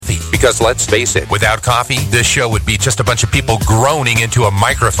Because let's face it, without coffee, this show would be just a bunch of people groaning into a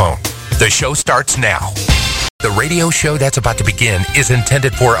microphone. The show starts now. The radio show that's about to begin is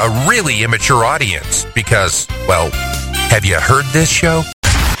intended for a really immature audience because, well, have you heard this show?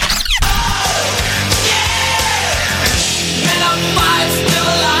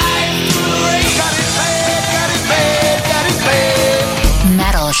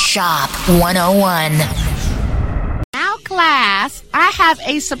 Metal Shop 101. Now, class, I have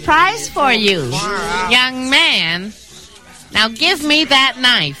a surprise for you. Young man, now give me that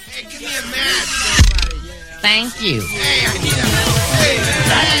knife. Hey, give me a match. Thank you. Hey, I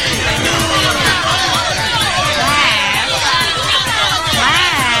need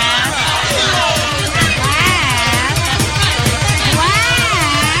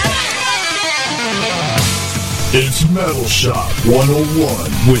It's Metal Shop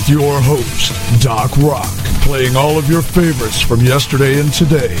 101 with your host, Doc Rock, playing all of your favorites from yesterday and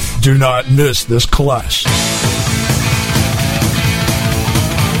today. Do not miss this class.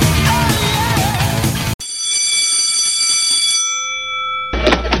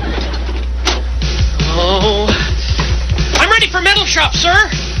 Oh, I'm ready for Metal Shop, sir.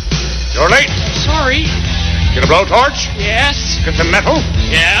 You're late. Sorry. Get a blowtorch, Yes. get some metal,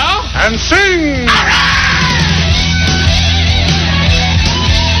 Yeah? and sing!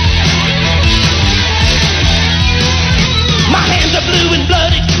 My hands are blue and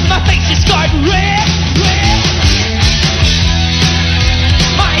bloody. My face is scarred and red.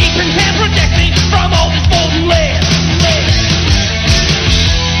 My apron can protect me from all this molten lead.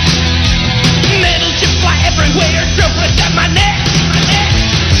 Metal chips fly everywhere, dripping down my neck.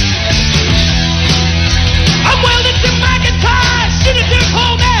 I'm welded to my guitar, shoot it to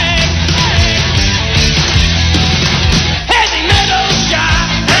whole neck. Heavy metal shop,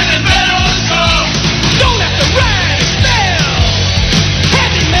 heavy metal shop. Don't have to ride a spell.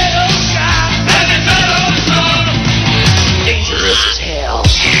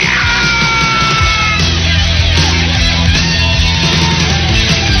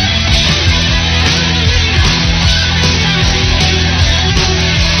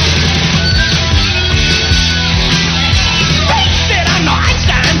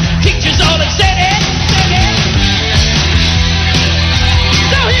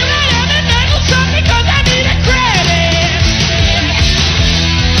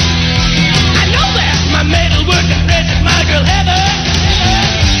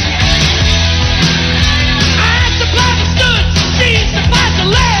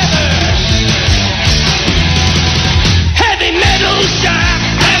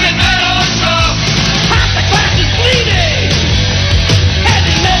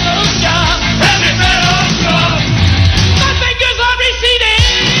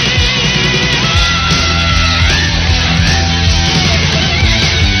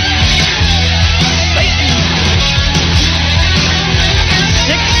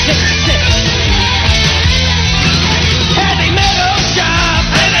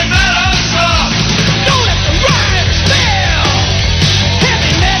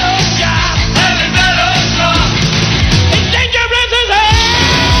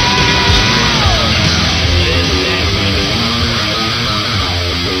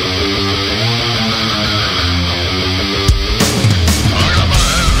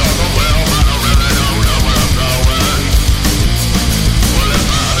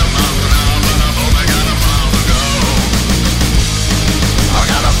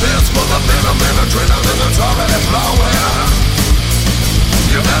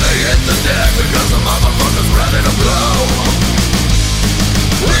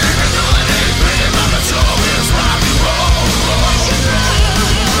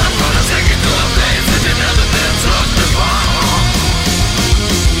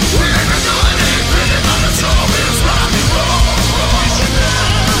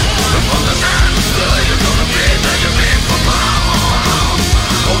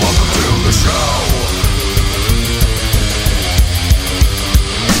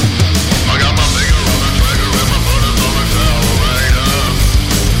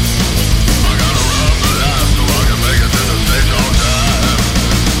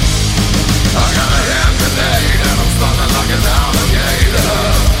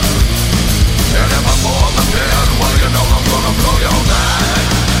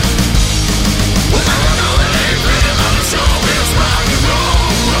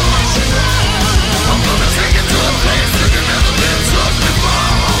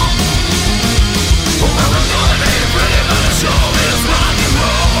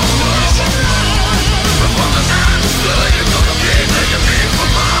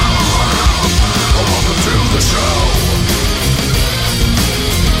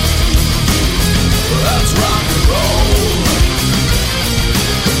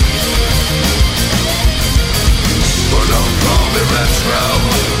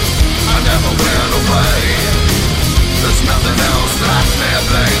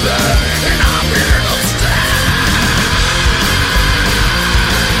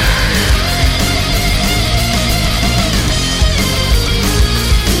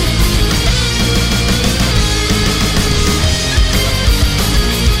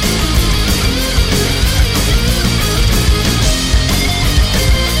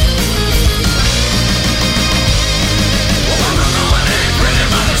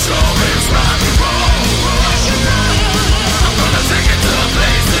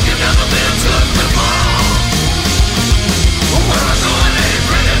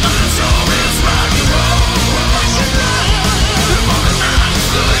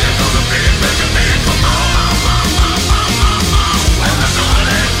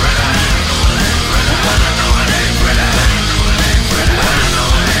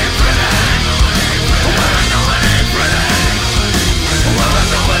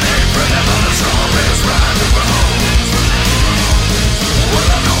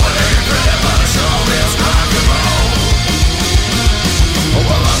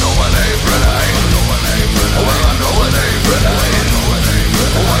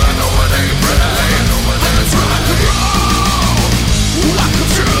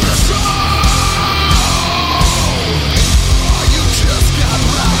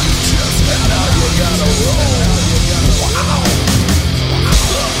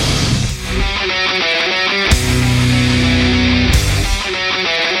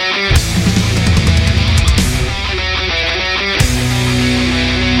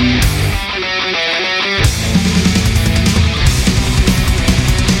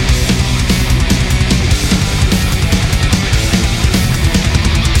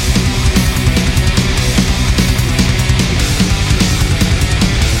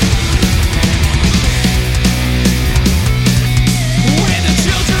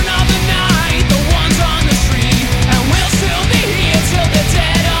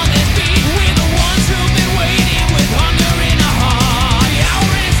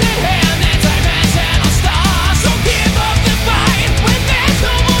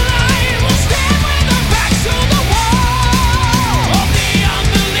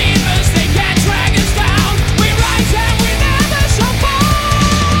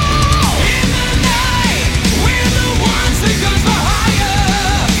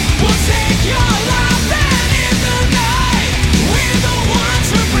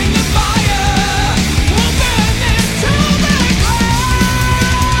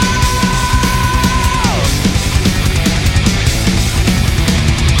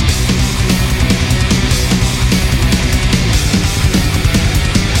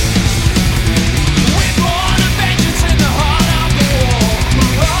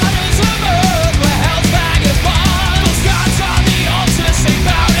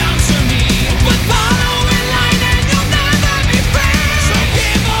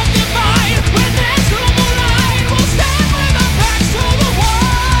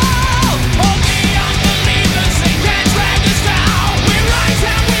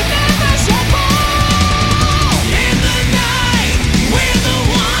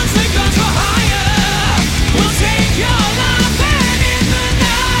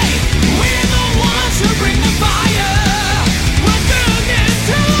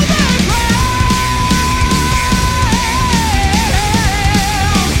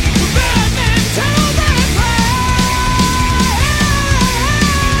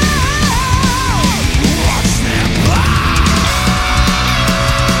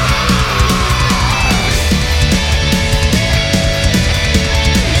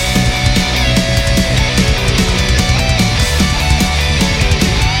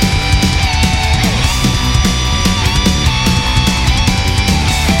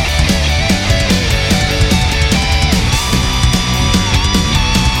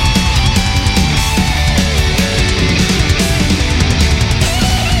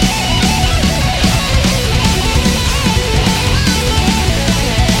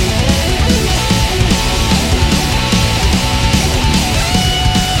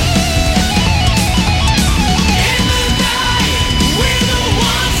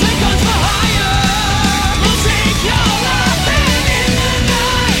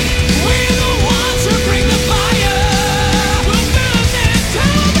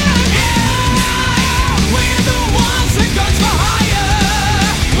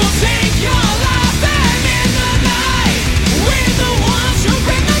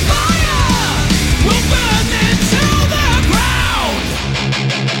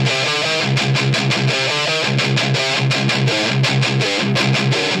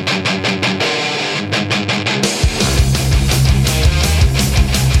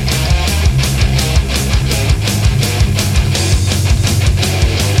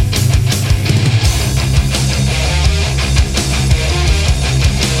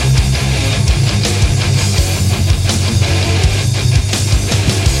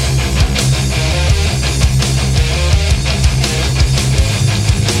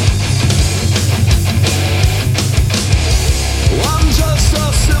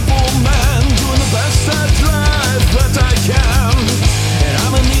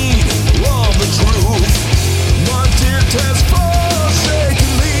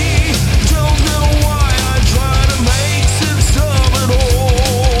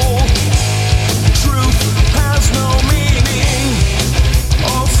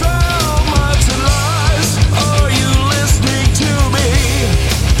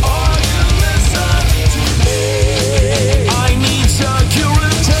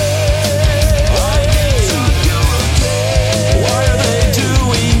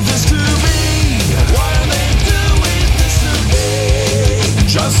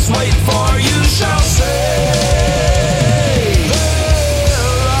 shall save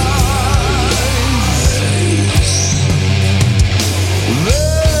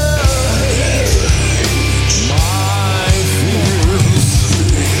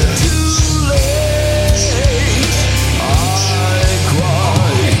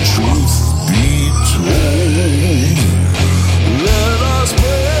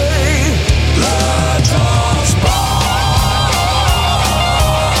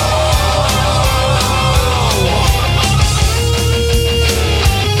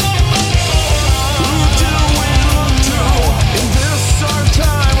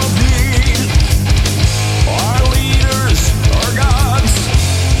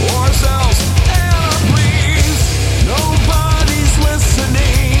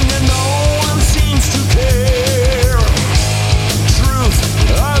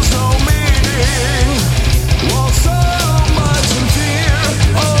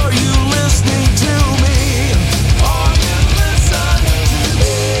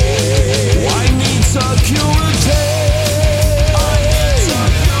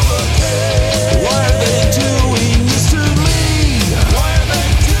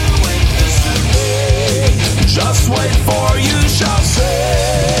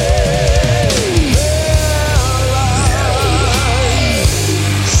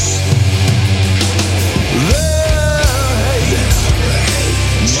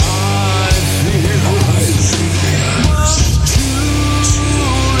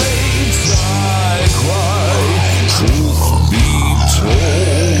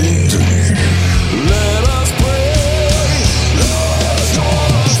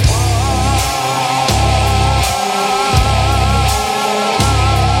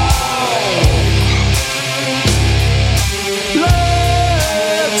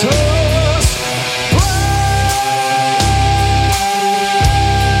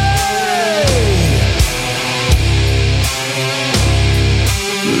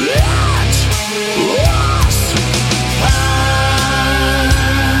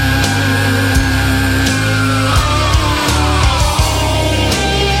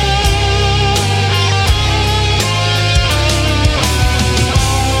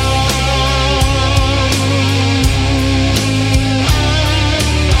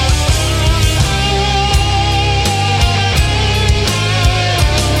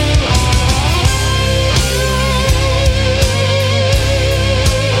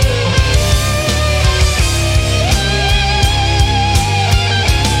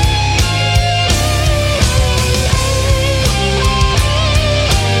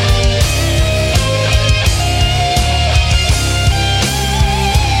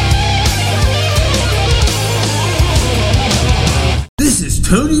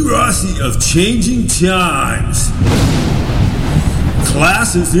Of changing times.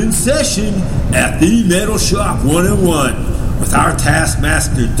 Class is in session at the Metal Shop 101 with our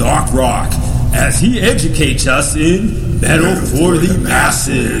taskmaster Doc Rock as he educates us in metal for the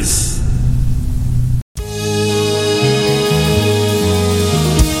masses.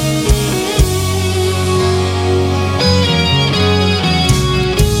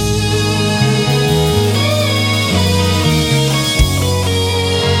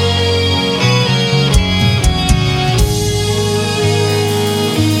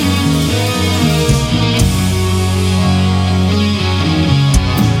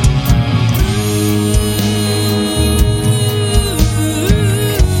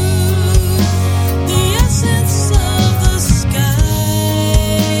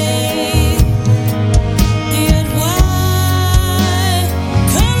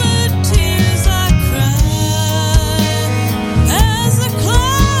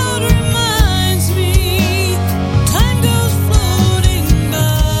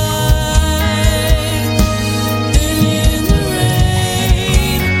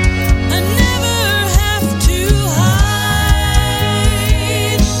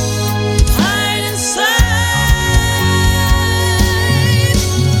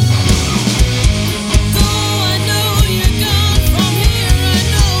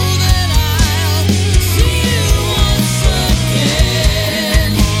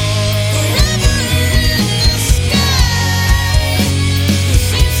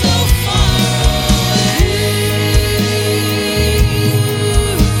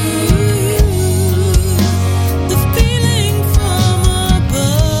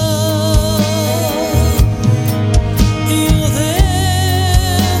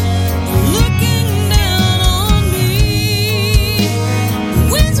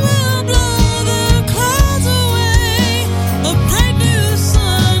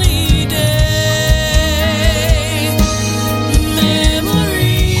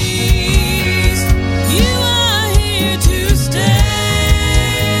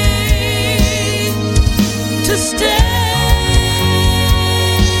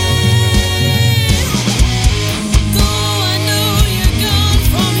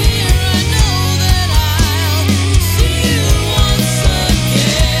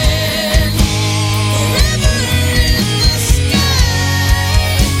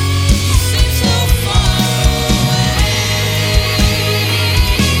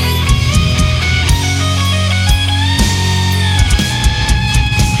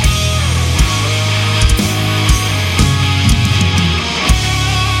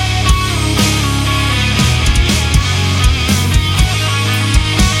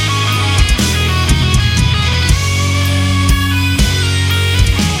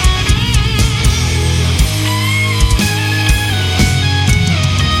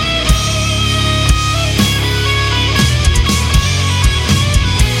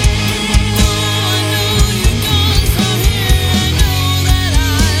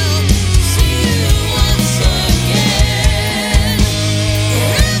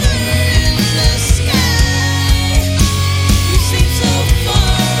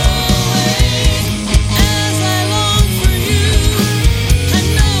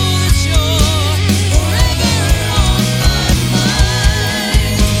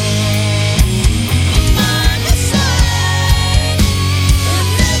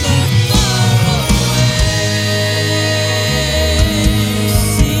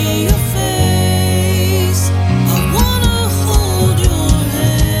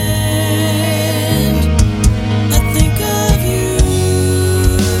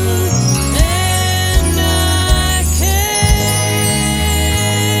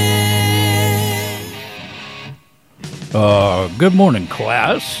 good morning,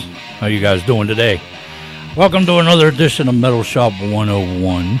 class. How you guys doing today? Welcome to another edition of Metal Shop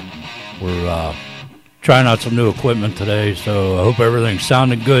 101. We're trying out some new equipment today, so I hope everything's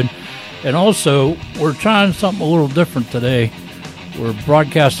sounding good. And also, we're trying something a little different today. We're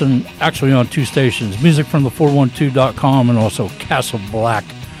broadcasting actually on two stations, musicfromthe412.com and also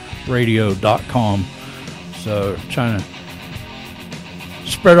castleblackradio.com. So trying to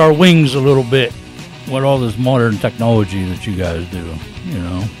spread our wings a little bit with all this modern technology that you guys do, you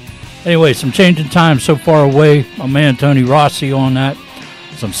know. Anyway, some changing times so far away. My man Tony Rossi on that.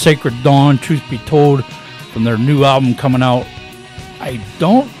 Some Sacred Dawn, Truth Be Told, from their new album coming out. I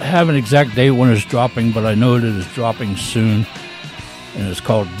don't have an exact date when it's dropping, but I know it is dropping soon. And it's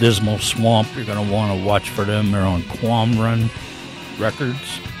called Dismal Swamp. You're going to want to watch for them. They're on Quam Run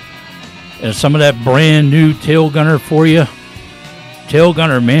Records. And some of that brand new Tail Gunner for you. Tail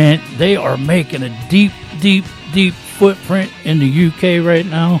Gunner, man, they are making a deep, deep, deep footprint in the UK right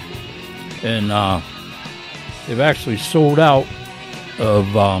now. And they've actually sold out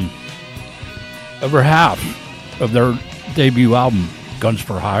of over half of their debut album, Guns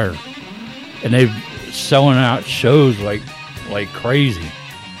for Hire. And they've selling out shows like crazy.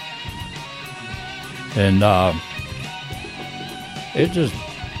 And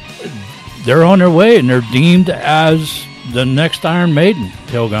they're on their way, and they're deemed as the next Iron Maiden,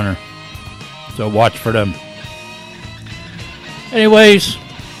 Tail Gunner. So watch for them. Anyways,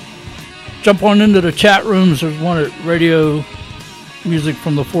 jump on into the chat rooms. There's one at Radio Music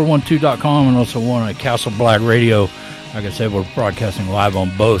from the 412.com and also one at Castle Black Radio. Like I said, we're broadcasting live on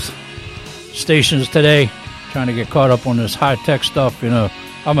both stations today. Trying to get caught up on this high-tech stuff. You know,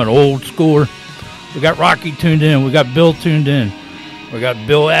 I'm an old schooler. We got Rocky tuned in. We got Bill tuned in. We got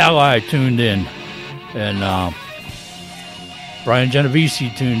Bill Ally tuned in. And Brian Genovese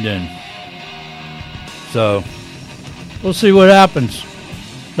tuned in. So, we'll see what happens.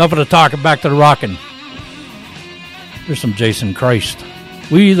 Enough of the talking, back to the rocking. Here's some Jason Christ.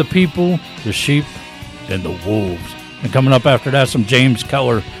 We the people, the sheep, and the wolves. And coming up after that, some James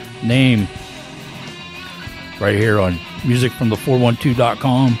Keller, Name. Right here on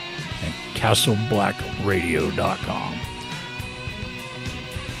musicfromthe412.com and castleblackradio.com.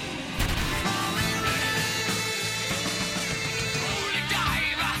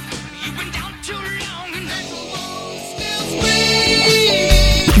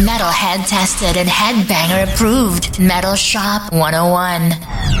 Metalhead tested and headbanger approved. Metal Shop 101.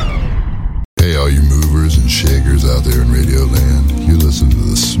 Hey, all you movers and shakers out there in Radio Land, you listen to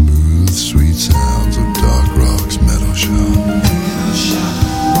the smooth, sweet sounds of Doc Rock's Metal Shop. Metal Shop.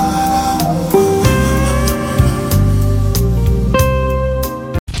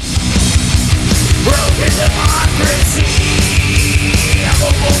 Broken democracy, I'm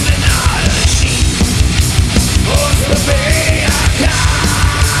a woman, not a sheep. Forced to pay a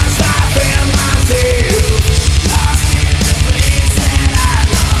cost, I found myself lost in the place that I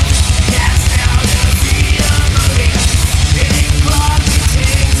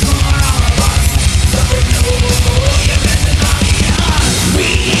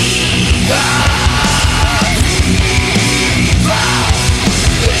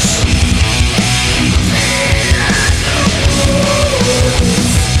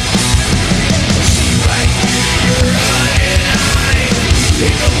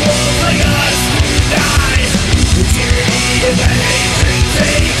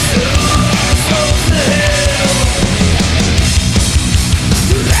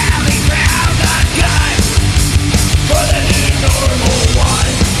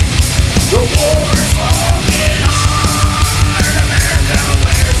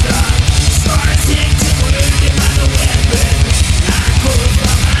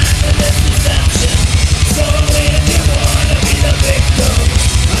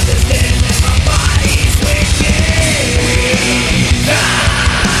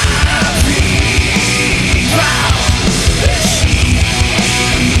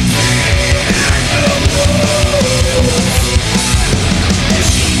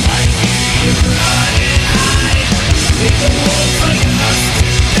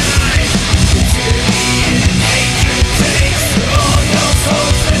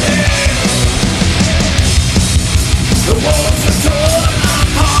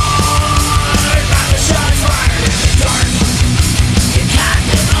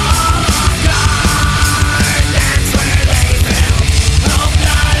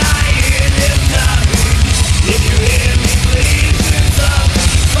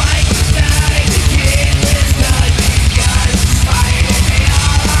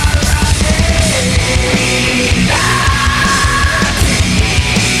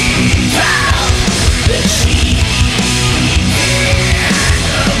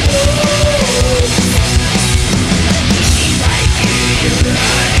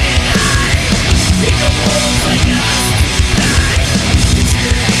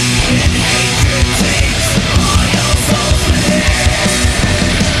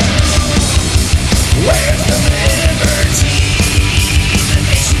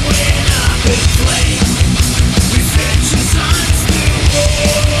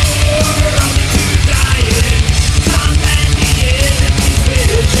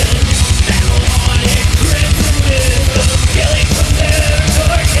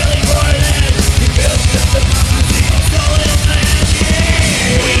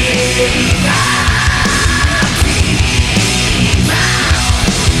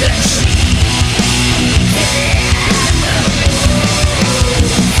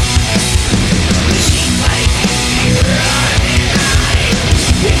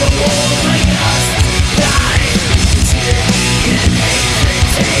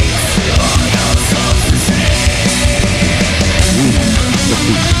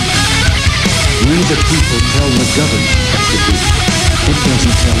the people tell the government what to do. It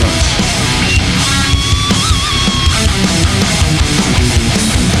doesn't tell us.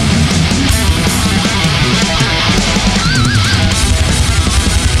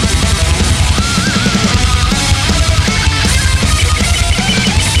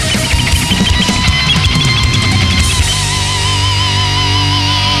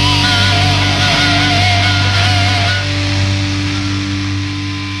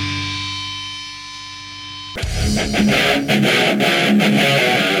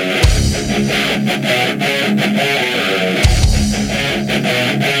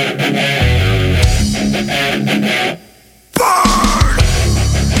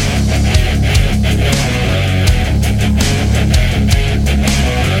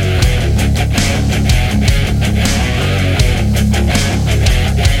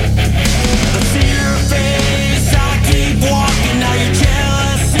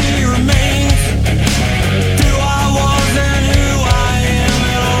 Jealousy remains. Do I wasn't who I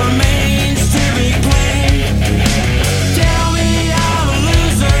am?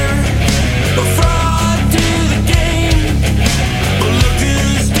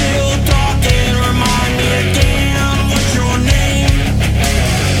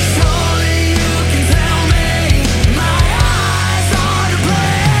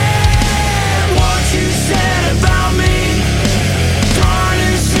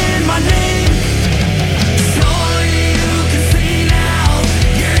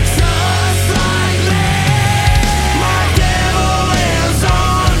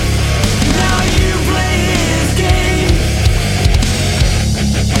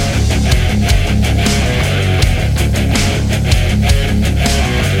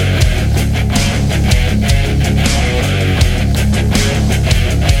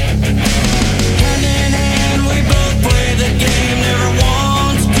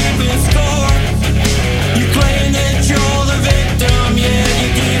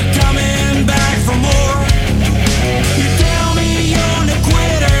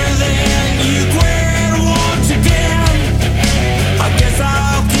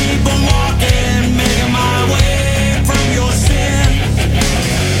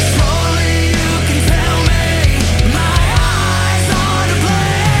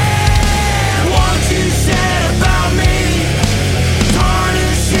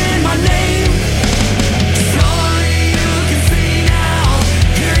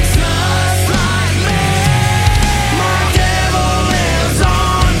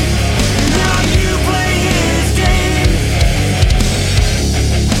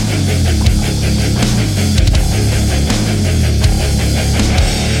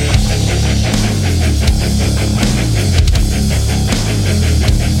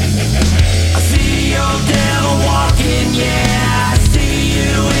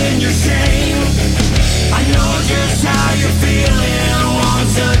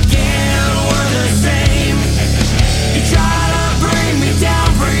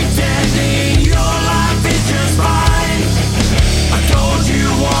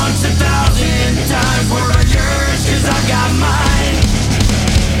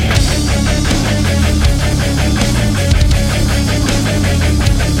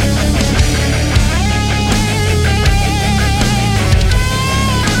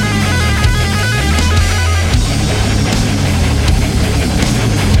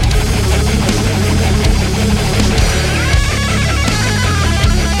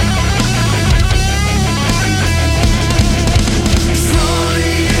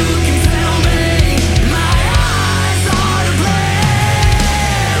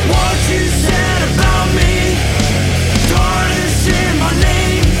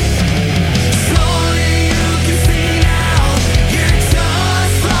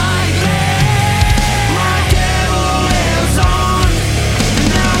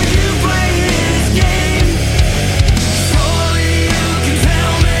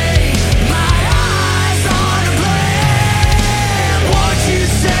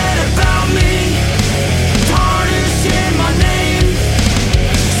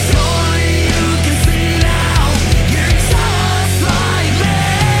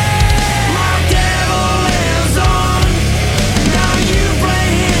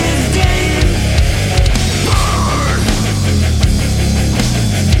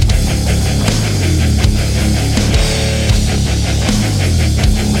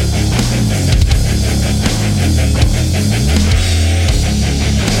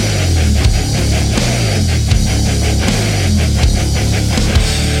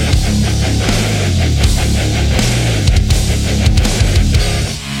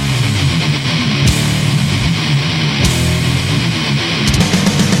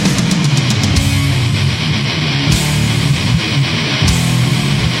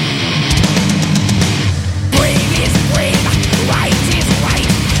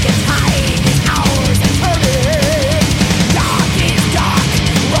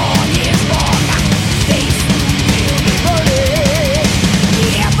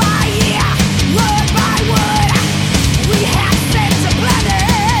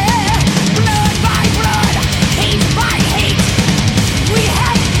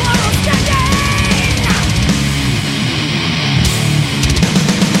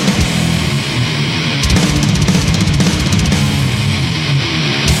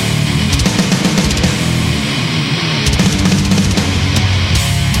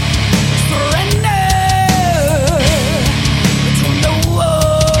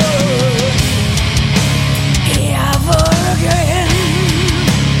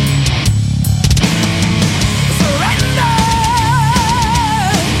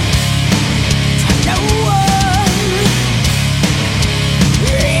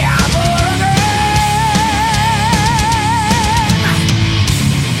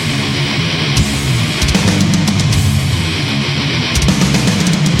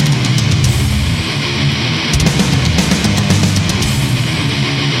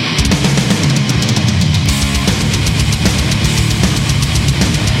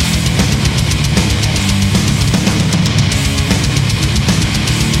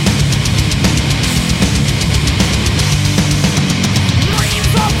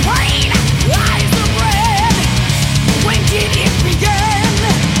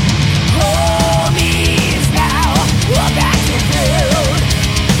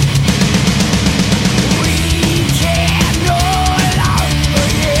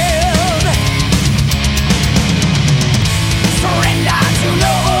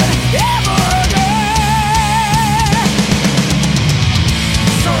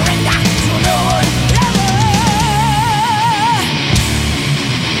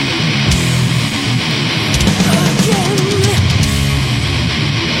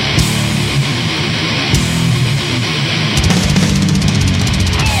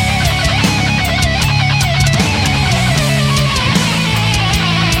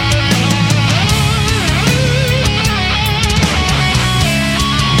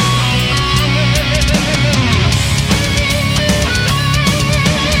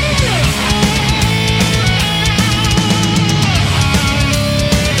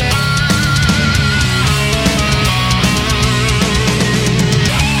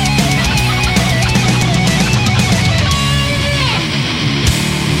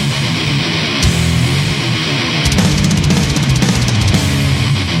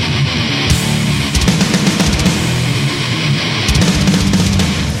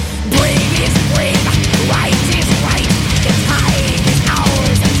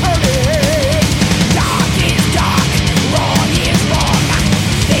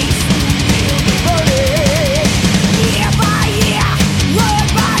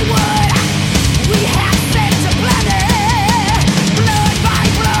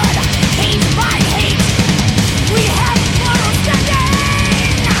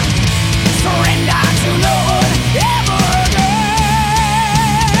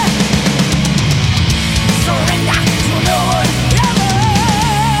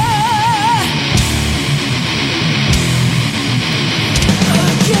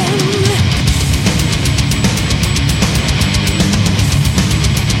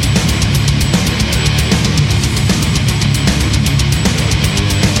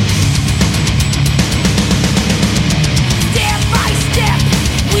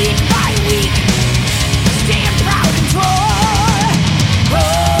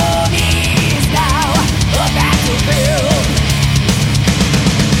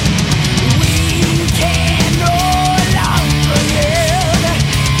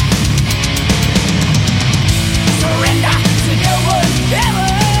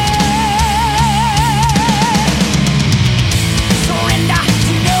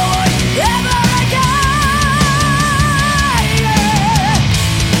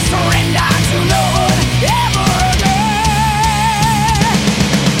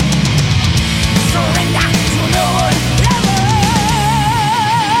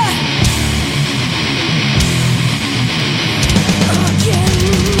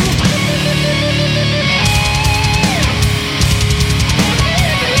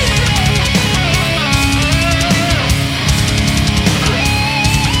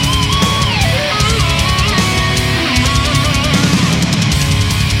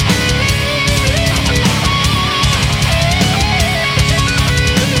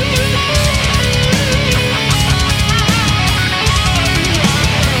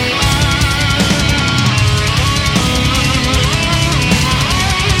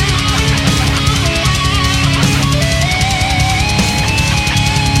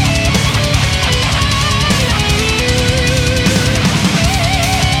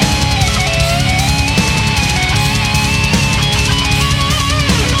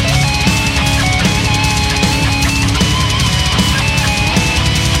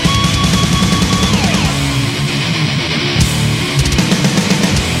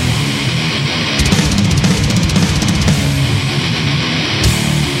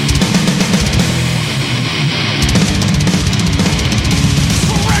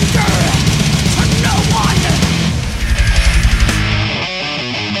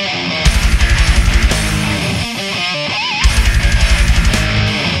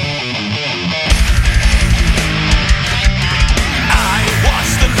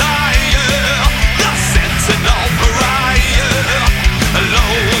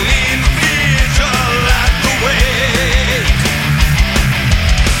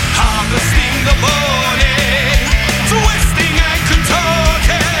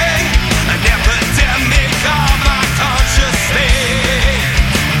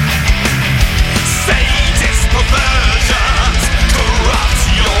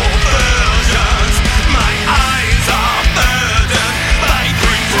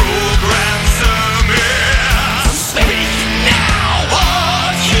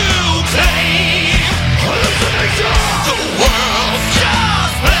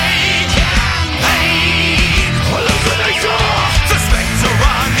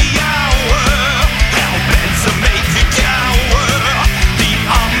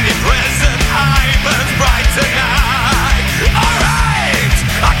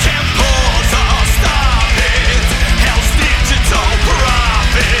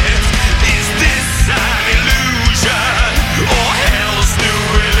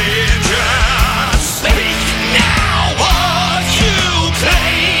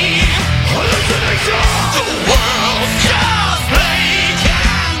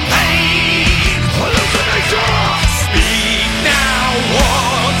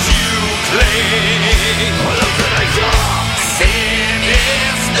 Sin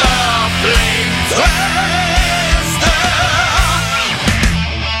is the flame twister.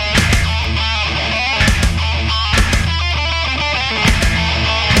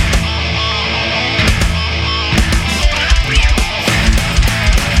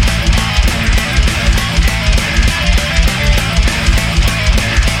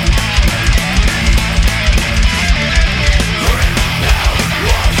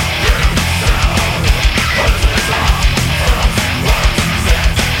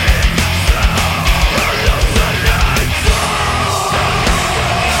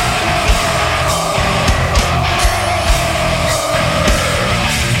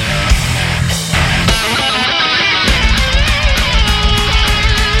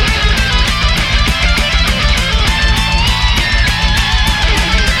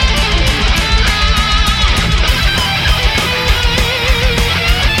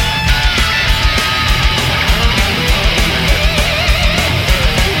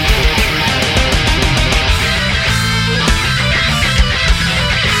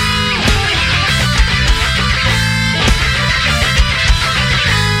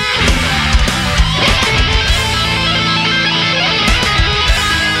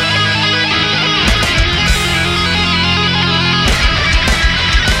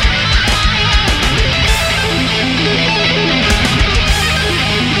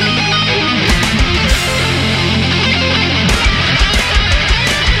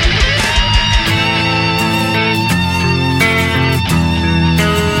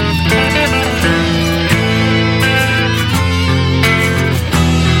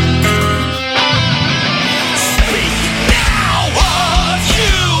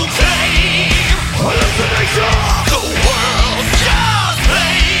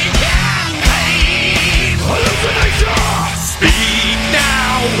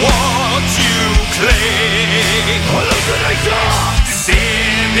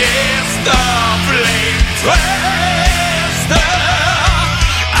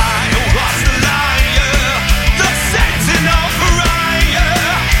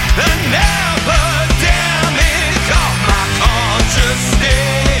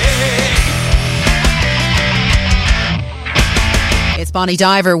 Bonnie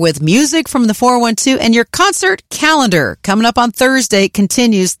Diver with music from the 412 and your concert calendar. Coming up on Thursday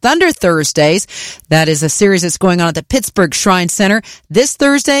continues Thunder Thursdays. That is a series that's going on at the Pittsburgh Shrine Center. This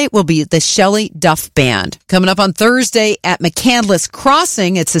Thursday will be the Shelley Duff Band. Coming up on Thursday at McCandless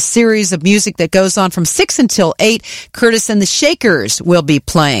Crossing, it's a series of music that goes on from 6 until 8. Curtis and the Shakers will be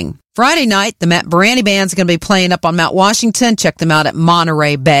playing. Friday night, the Matt Barani Band's going to be playing up on Mount Washington. Check them out at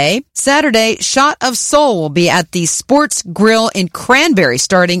Monterey Bay. Saturday, Shot of Soul will be at the Sports Grill in Cranberry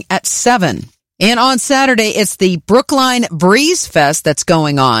starting at 7. And on Saturday, it's the Brookline Breeze Fest that's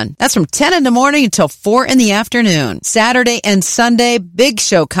going on. That's from 10 in the morning until 4 in the afternoon. Saturday and Sunday, big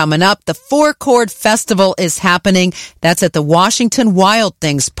show coming up. The Four Chord Festival is happening. That's at the Washington Wild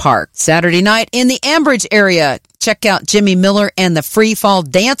Things Park. Saturday night in the Ambridge area. Check out Jimmy Miller and the Free Fall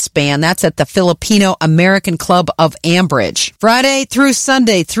Dance Band. That's at the Filipino American Club of Ambridge. Friday through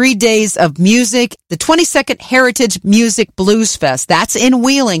Sunday, 3 days of music. The 22nd Heritage Music Blues Fest. That's in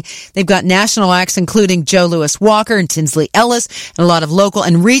Wheeling. They've got national acts including Joe Louis Walker and Tinsley Ellis, and a lot of local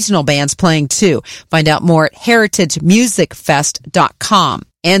and regional bands playing too. Find out more at heritagemusicfest.com.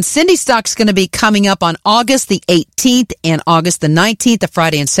 And Cindy Stock's going to be coming up on August the 18th and August the 19th, a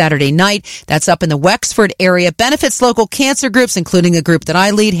Friday and Saturday night. That's up in the Wexford area. Benefits local cancer groups, including a group that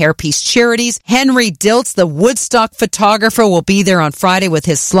I lead, Hairpiece Charities. Henry Diltz, the Woodstock photographer, will be there on Friday with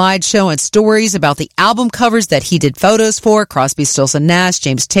his slideshow and stories about the album covers that he did photos for. Crosby, Stills and Nash,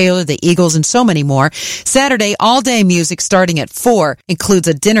 James Taylor, the Eagles, and so many more. Saturday, all-day music starting at 4. Includes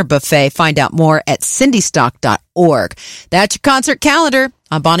a dinner buffet. Find out more at cindystock.org. That's your concert calendar.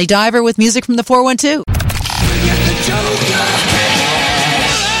 I'm Bonnie Diver with music from the 412.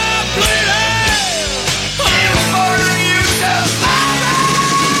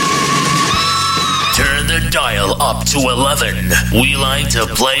 Turn the dial up to 11. We like to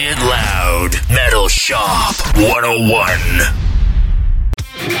play it loud. Metal Shop 101.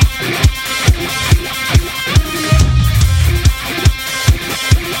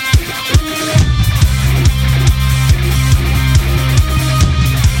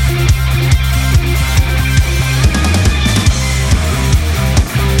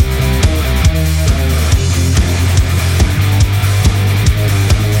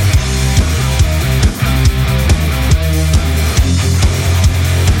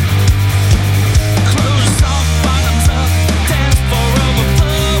 Close off, bottoms up, dance for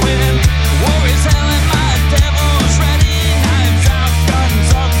overflowing.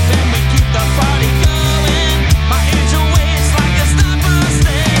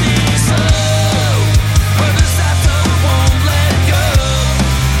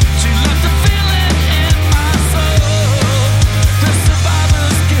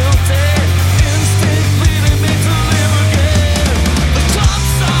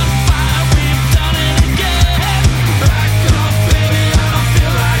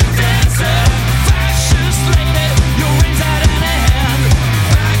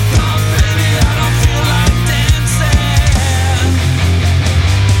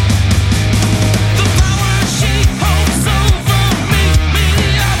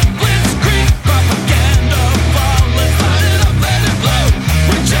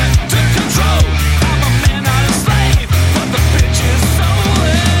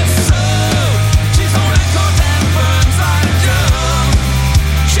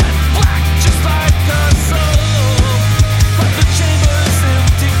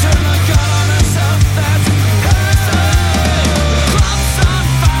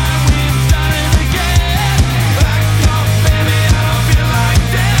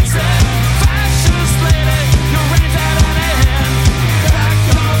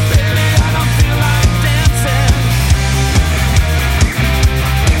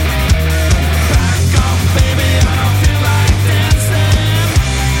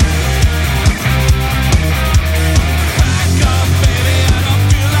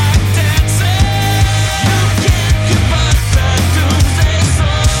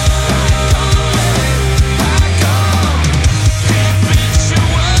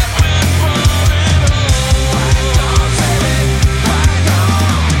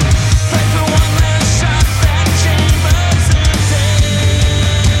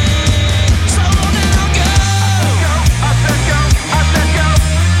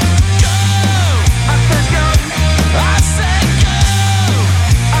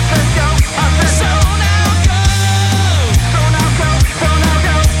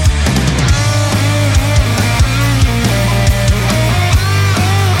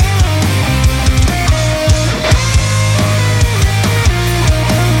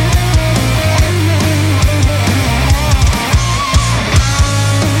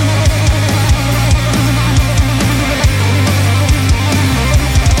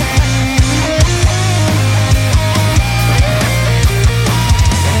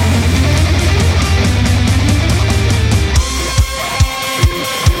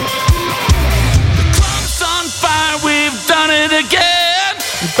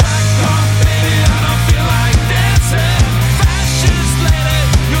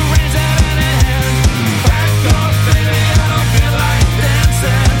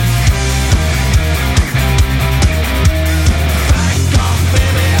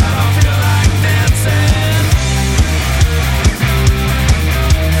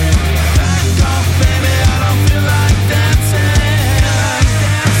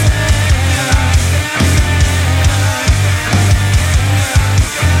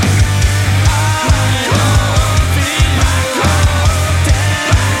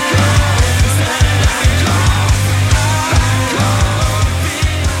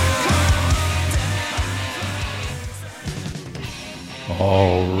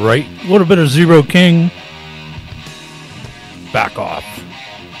 little bit of Zero King. Back Off.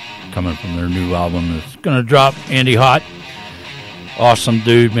 Coming from their new album. It's going to drop. Andy Hott. Awesome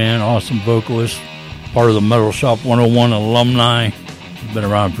dude, man. Awesome vocalist. Part of the Metal Shop 101 alumni. Been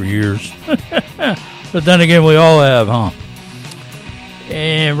around for years. But then again, we all have, huh?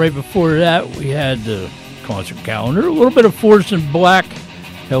 And right before that, we had the concert calendar. A little bit of Force and Blakk.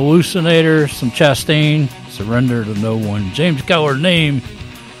 Hallucinator. Some Chastain. Surrender to No One. James Keller Name.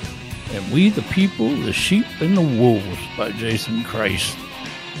 And We the People, the Sheep and the Wolves by Jason Christ.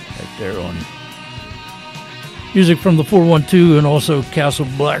 Right there on music from the 412 and also Castle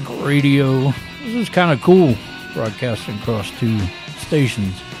Black Radio. This is kind of cool, broadcasting across 2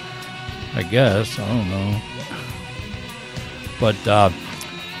 stations, I guess. I don't know. But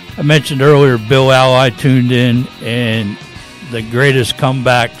I mentioned earlier Bill Ally tuned in, and the greatest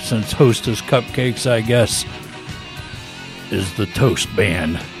comeback since Hostess Cupcakes, I guess, is the Toast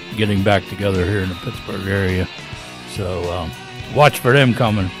Band getting back together here in the Pittsburgh area. So watch for them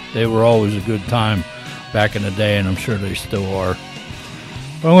coming. They were always a good time back in the day, and I'm sure they still are.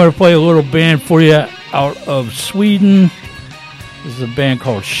 But I'm going to play a little band for you out of Sweden. This is a band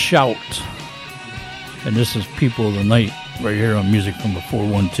called Shout. And this is People of the Night right here on music from the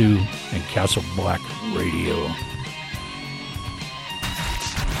 412 and Castle Black Radio.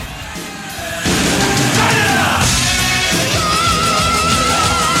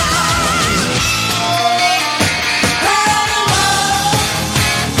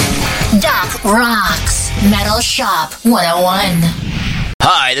 Doc Rocks, Metal Shop 101.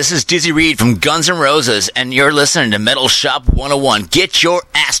 Hi, this is Dizzy Reed from Guns N' Roses, and you're listening to Metal Shop 101. Get your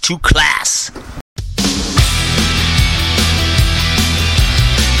ass to class.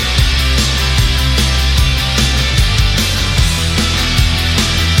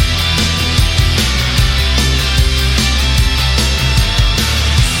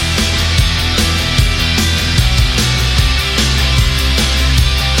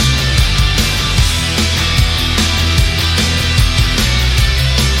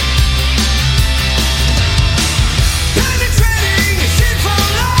 Penetrating, shameful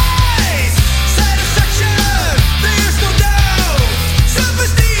lies.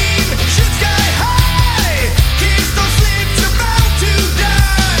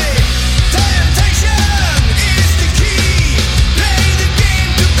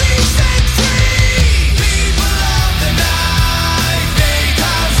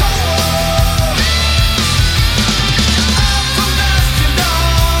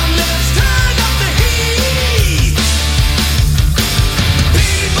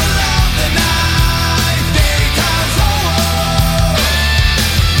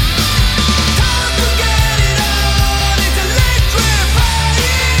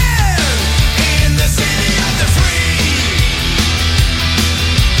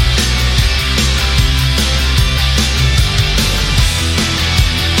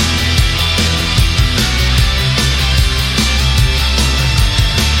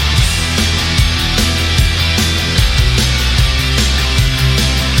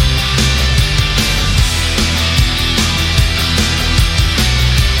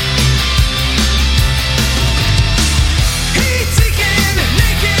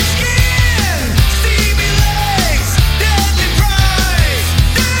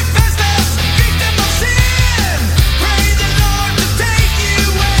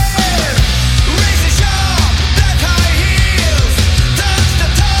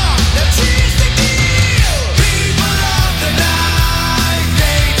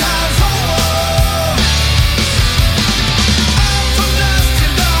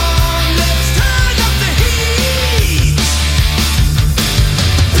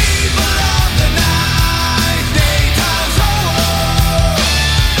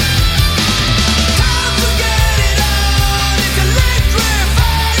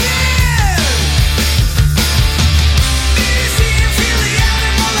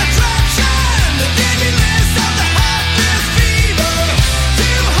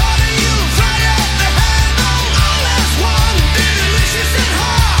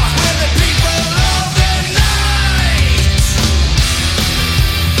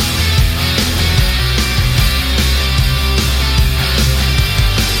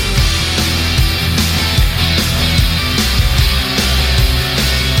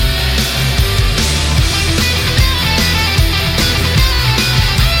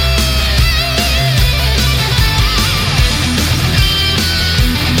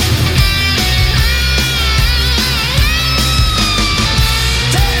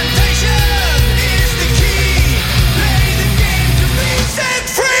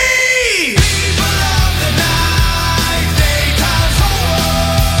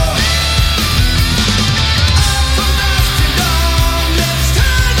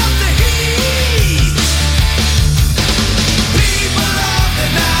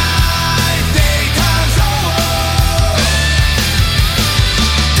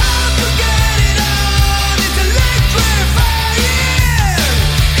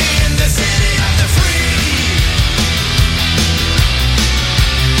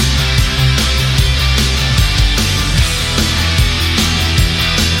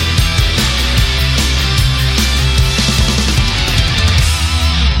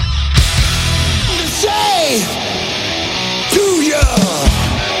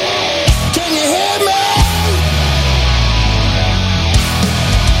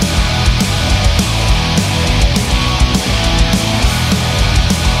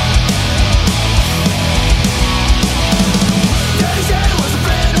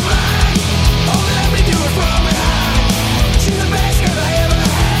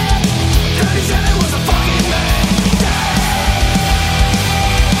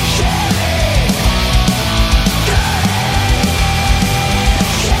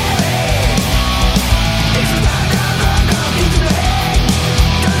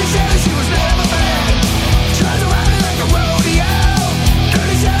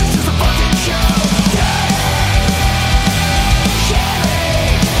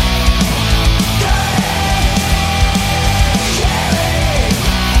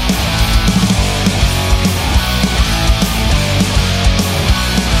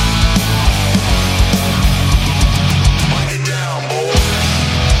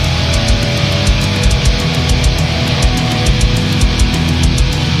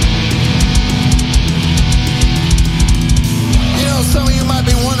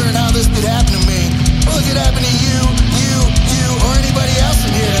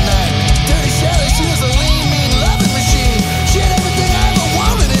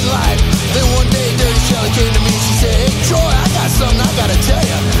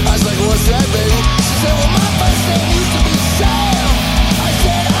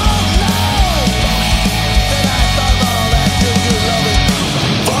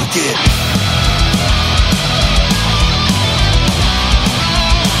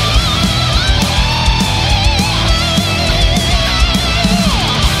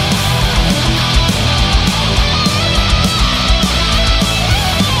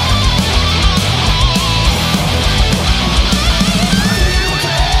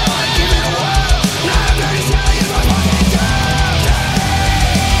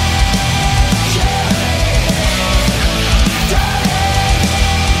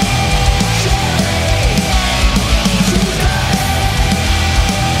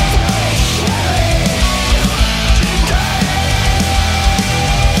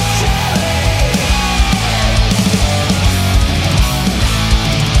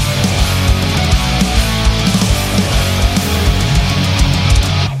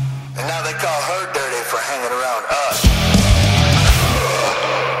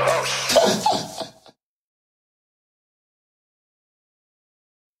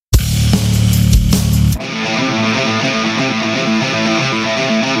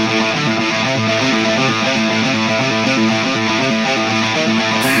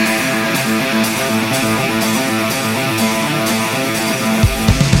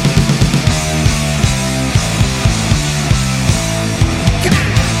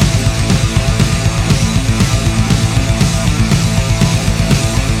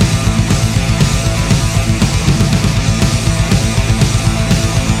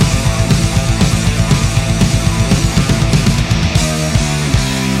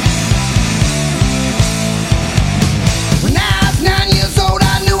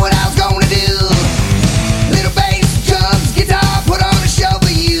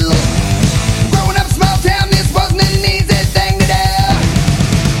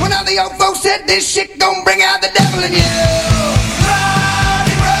 old folks said this shit gon' bring out the devil in you. Rock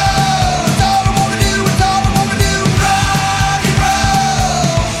and roll, it's all I wanna do, it's all I wanna do. Rock and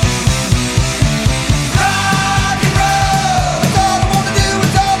roll. Rock and roll, it's all I wanna do,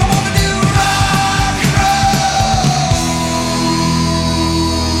 it's all I wanna do. Rock and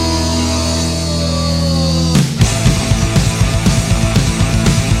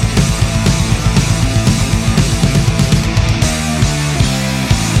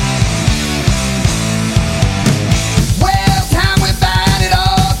Well,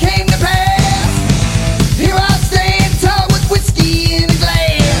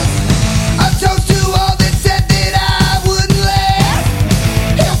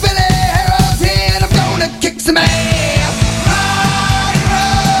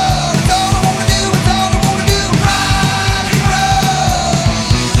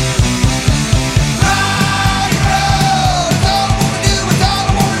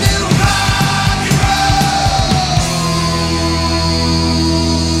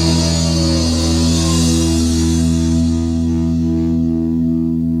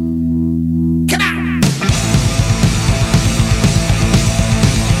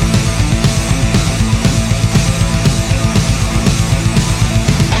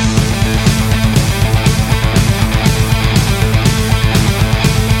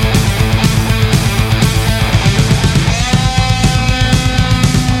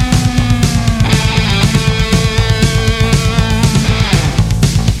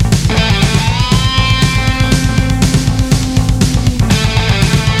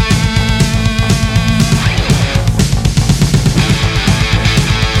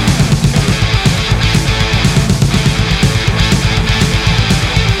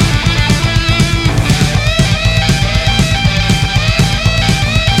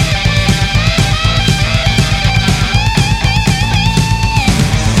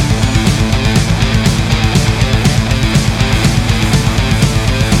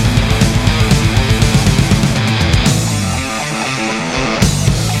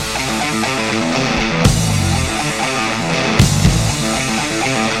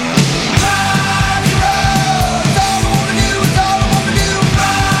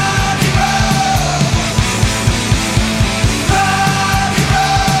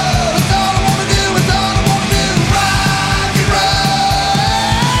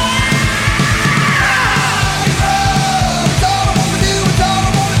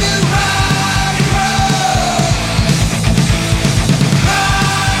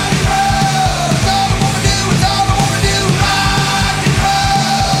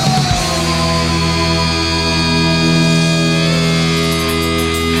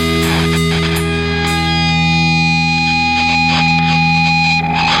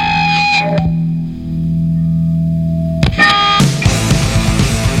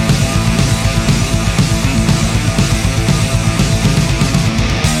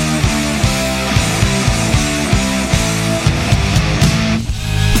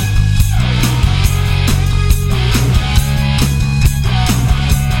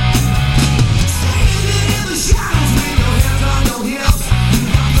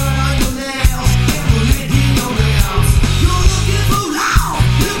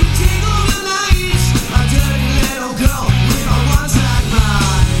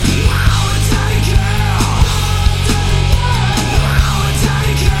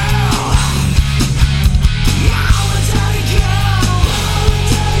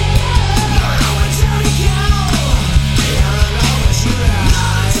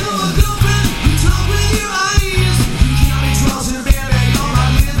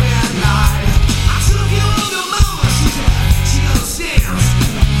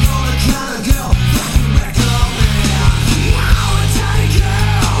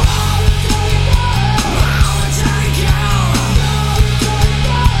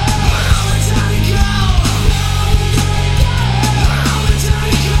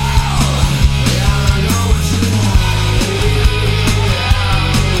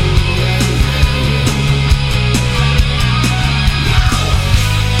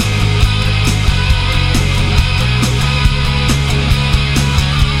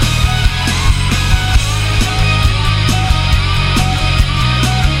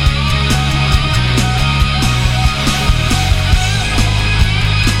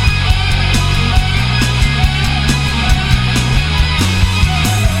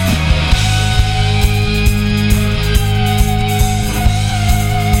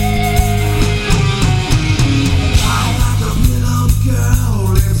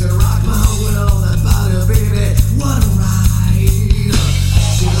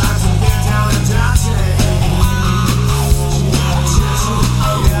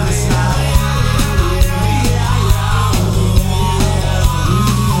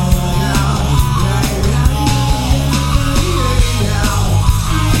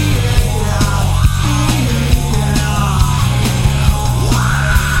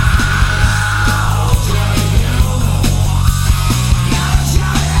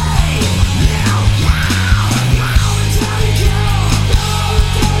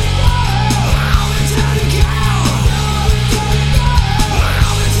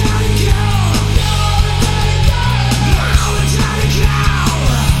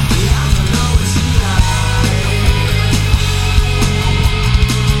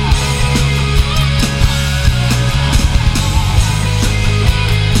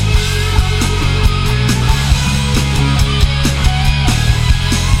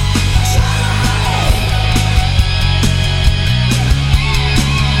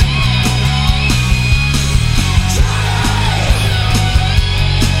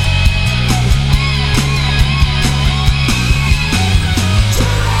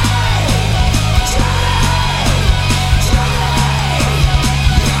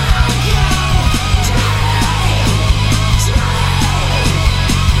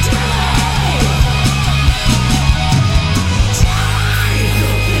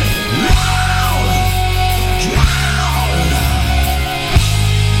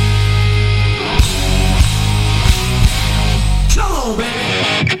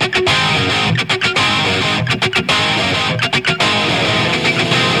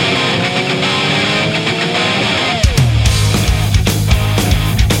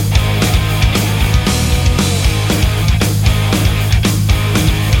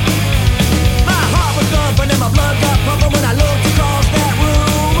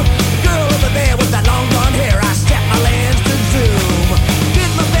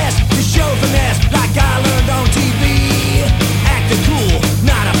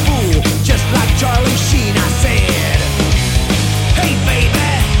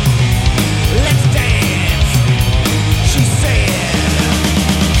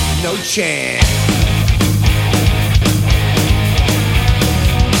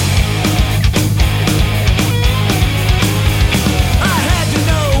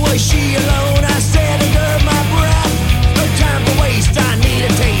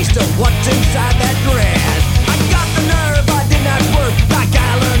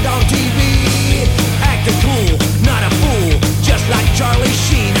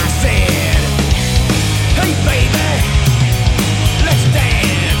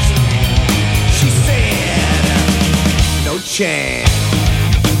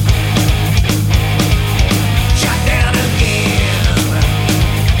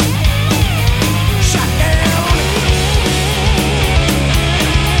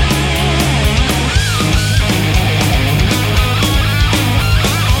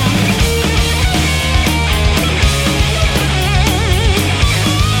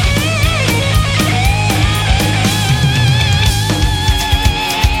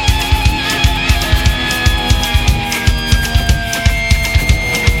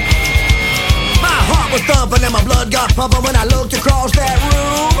 jumping and my blood got pumping when I looked across that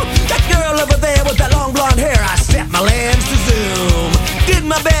room. That girl over there with that long blonde hair, I set my lens to zoom. Did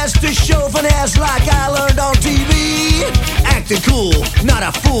my best to show finesse like I learned on TV. Acting cool, not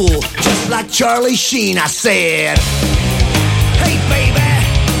a fool, just like Charlie Sheen. I said, hey baby,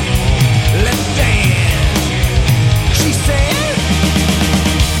 let's dance. She said,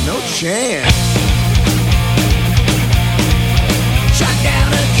 no chance. Shot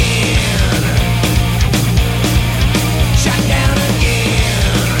down again. Shot down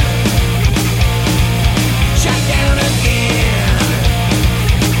again. Shot down again.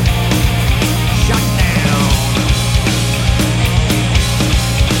 Shot down.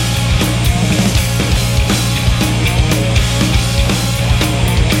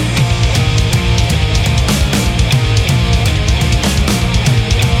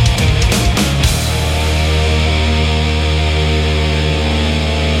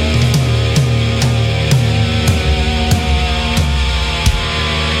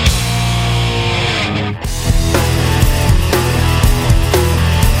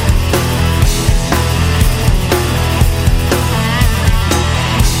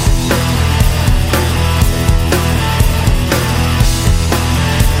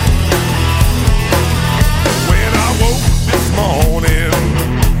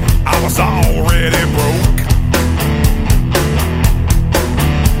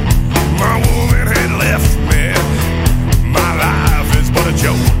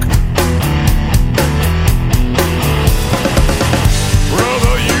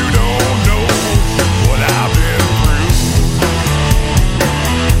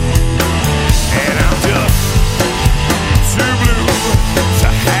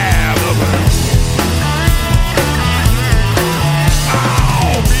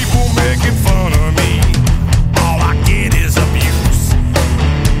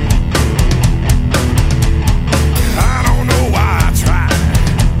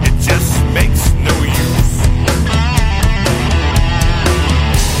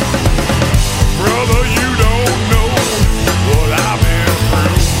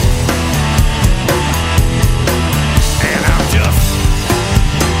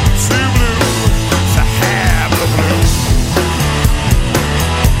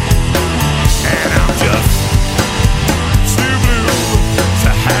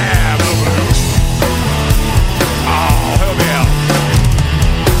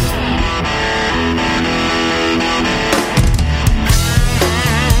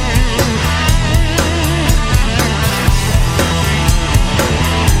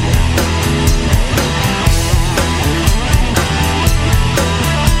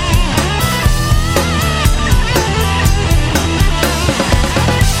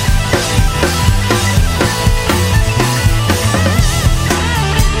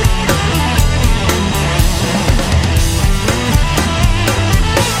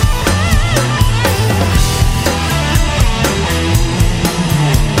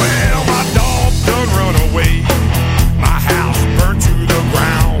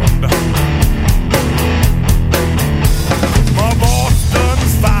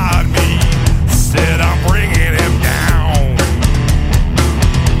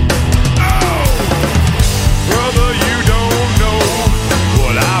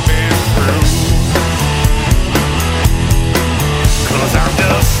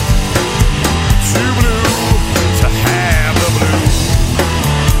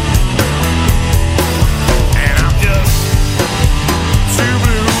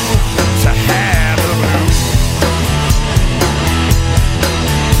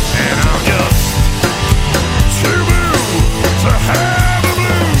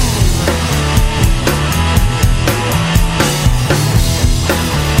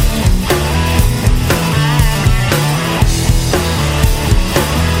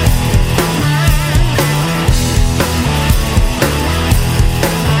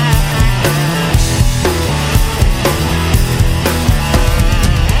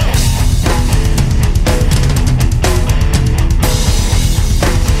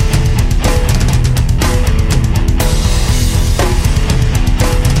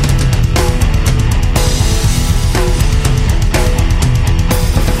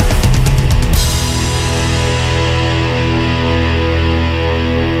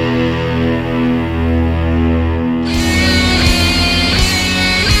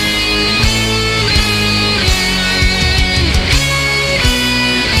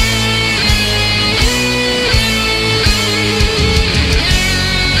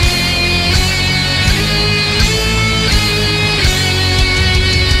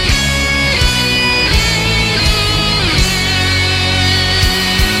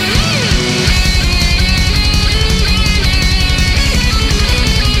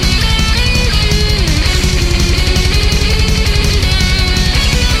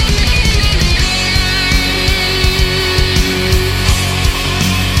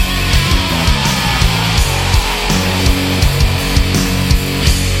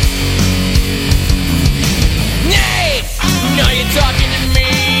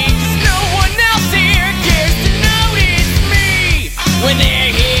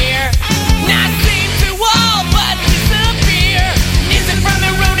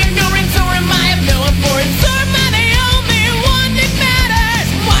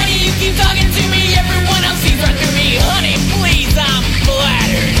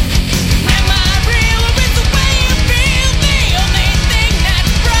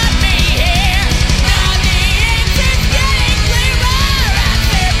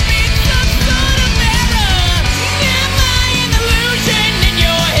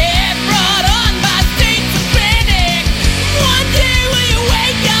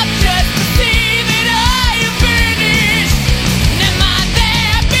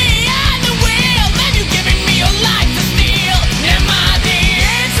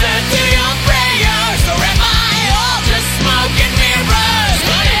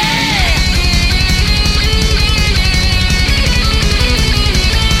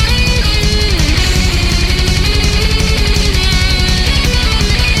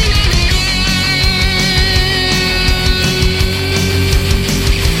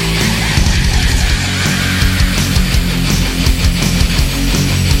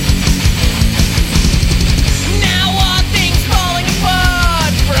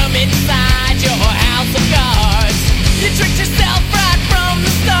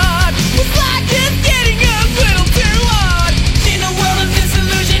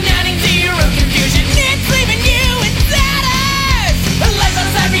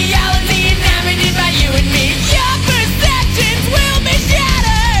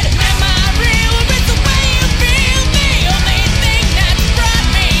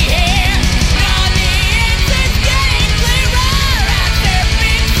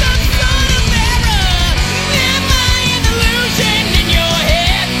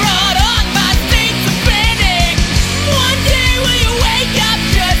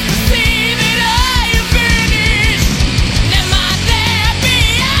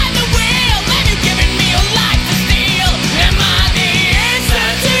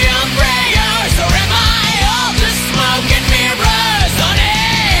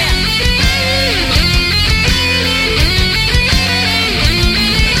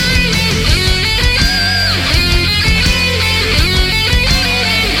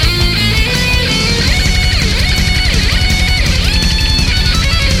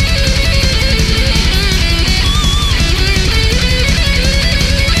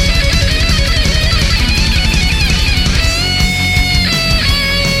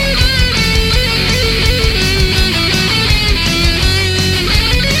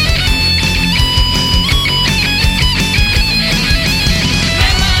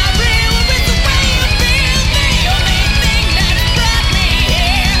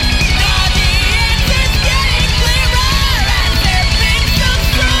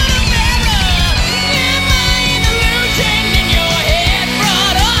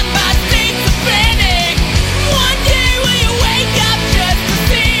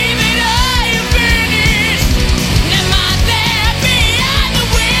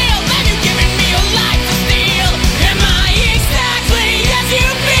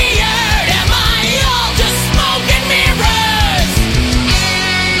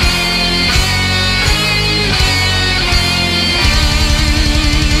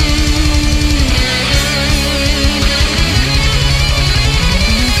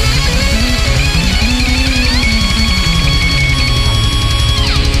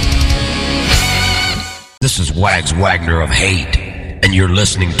 Wags Wagner of Hate, and you're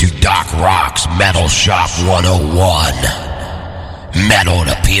listening to Doc Rock's Metal Shop 101. Metal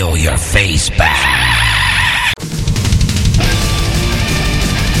to peel your face back.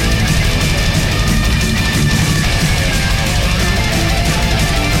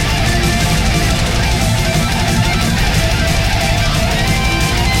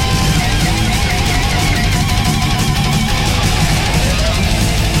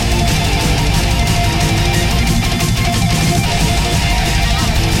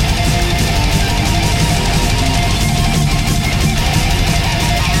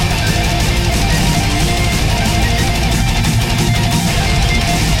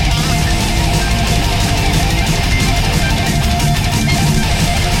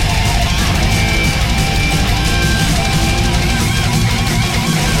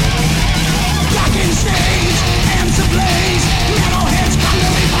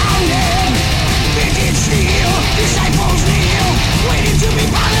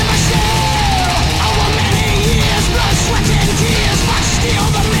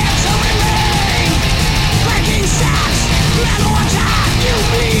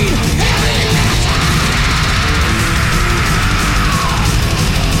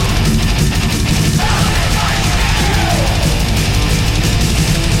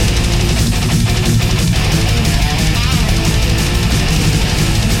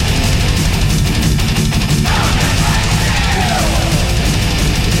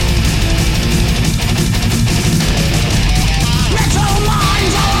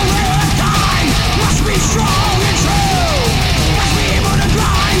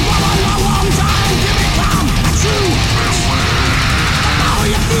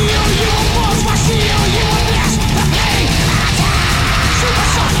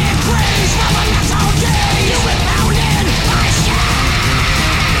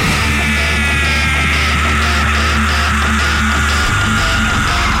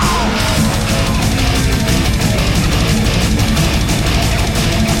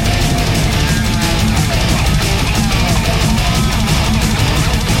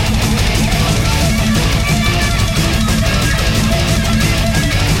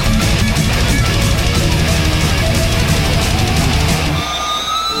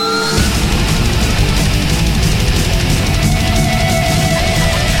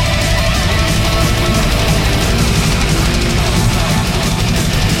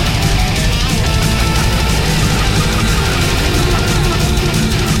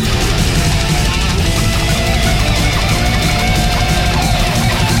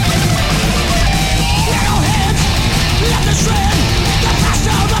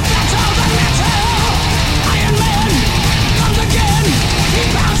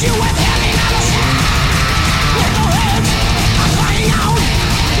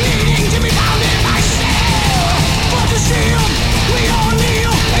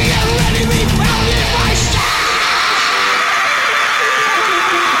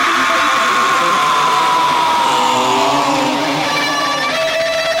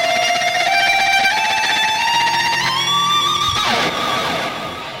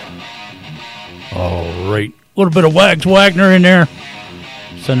 A little bit of Wags Wagner in there.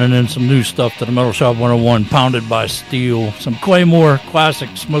 Sending in some new stuff to the Metal Shop 101. Pounded by Steel. Some Claymore, classic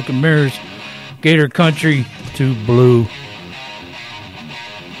Smoke and Mirrors. Gator Country, 2 Blue.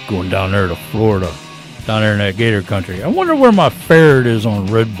 Going down there to Florida. Down there in that Gator Country. I wonder where my ferret is on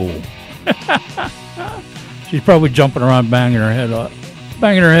Red Bull. She's probably jumping around, banging her head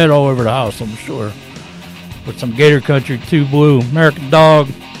all over the house, I'm sure. With some Gator Country, 2 Blue. American Dog,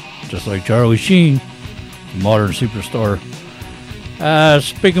 just like Charlie Sheen. Modern Superstar.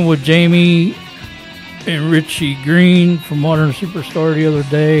 Speaking with Jamie and Richie Green from Modern Superstar the other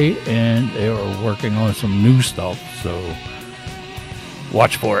day, and they are working on some new stuff, so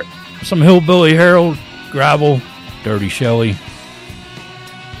watch for it. Some Hillbilly Harold, Gravel, Dirty Shelley,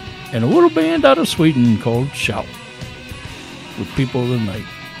 and a little band out of Sweden called Shout with People of the Night.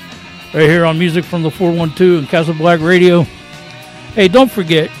 Right here on Music from the 412 and Castle Black Radio. Hey, don't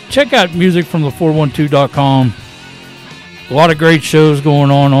forget, check out musicfromthe412.com. A lot of great shows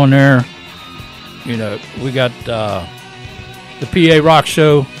going on there. You know, we got the PA Rock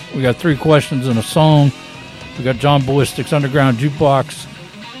Show. We got 3 questions and a song. We got John Ballistic's Underground Jukebox.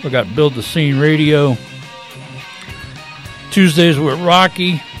 We got Build the Scene Radio. Tuesdays we're at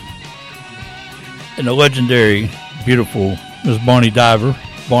Rocky. And the legendary, beautiful Miss Bonnie Diver.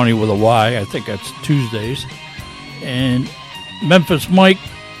 Bonnie with a Y. I think that's Tuesdays. And Memphis Mike,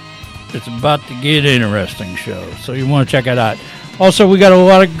 it's about to get interesting show, so you want to check it out. Also, we got a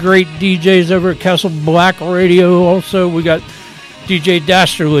lot of great DJs over at Castle Black Radio. Also, we got DJ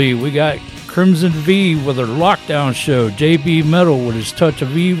Dasterly, we got Crimson V with her Lockdown show. JB Metal with his Touch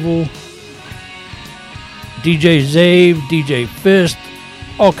of Evil. DJ Zave, DJ Fist.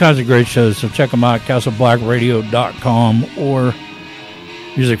 All kinds of great shows. So check them out. CastleBlackRadio.com or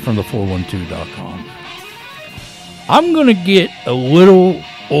musicfromthe412.com. I'm going to get a little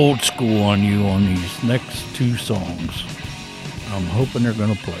old school on you on these next two songs. I'm hoping they're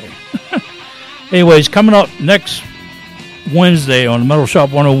going to play. Anyways, coming up next Wednesday on Metal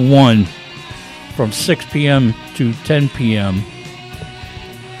Shop 101 from 6 p.m. to 10 p.m.,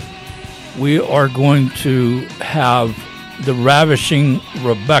 we are going to have the ravishing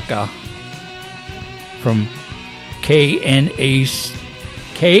Rebecca from KNAC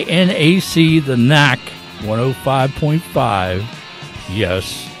The Knack 105.5.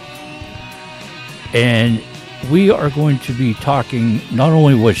 Yes. And we are going to be talking not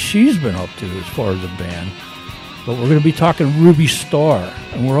only what she's been up to as far as a band, but we're going to be talking Ruby Starr.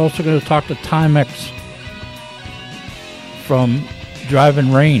 And we're also going to talk to Timex from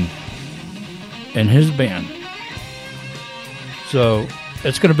Driving Rain and his band. So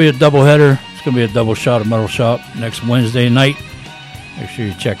it's going to be a double header. It's going to be a double shot of Metal Shop next Wednesday night. Make sure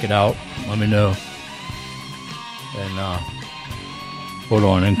you check it out. Let me know. And hold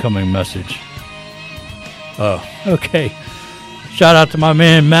on, incoming message. Oh, okay. Shout out to my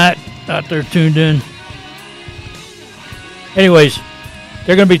man Matt out there tuned in. Anyways,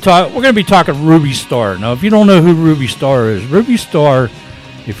 we're going to be talking Ruby Starr. Now, if you don't know who Ruby Starr is, Ruby Starr,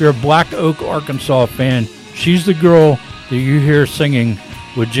 if you're a Black Oak, Arkansas fan, she's the girl that you hear singing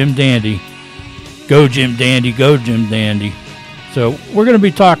with Jim Dandy. Go Jim Dandy, go Jim Dandy. So we're going to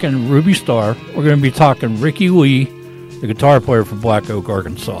be talking Ruby Starr. We're going to be talking Ricky Lee, the guitar player for Black Oak,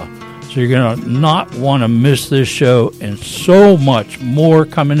 Arkansas. So you're going to not want to miss this show, and so much more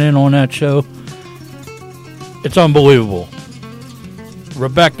coming in on that show. It's unbelievable.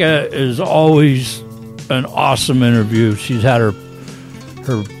 Rebecca is always an awesome interview. She's had her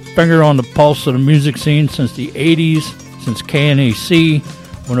finger on the pulse of the music scene since the 80s, since KNAC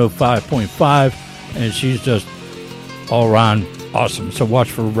 105.5, and she's just all around awesome. So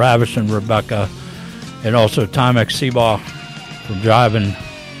watch for Ravish and Rebecca, and also Timex Seabaugh from Driving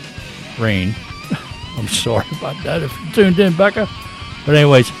Rain. I'm sorry about that if you tuned in, Becca. But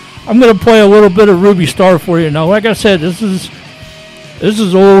anyways, I'm going to play a little bit of Ruby Starr for you. Now, like I said, this is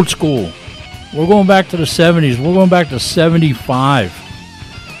old school. We're going back to the 70s. We're going back to 75.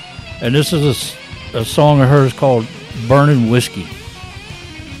 And this is a song of hers called Burning Whiskey.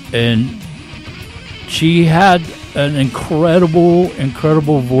 And she had an incredible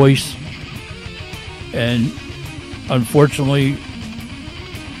voice. And unfortunately,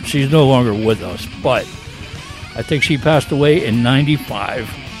 she's no longer with us. But I think she passed away in 95.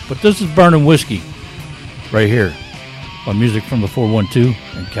 But this is Burning Whiskey right here on Music from the 412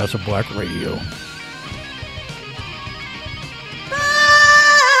 and Castle Black Radio.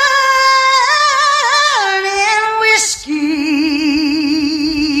 Burning whiskey.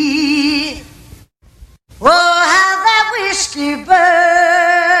 Oh, how that whiskey burn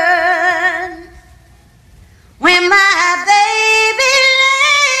when my baby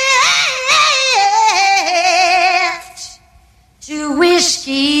left to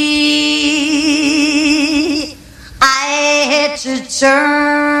whiskey. I had to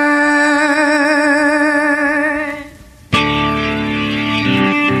turn.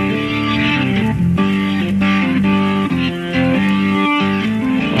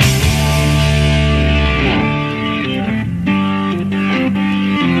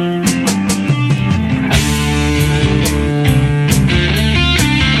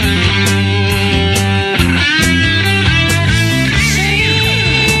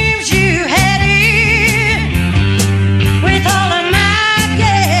 Seems you had it with all of my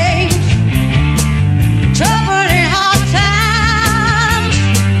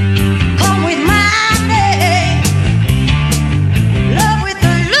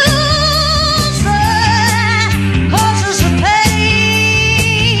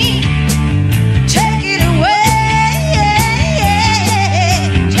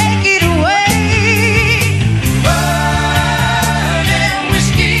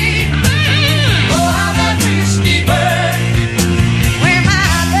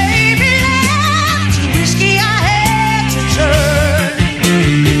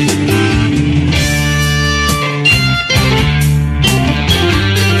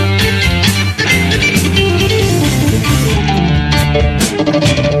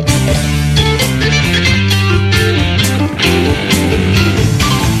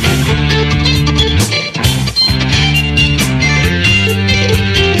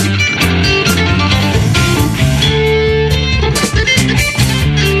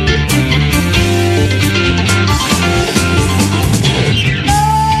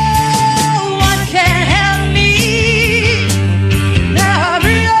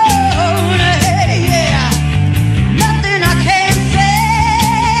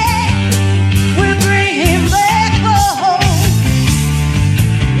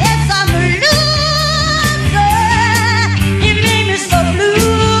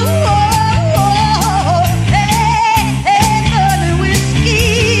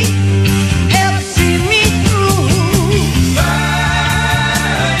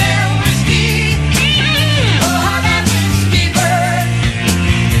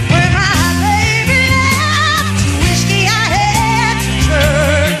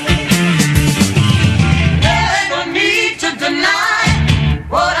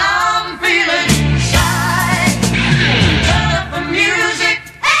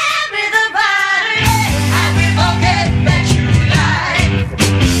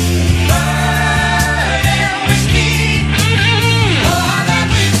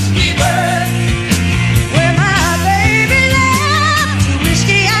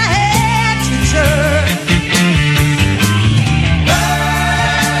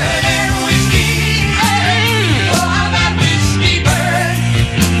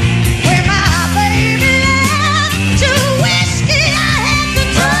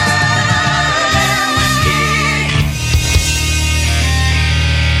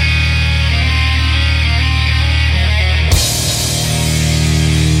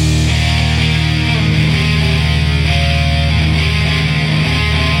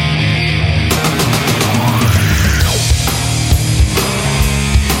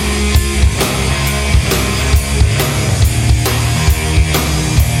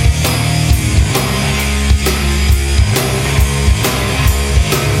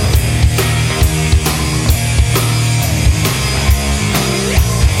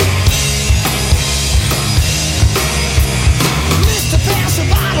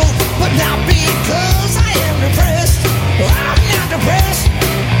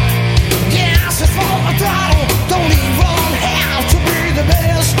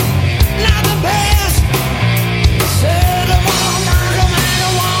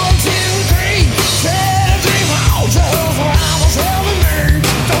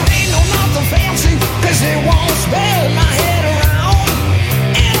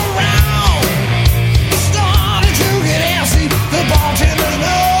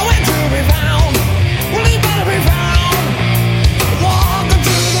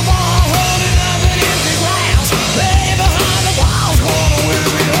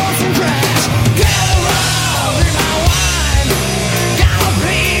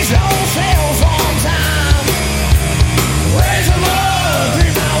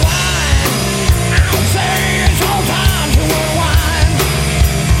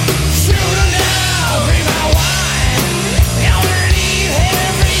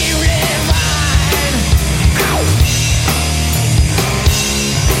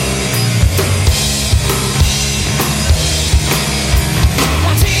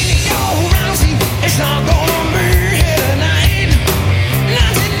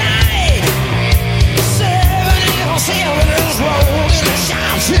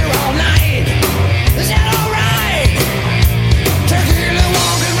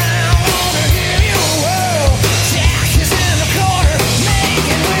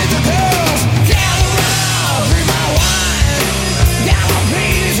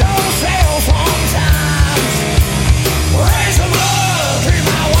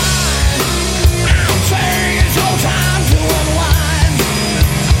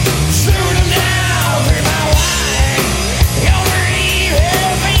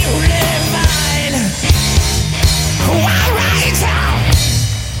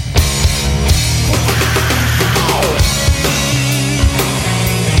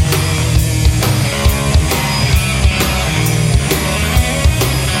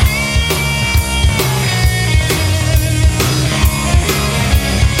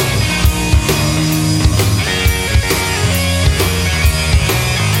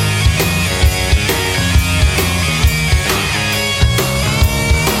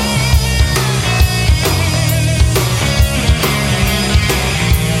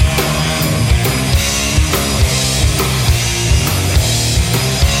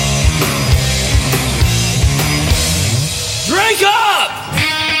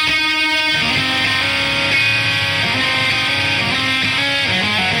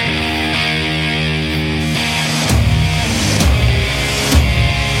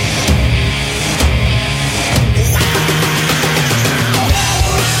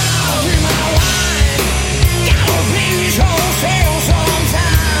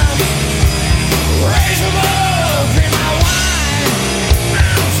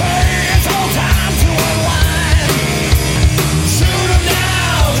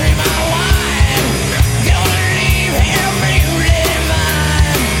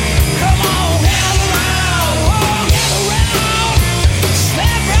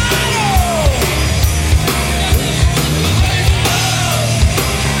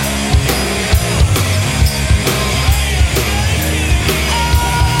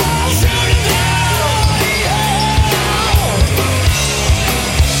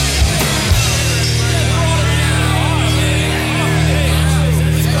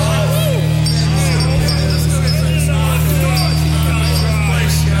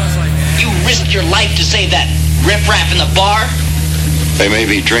Your life to save that riffraff in the bar? They may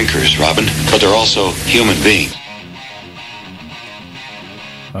be drinkers, Robin, but they're also human beings.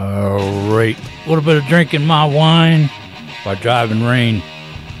 All right. A little bit of Drinking My Wine by Driving Rain.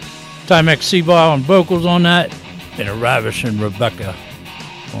 Timex Seaball on vocals on that, and a Ravishing Rebecca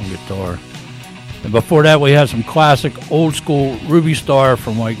on guitar. And before that, we had some classic old school Ruby Star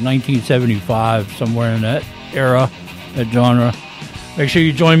from like 1975, somewhere in that era, that genre. Make sure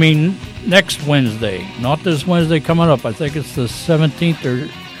you join me next Wednesday, not this Wednesday coming up. I think it's the 17th or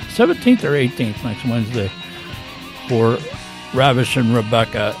 18th next Wednesday for Ravishing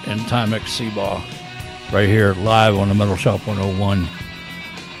Rebecca and Timex Seaball right here live on the Metal Shop 101.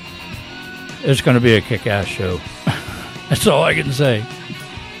 It's going to be a kick-ass show. That's all I can say.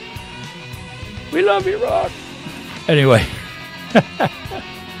 We love you, Rock. Anyway.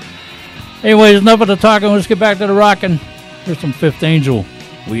 Anyways, enough of the talking. Let's get back to the rocking. Here's some Fifth Angel.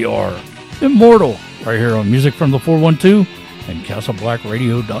 We are immortal right here on Music from the 412 and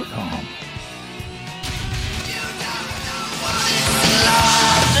CastleBlackRadio.com.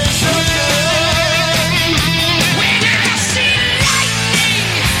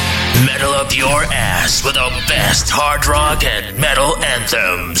 Metal up your ass with the best hard rock and metal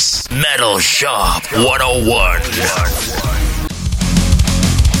anthems. Metal Shop 101.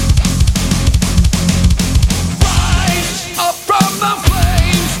 From the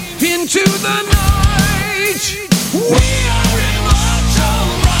flames into the night, we are immortal.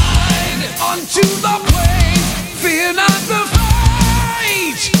 Ride onto the plains, fear not the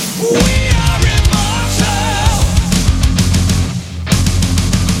fight. We are immortal.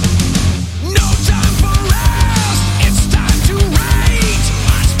 No time for rest, it's time to rage.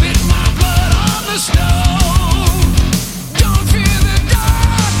 I spit my blood on the stone.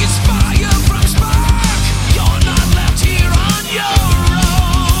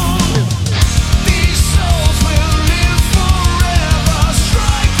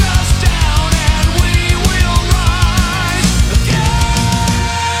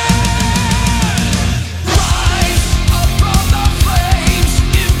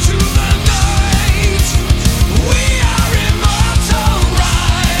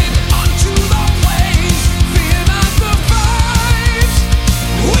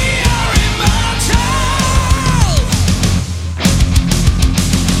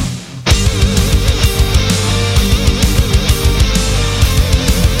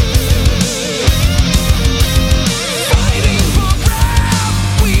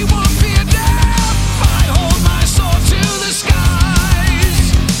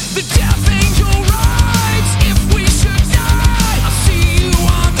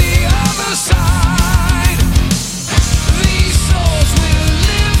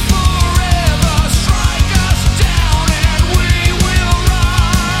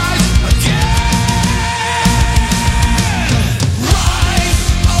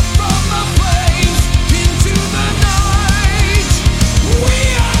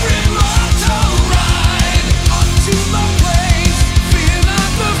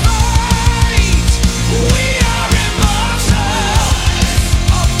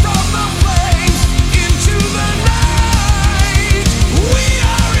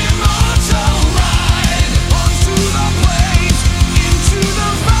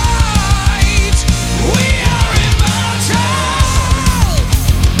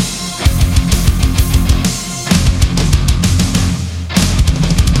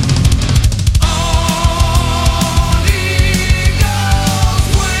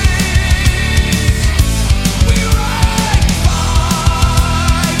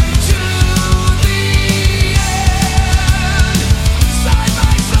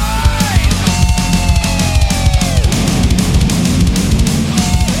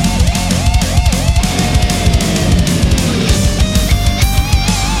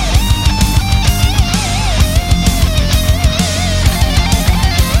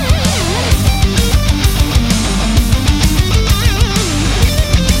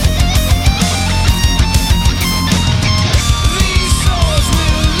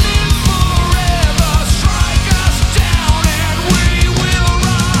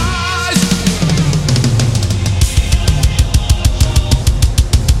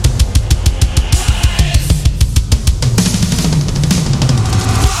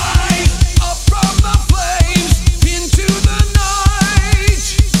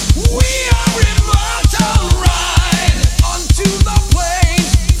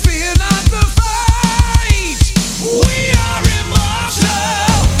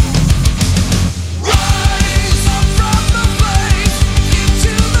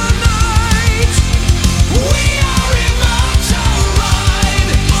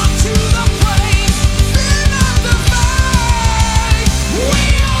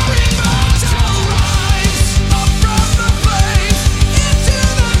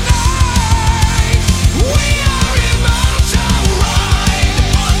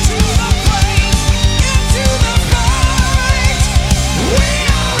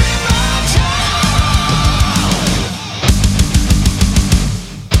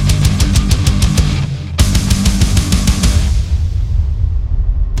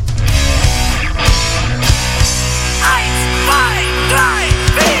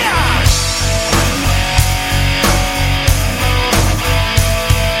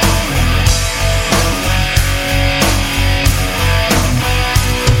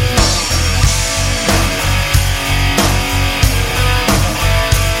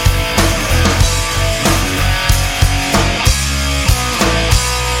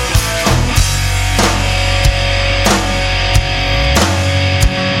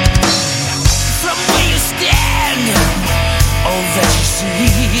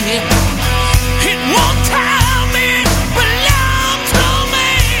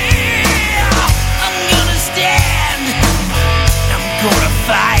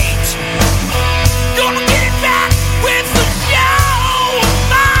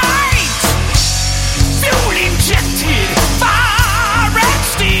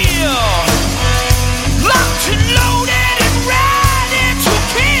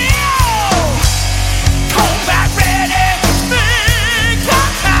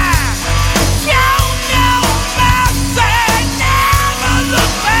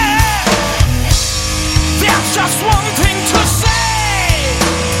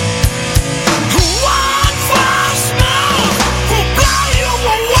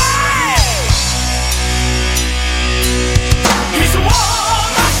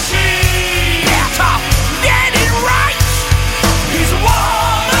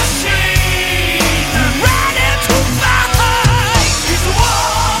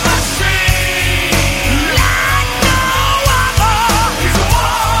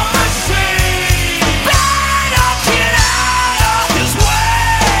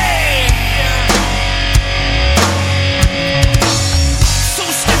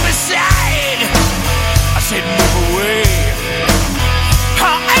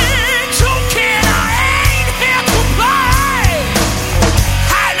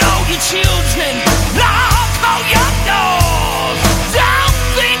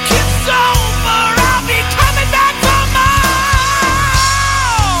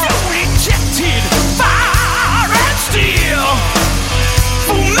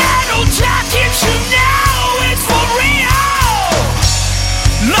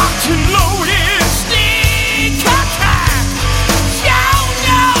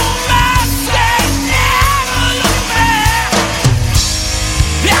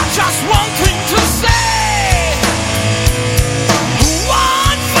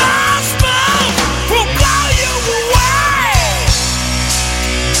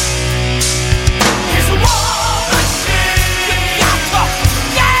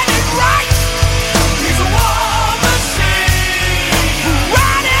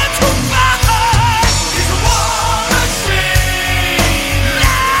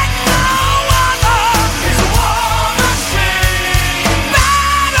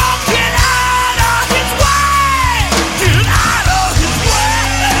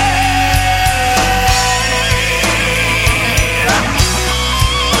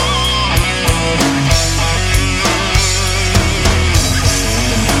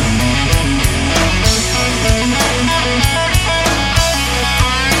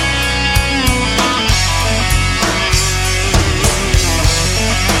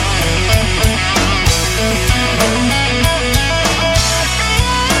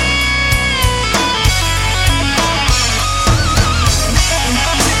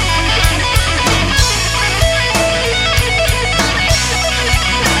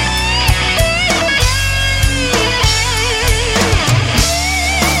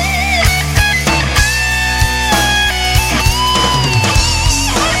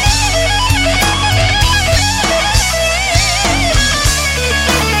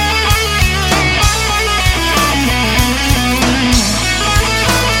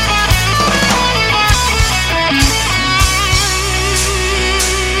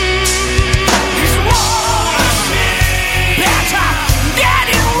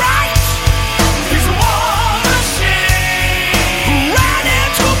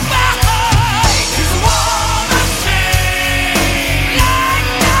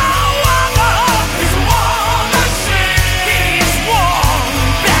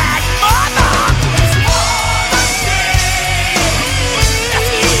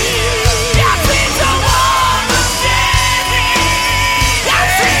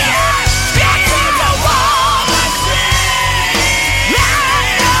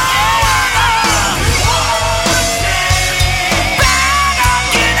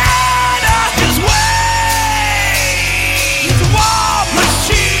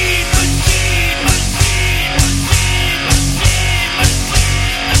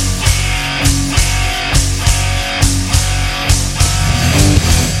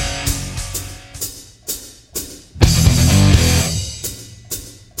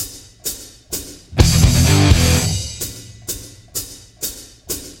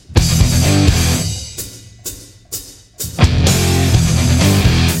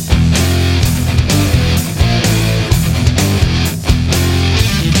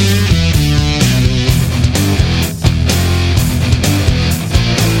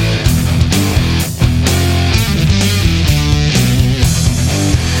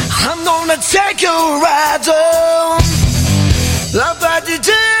 your ride on. I've got to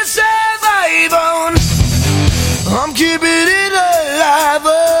just survive on. I'm keeping it alive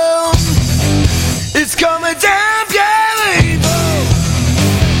on. It's coming down, beautiful.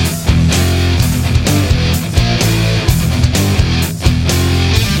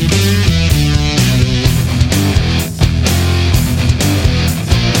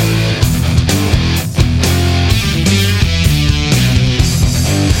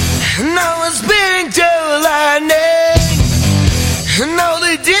 Now it's beating to lightning. And all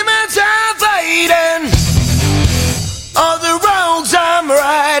the demons are fighting. All the wrongs I'm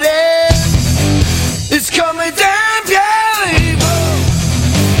righting. It's coming down, beautiful.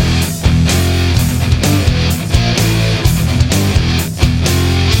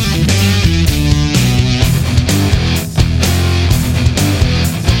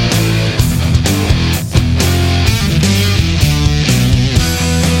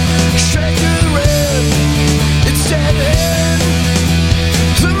 Straight to the red, it's setting.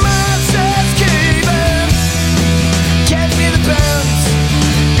 The monster's caving. Get me the bounce,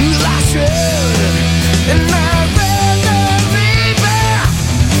 you lost road, and I read the river.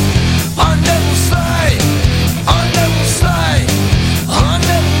 On double slide, on double slide, on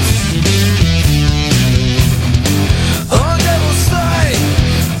double slide,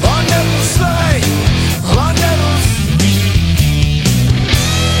 on double slide, on double.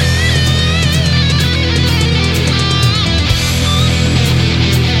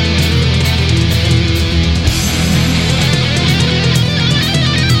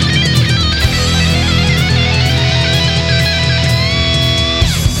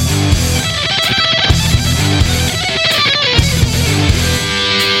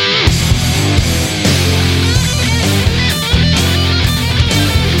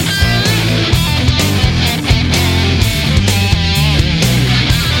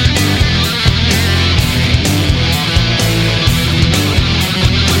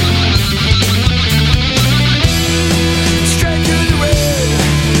 Straight to the red,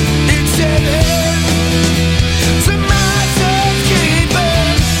 it's heading. The monster's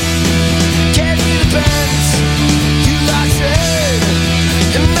keeping. Get me the pants, you lost it,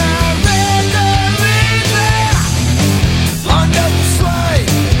 and I read the river. On double slide,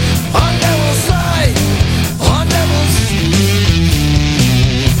 on double slide,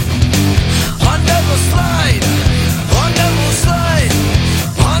 on double slide, on double slide,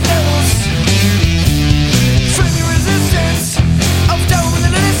 on double. Friendly resistance of double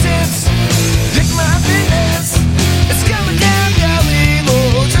innocence. Pick my happiness. It's coming down, your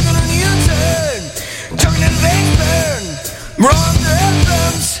evil. Chugging on the U-turn, chugging in the veins burn. Wrong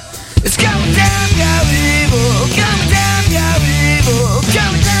anthems. It's coming down, your evil. Coming down, your evil.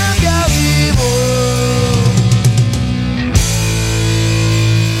 Coming down, your evil.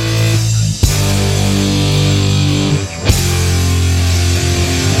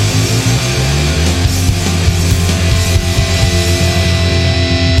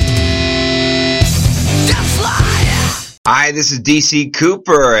 Hi, this is DC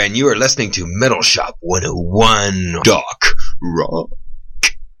Cooper, and you are listening to Metal Shop 101 Doc Rock.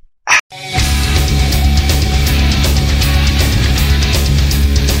 Forgiven.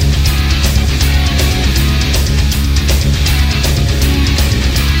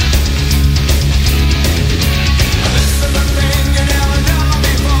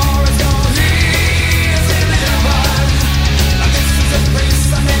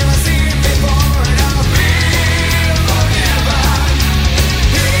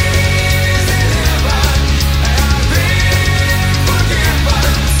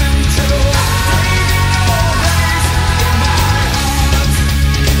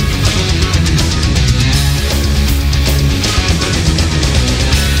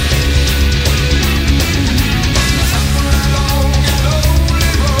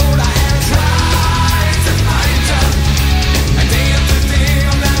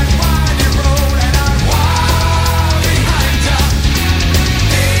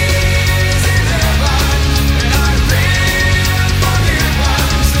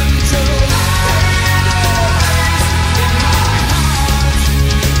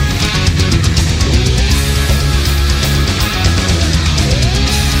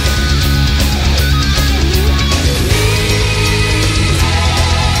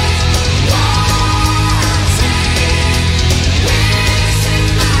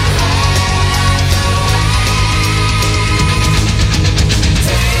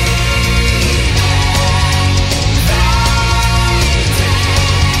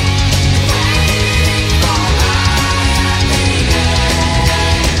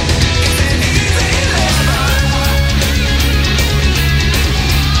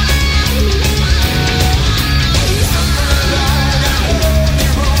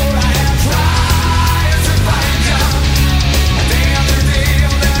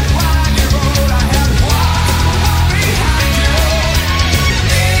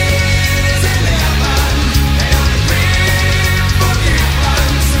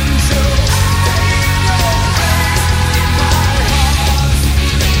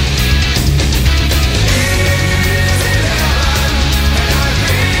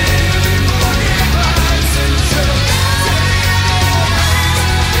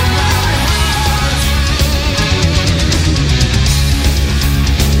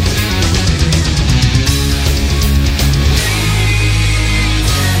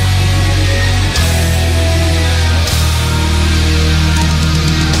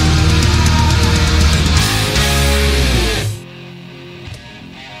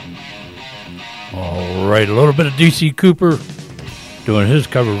 All right, a little bit of DC Cooper doing his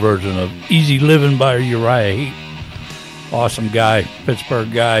cover version of Easy Living by Uriah Heep. Awesome guy,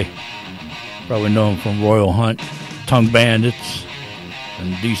 Pittsburgh guy. Probably know him from Royal Hunt, Tongue Bandits,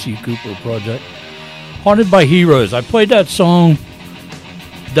 and DC Cooper Project. Haunted by Heroes. I played that song,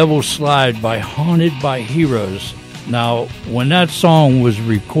 Devil's Slide, by Haunted by Heroes. Now, when that song was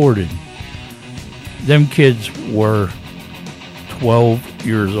recorded, them kids were 12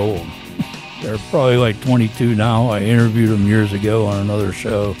 years old. They're probably like 22 now. I interviewed them years ago on another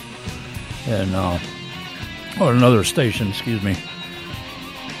show, and on another station, excuse me.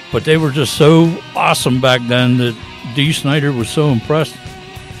 But they were just so awesome back then that Dee Snider was so impressed.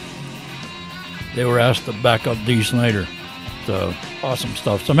 They were asked to back up Dee Snider. So, awesome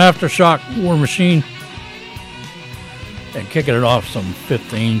stuff. Some Aftershock, War Machine. And kicking it off, some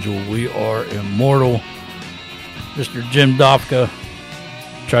Fifth Angel, We Are Immortal. Mr. Jim Dofka,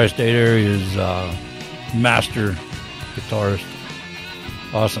 Tri-State Area's master guitarist.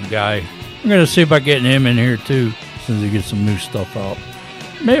 Awesome guy. I'm going to see about getting him in here too, since he gets some new stuff out.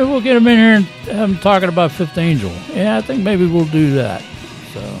 Maybe we'll get him in here and have him talking about Fifth Angel. Yeah, I think maybe we'll do that.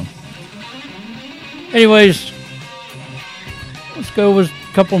 So, anyways, let's go with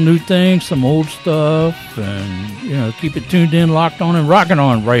a couple new things, some old stuff, and, keep it tuned in, locked on, and rocking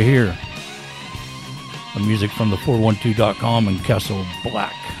on right here. The music from the 412.com and Kessel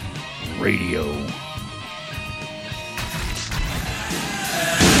Blakk Radio.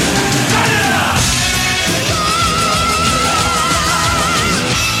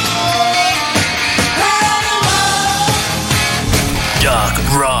 Doc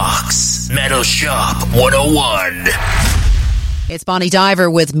Rocks Metal Shop 101. It's Bonnie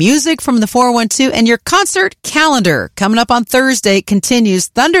Diver with music from the 412 and your concert calendar. Coming up on Thursday continues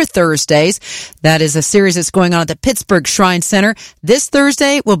Thunder Thursdays. That is a series that's going on at the Pittsburgh Shrine Center. This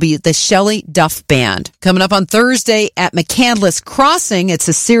Thursday will be the Shelley Duff Band. Coming up on Thursday at McCandless Crossing, it's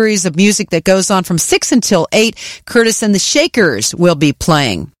a series of music that goes on from 6 until 8. Curtis and the Shakers will be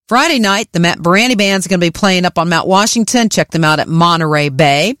playing. Friday night, the Matt Barani Band's going to be playing up on Mount Washington. Check them out at Monterey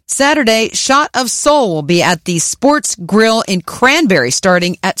Bay. Saturday, Shot of Soul will be at the Sports Grill in Cranberry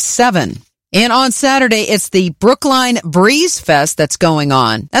starting at 7. And on Saturday, it's the Brookline Breeze Fest that's going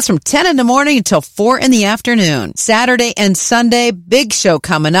on. That's from 10 in the morning until 4 in the afternoon. Saturday and Sunday, big show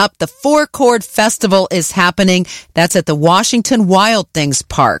coming up. The Four Chord Festival is happening. That's at the Washington Wild Things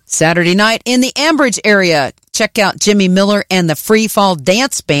Park. Saturday night in the Ambridge area. Check out Jimmy Miller and the Free Fall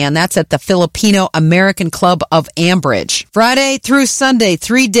Dance Band. That's at the Filipino American Club of Ambridge. Friday through Sunday,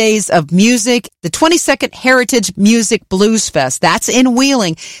 3 days of music. The 22nd Heritage Music Blues Fest. That's in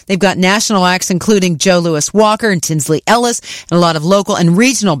Wheeling. They've got national acts including Joe Louis Walker and Tinsley Ellis, and a lot of local and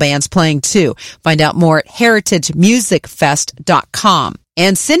regional bands playing too. Find out more at heritagemusicfest.com.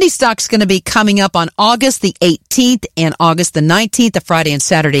 And Cindy Stock's going to be coming up on August the 18th and August the 19th, a Friday and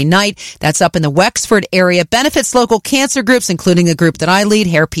Saturday night. That's up in the Wexford area. Benefits local cancer groups, including a group that I lead,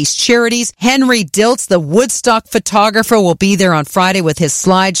 Hairpiece Charities. Henry Diltz, the Woodstock photographer, will be there on Friday with his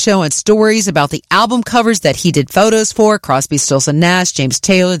slideshow and stories about the album covers that he did photos for. Crosby, Stills and Nash, James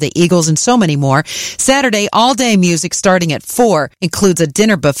Taylor, the Eagles, and so many more. Saturday, all-day music starting at 4. Includes a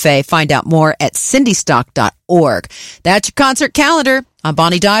dinner buffet. Find out more at cindystock.org. That's your concert calendar. I'm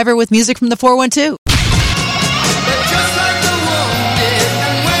Bonnie Diver with music from the 412.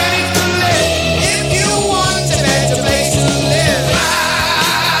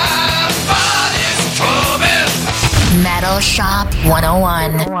 Metal Shop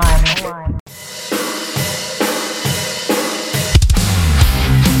 101.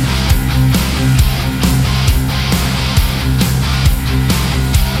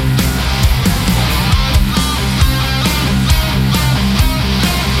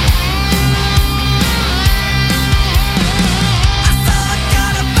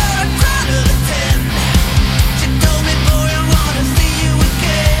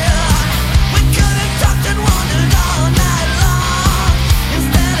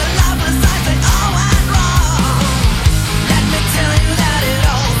 Instead of lifeless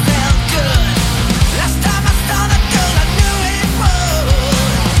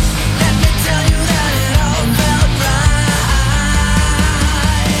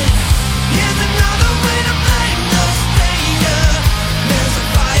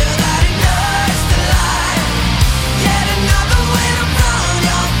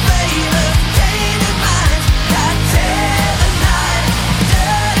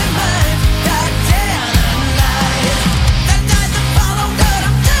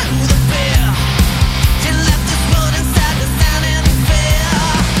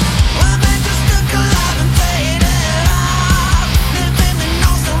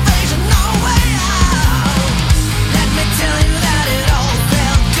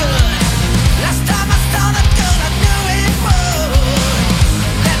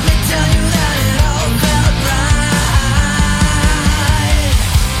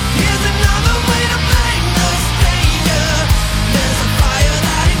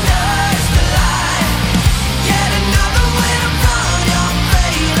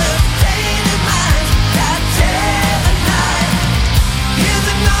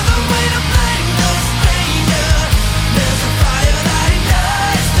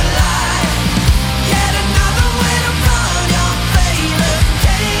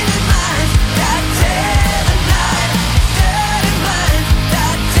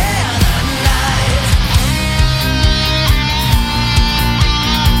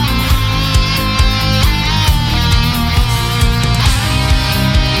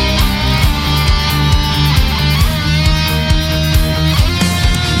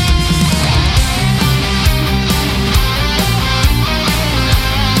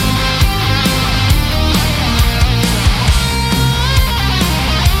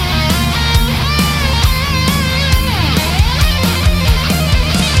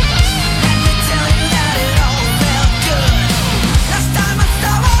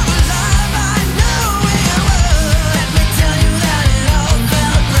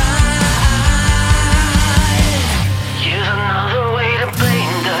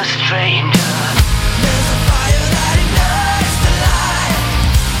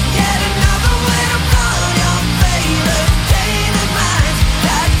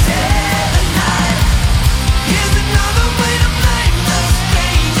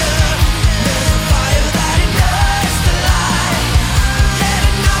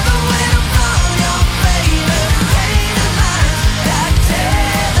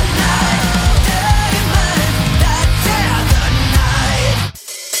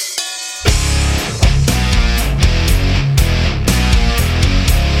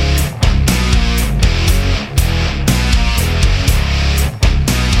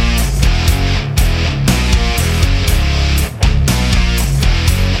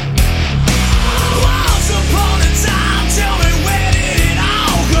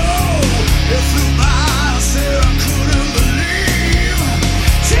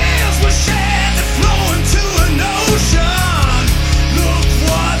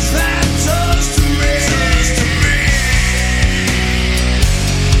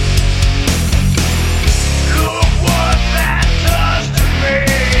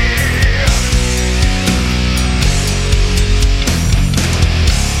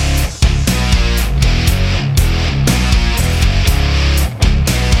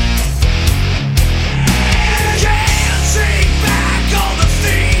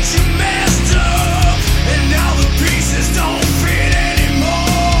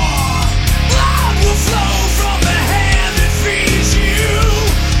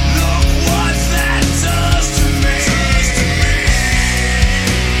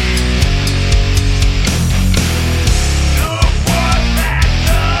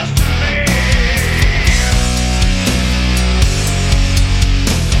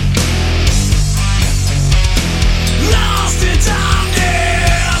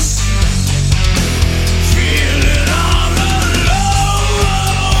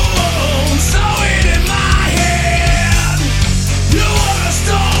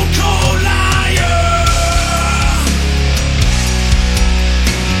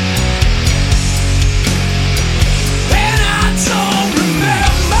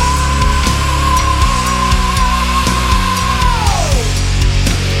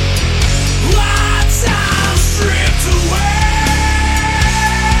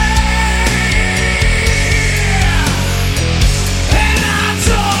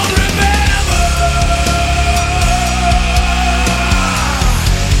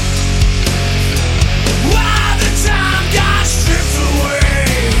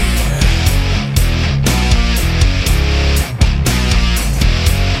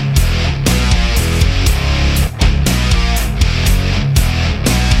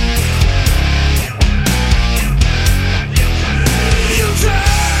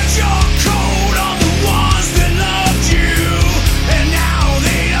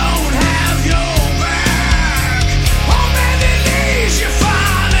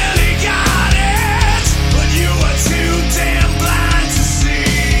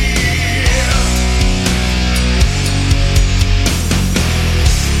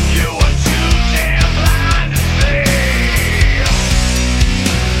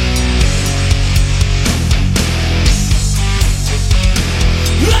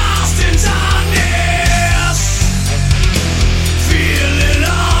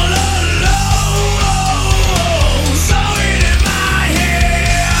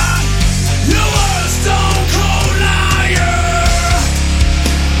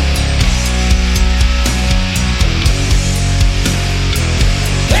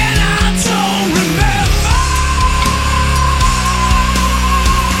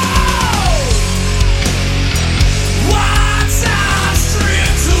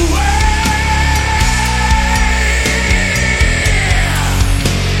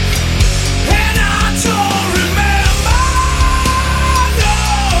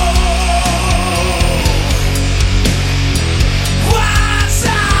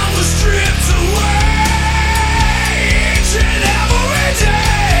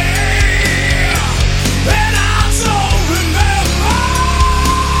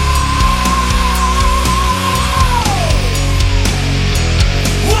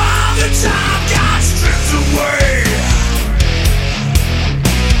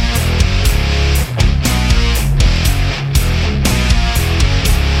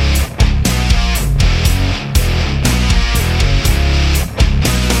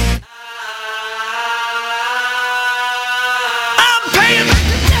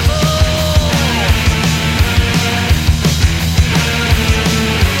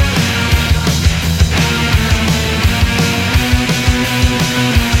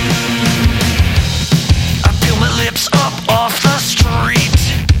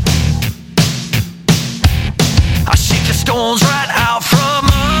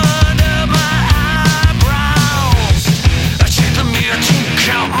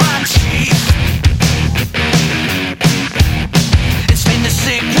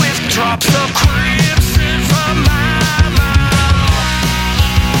drops of crimson from my mouth.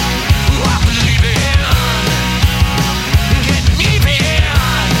 I believe in getting even,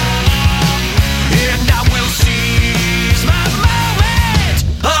 and I will seize my moment.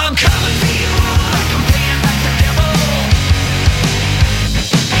 I'm coming for you like I'm paying back the devil.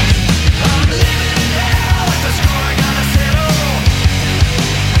 I'm living in hell with the score I gotta settle.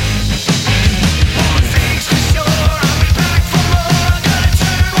 One thing's for sure, I'll be back for more. Gonna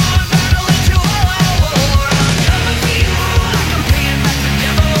turn one battle into a war. I'm coming for you like I'm paying back the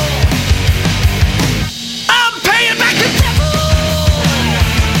devil. I'm paying back the devil.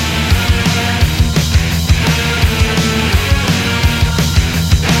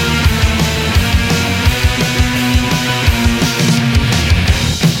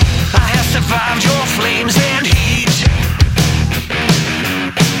 I have survived your flames and heat.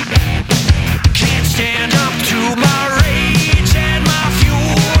 Can't stand up to my rage and my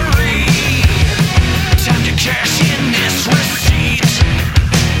fury. Time to cash in this receipt.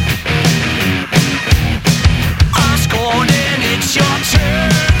 I'm scorned and it's your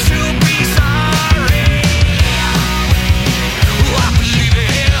turn to be sorry. I believe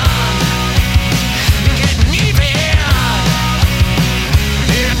in getting even,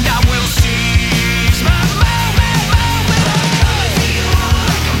 and I will seize my moment. I'm coming for you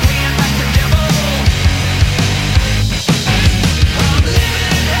like I'm paying back the devil. I'm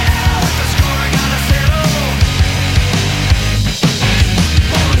living in hell with the score I gotta settle.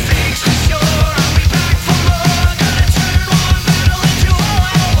 One thing's for sure, I'll be back for more. Gonna turn one battle into a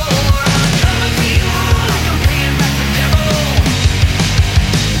war. I'm coming for you like I'm paying back the devil.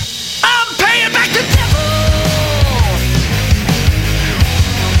 I'm paying back the devil.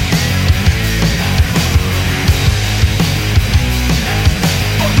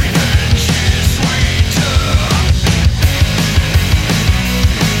 Revenge is sweeter.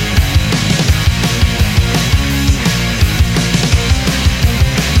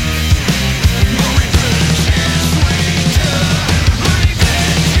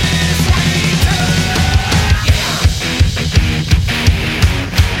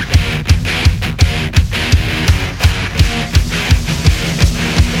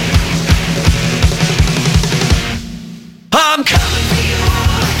 I'm coming for you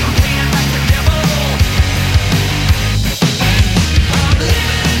like I'm paying back the devil. I'm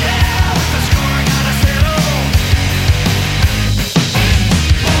living in hell with the score I gotta settle.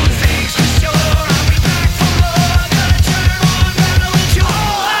 One thing's for sure, I'll be back for more. Gonna turn one battle into a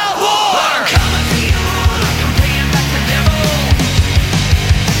war. I'm coming for you like I'm paying back the devil.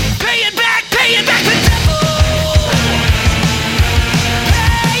 Paying back the devil.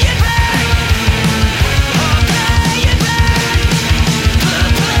 Paying back.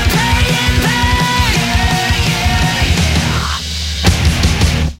 I'm paying back.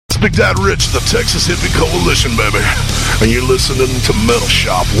 It's Big Dad Rich, the Texas Hippie Coalition, baby. And you're listening to Metal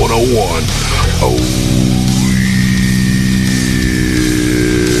Shop 101. Oh,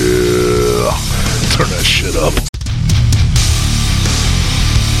 yeah. Turn that shit up.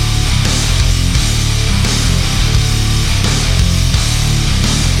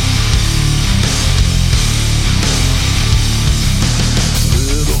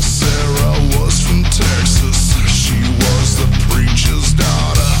 Little Sarah was from Texas. She was the preacher's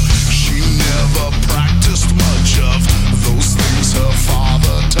daughter. She never practiced much of those things her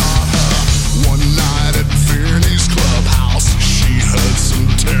father taught her. One night at Fearney's clubhouse, she heard some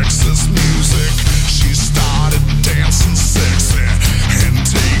Texas music. She started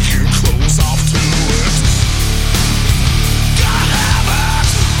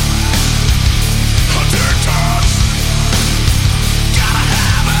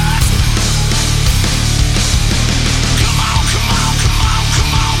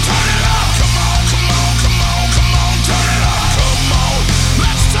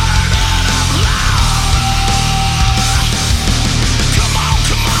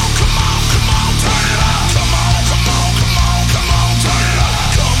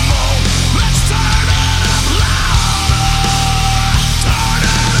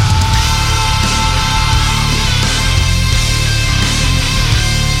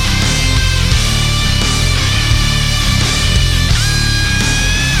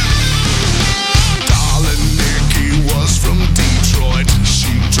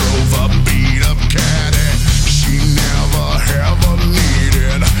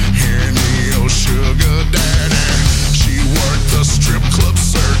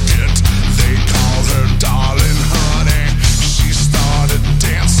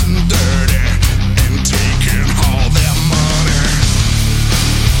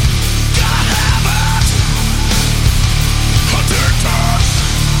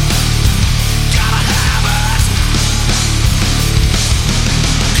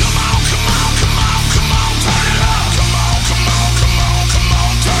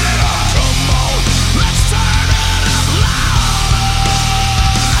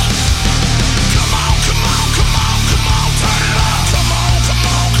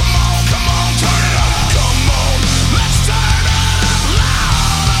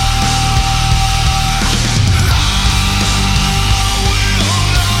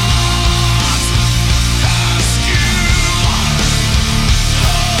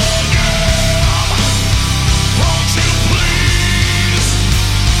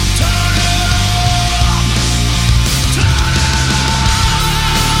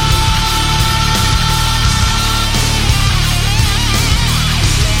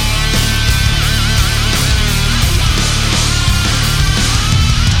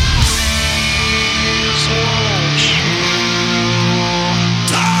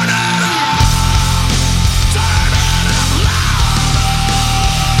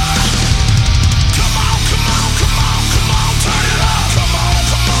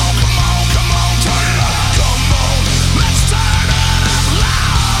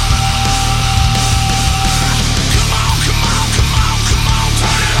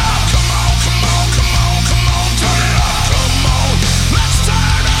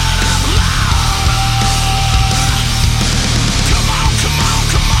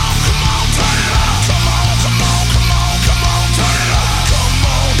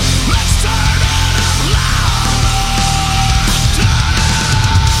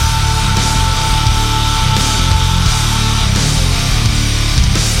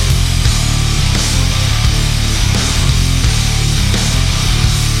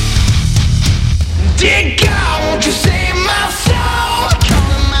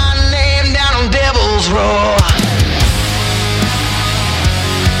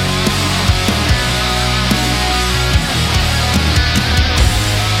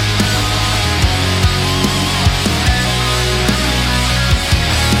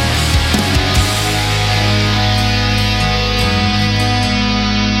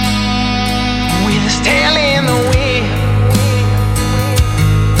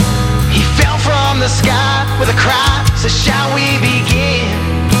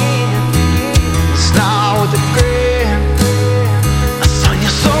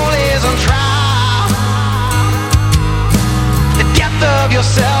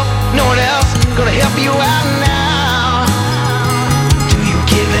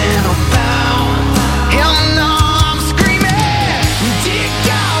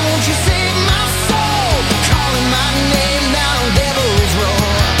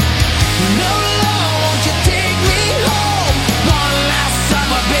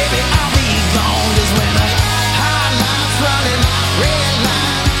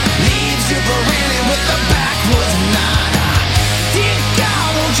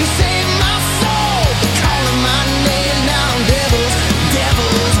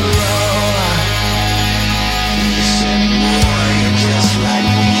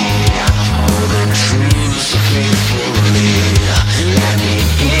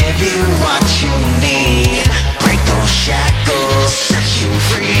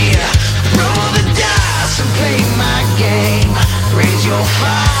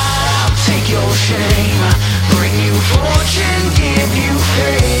shame. Bring you fortune, give you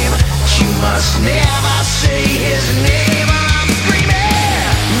fame. You must never say his name. I'm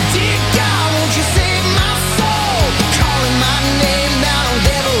screaming, dear God, won't you save my soul? Calling my name down on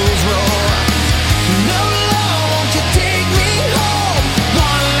Devil's Row. No, Lord, won't you take me home?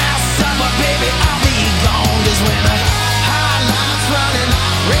 One last summer, baby, I'll be gone. 'Cause when a high line's running,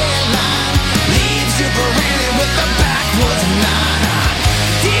 red line leaves you paraded with the backwoods nine.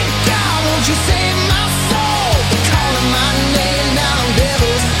 Dear God, won't you save my soul? Calling my name down on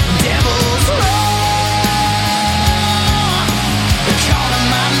Devil's Row. Calling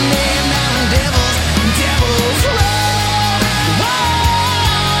my name down on Devil's Row.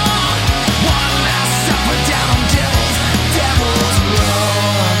 One last supper down on Devil's Row.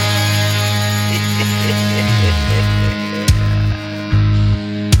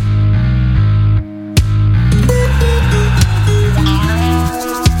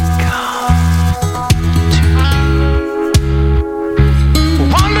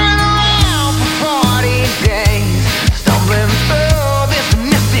 Wandering around for 40 days, stumbling through this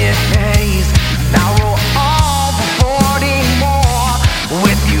misty haze. Now roll on for 40 more,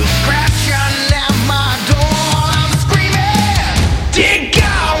 with you scratching at my door. I'm screaming, dear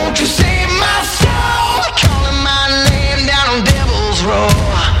God, won't you save my soul? Calling my name down on Devil's Row.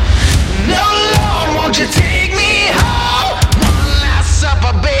 No, Lord, won't you take me home? One last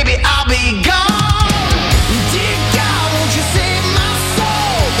supper, baby, I'll be gone. Dear God, won't you save my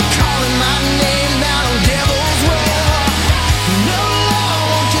soul? Calling my name down on Devil's Row. No, Lord,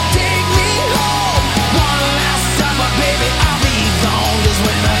 won't you take me home? One last supper, baby, I'll be gone. 'Cause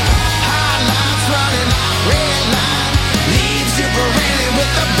when a high line's running, red line leaves you paraded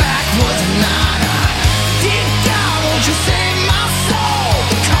with the backwoods nine. Dear God, won't you save my soul?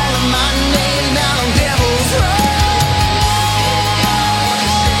 Calling my name down on Devil's Row.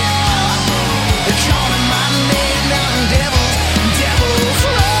 Calling my name down on Devil's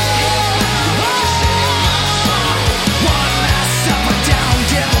Row. One last supper down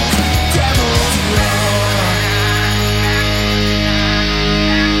Devil's Row.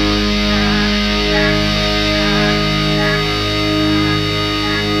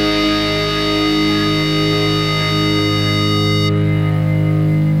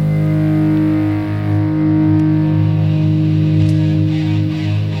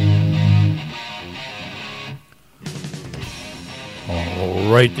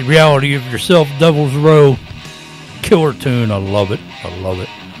 All right, The Reality of Yourself, Devil's Row. Killer tune. I love it. I love it.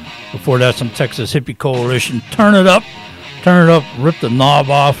 Before that, some Texas Hippie Coalition. Turn it up. Turn it up. Rip the knob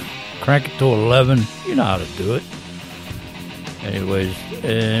off. Crank it to 11. You know how to do it. Anyways,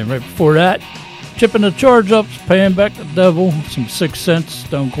 and right before that, Chipping the Charge Ups, Paying Back the Devil. Some 6 Cents,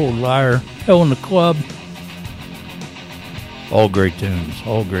 Stone Cold Liar, Hell in the Club. All great tunes.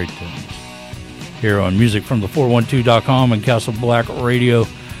 All great tunes. Here on musicfromthe412.com and Castle Blakk Radio.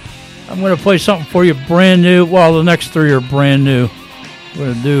 I'm going to play something for you brand new. Well, the next three are brand new. We're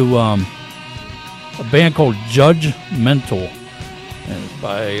going to do a band called Judge Mental. And it's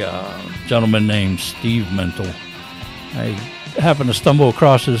by a gentleman named Steve Mental. I happened to stumble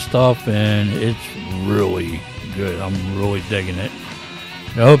across his stuff, and it's really good. I'm really digging it.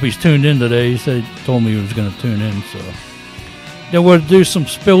 I hope he's tuned in today. He told me he was going to tune in. So then we'll do some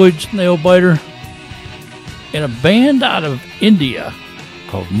Spillage, Nail Biter, and a band out of India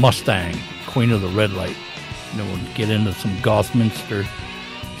called Mustang, Queen of the Red Light. And then we'll get into some Gothminster,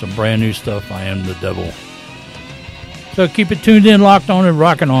 some brand new stuff. I Am the Devil. So keep it tuned in, locked on, and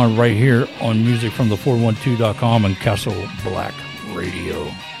rocking on right here on musicfromthe412.com and Castle Blakk Radio.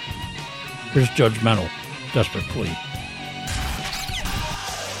 Here's Judgmental, Desperate Plea.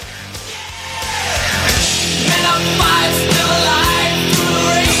 And I'm fine, still alive.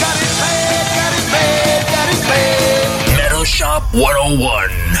 Got it bad, got it bad. Metal Shop 101.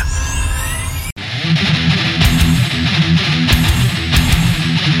 Got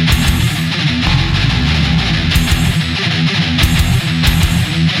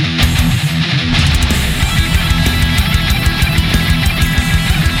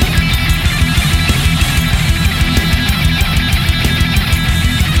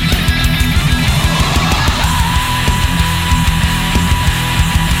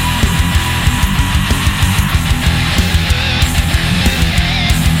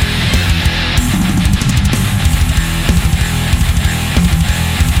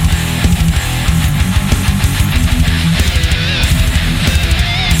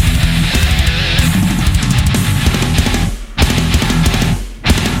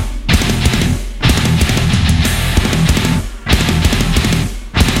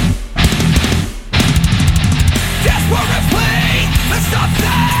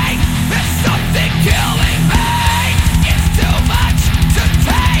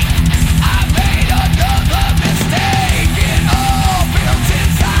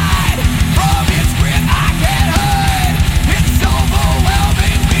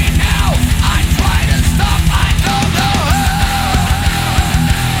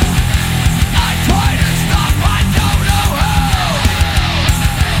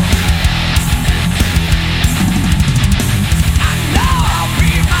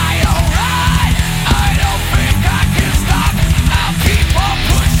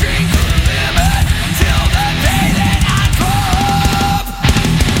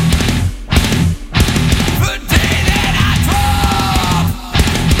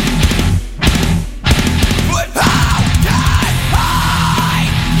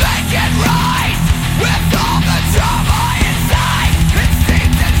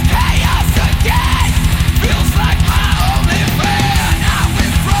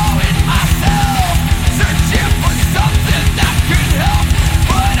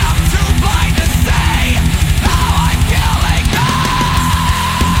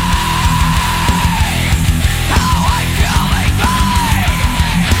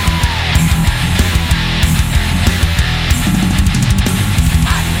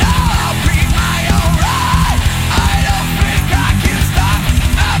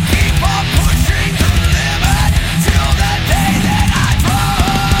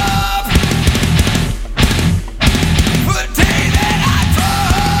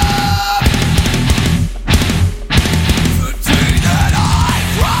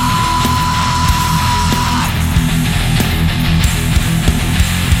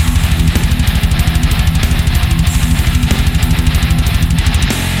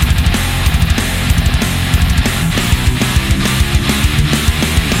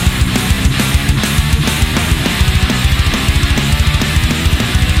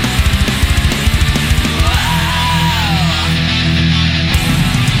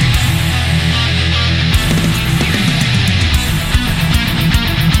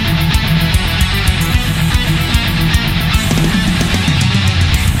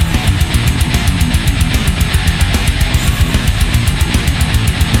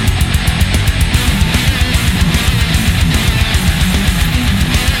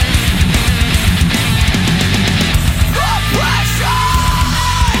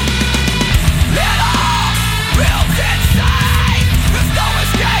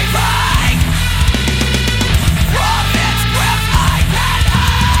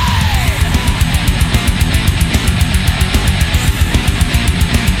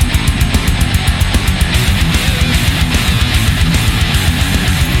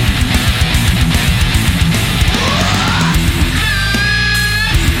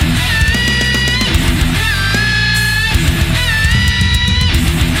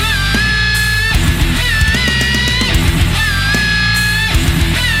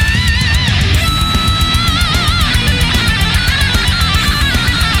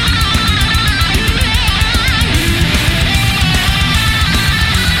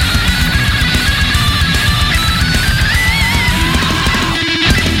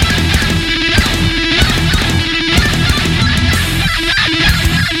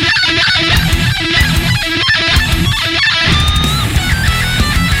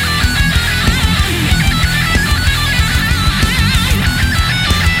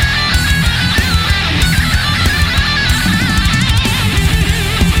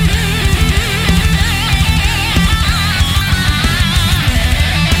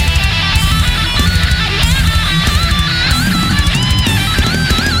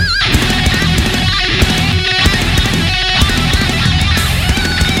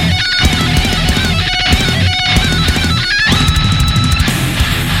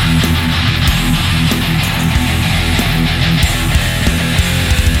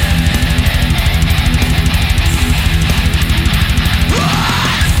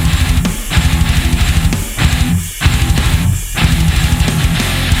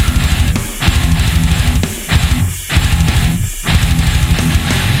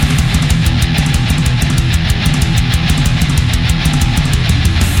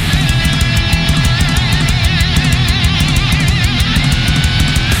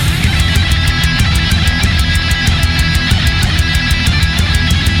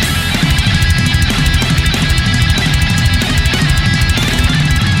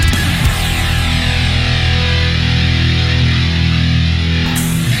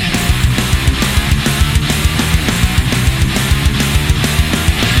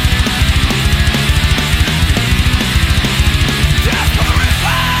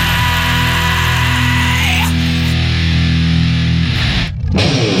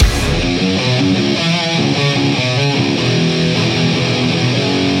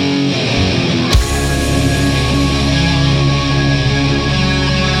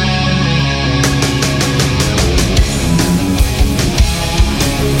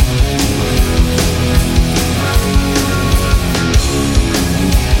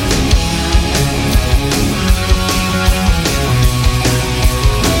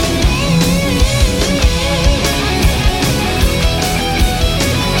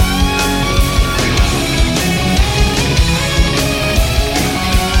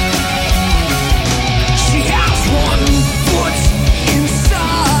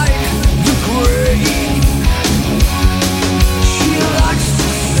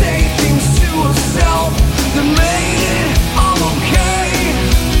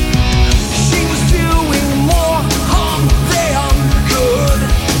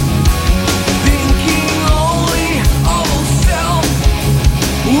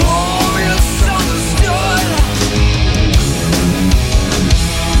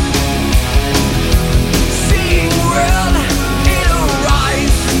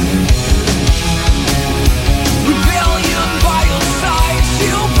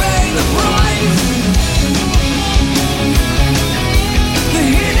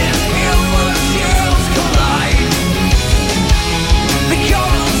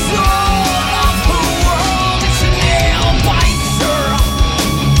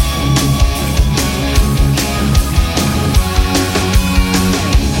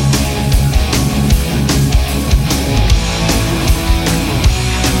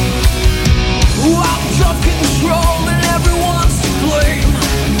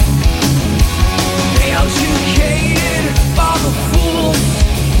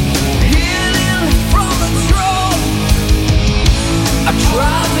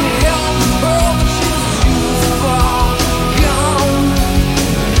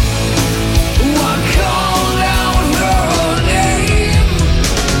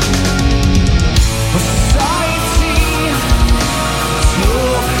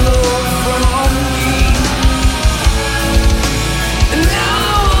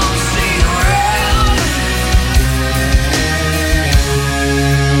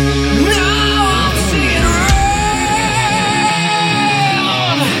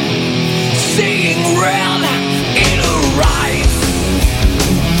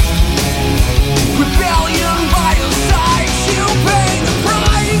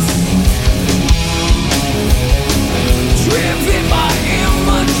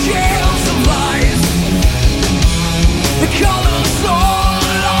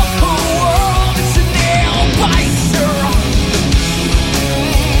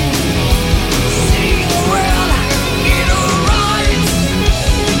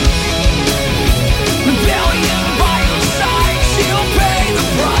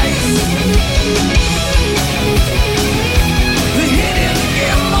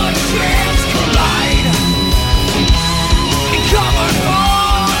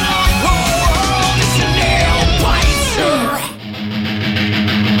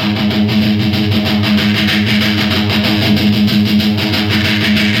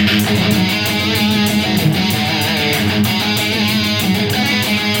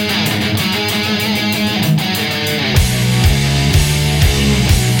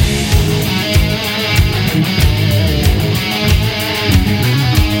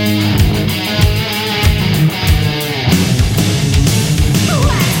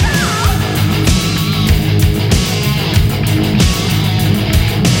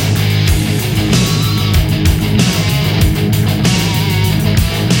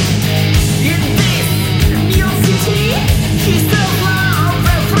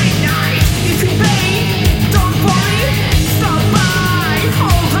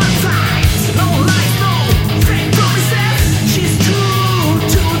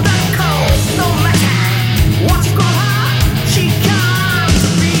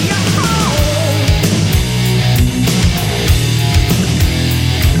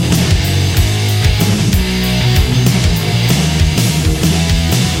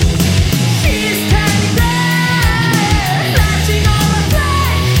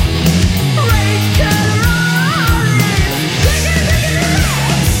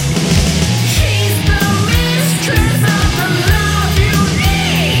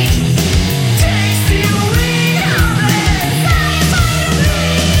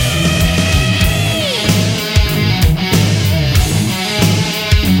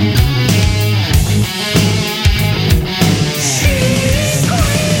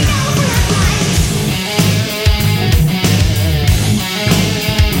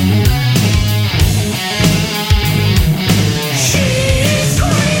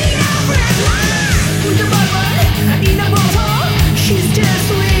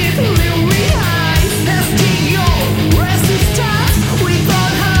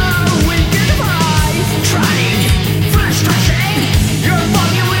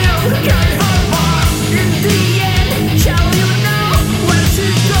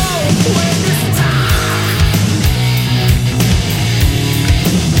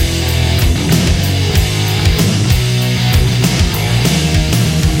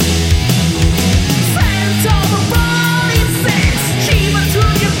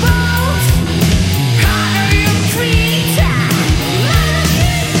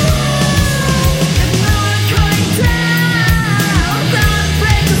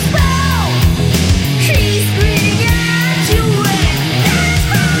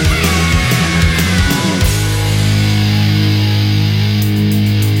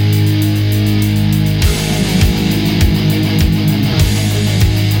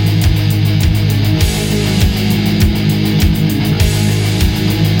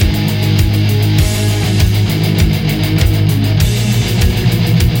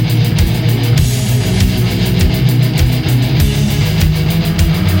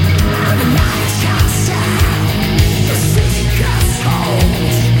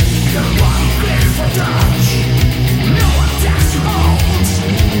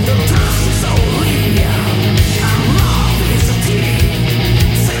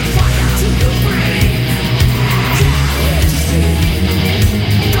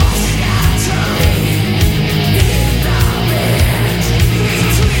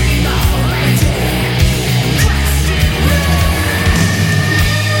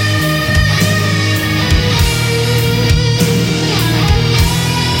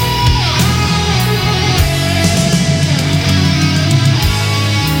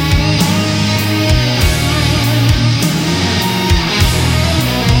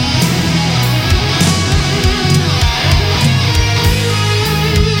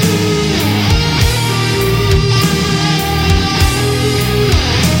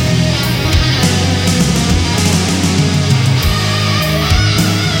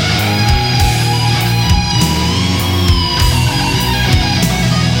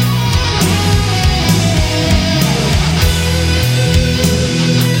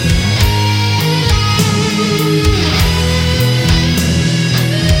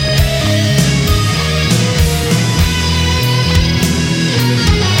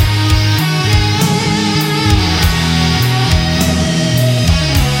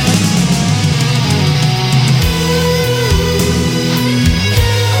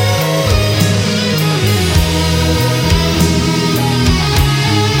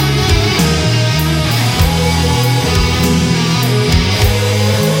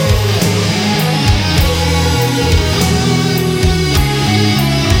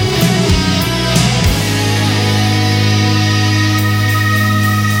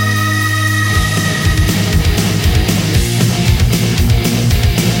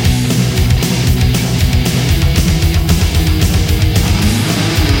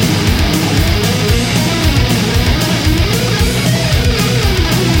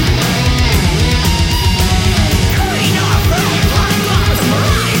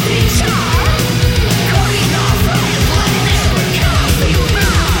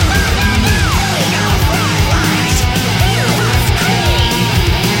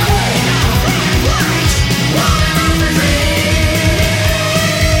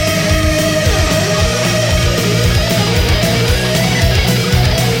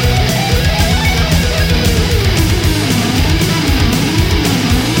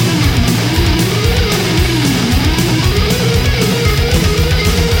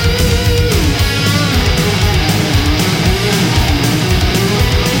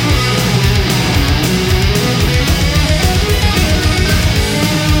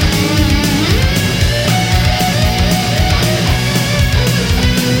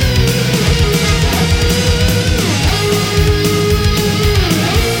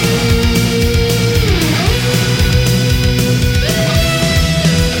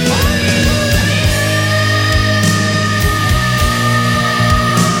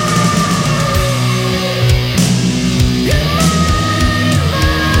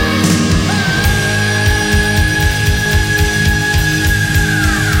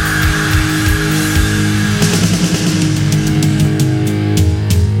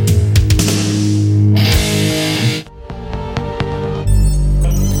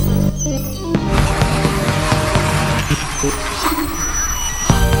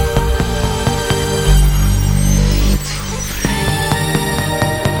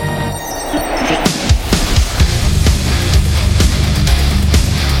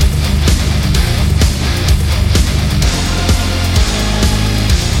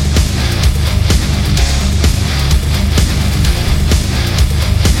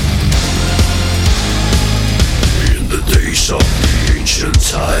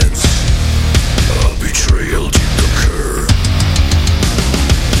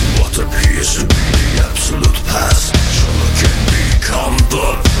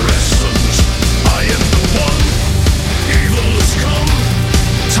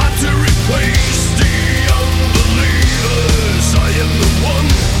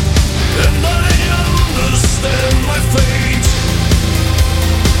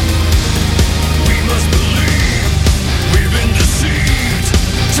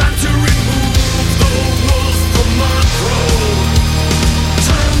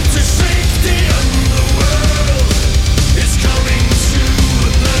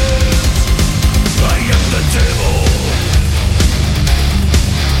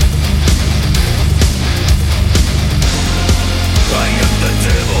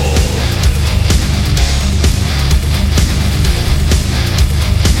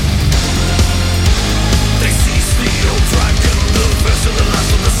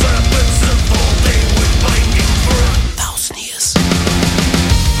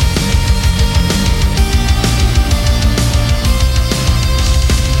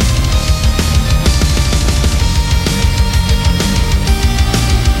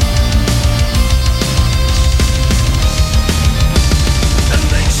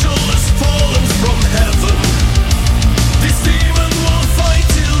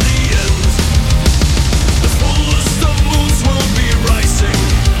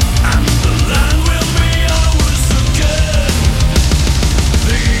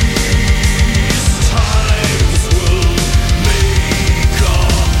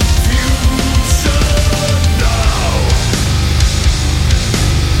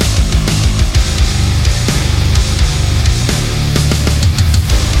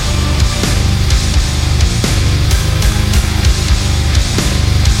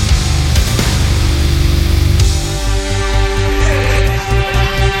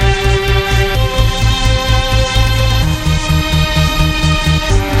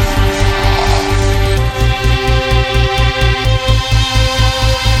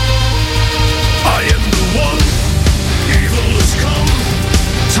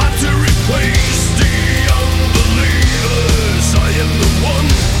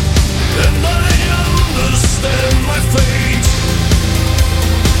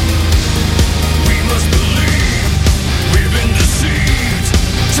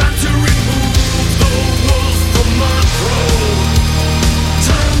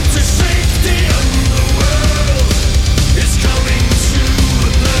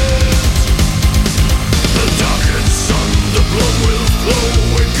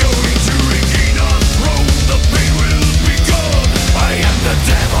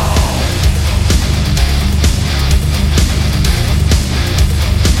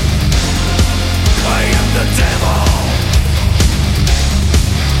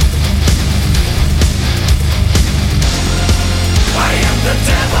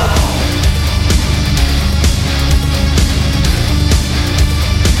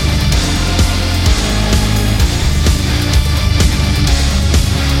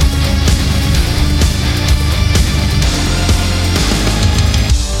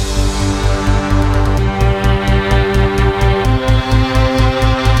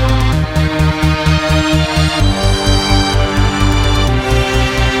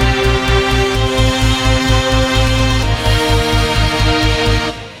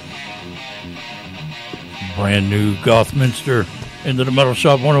brand new Gothminster into the Metal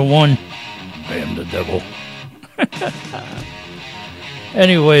Shop 101. I am the devil.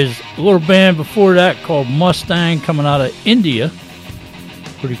 Anyways, a little band before that called Mustang coming out of India.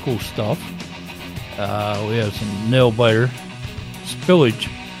 Pretty cool stuff. We have some Nail Biter, Spillage,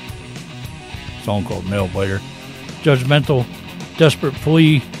 song called Nail Biter, Judgmental, Desperate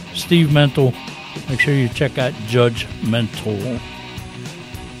Plea, Steve Mental. Make sure you check out Judgmental.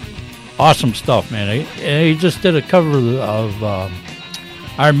 Awesome stuff, man. He just did a cover of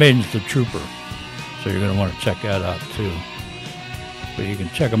Iron Maiden's The Trooper, so you're going to want to check that out too. But you can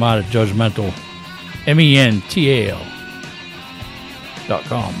check them out at Judgmental, mental.com.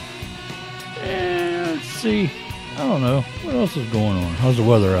 And let's see, I don't know, what else is going on? How's the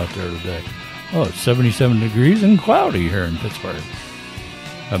weather out there today? Oh, it's 77 degrees and cloudy here in Pittsburgh.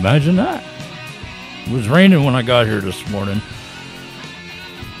 Imagine that. It was raining when I got here this morning,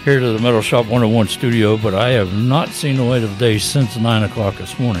 here to the Metal Shop 101 studio, but I have not seen the light of day since 9 o'clock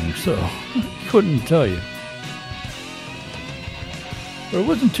this morning, so I couldn't tell you. But it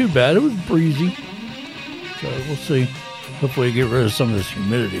wasn't too bad. It was breezy. So we'll see. Hopefully get rid of some of this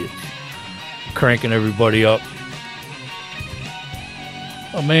humidity. It's cranking everybody up.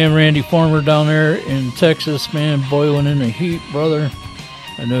 Oh man, Randy Farmer down there in Texas, man, boiling in the heat, brother.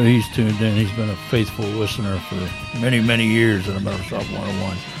 I know he's tuned in. He's been a faithful listener for many, many years at the Metal Shop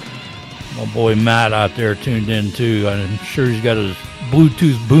 101. My boy Matt out there tuned in too. I'm sure he's got his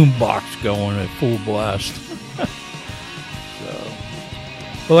Bluetooth boombox going at full blast.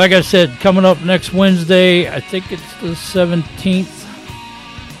 Well, like I said, coming up next Wednesday, I think it's the 17th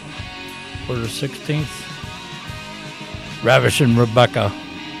or the 16th. Ravishing Rebecca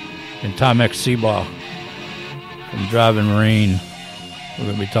and Timex Seabaugh from Driving Rain. We're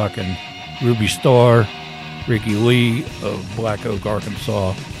going to be talking Ruby Starr, Ricky Lee of Black Oak,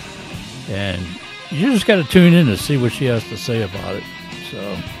 Arkansas. And you just got to tune in to see what she has to say about it.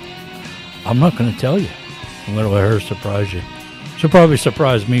 So I'm not going to tell you. I'm going to let her surprise you. She'll probably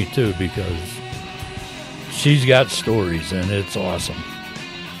surprise me too, because she's got stories and it's awesome.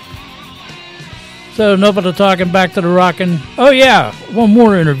 So enough of the talking, back to the rocking. Oh yeah, one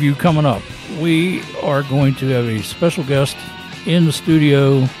more interview coming up. We are going to have a special guest in the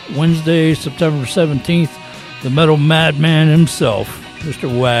studio Wednesday, September 17th. The Metal Madman himself, Mr.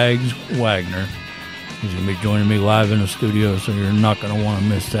 Wags Wagner. He's going to be joining me live in the studio, so you're not going to want to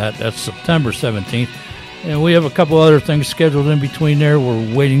miss that. That's September 17th. And we have a couple other things scheduled in between there.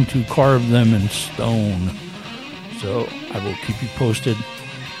 We're waiting to carve them in stone. So I will keep you posted.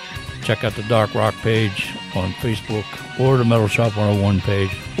 Check out the Dark Rock page on Facebook or the Metal Shop 101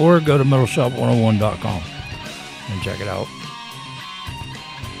 page, or go to metalshop101.com and check it out.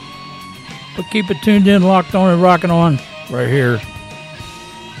 But keep it tuned in, locked on, and rocking on right here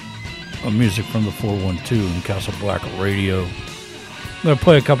on Music from the 412 and Castle Blakk Radio. I'm going to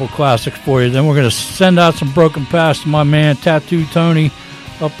play a couple classics for you. Then we're going to send out some Broken Past to my man, Tattoo Tony,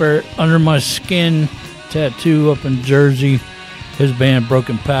 up there Under My Skin Tattoo up in Jersey. His band,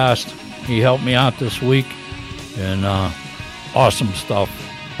 Broken Past. He helped me out this week. And awesome stuff.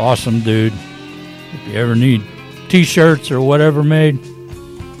 Awesome dude. If you ever need t-shirts or whatever made,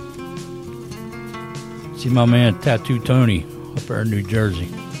 see my man, Tattoo Tony, up there in New Jersey.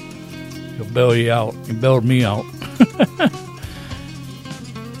 He'll bail you out. He bailed me out.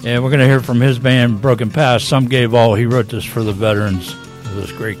 And we're going to hear from his band, Broken Past. Some Gave All. He wrote this for the veterans of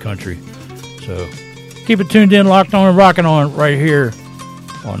this great country. So keep it tuned in, locked on, and rocking on right here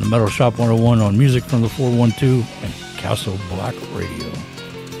on the Metal Shop 101 on Music from the 412 and Castle Blakk Radio.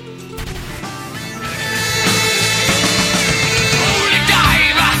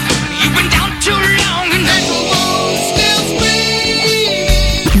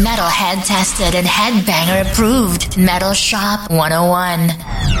 Metalhead tested and headbanger approved. Metal Shop 101.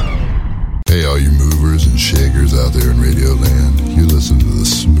 Hey, all you movers and shakers out there in Radio Land, you listen to the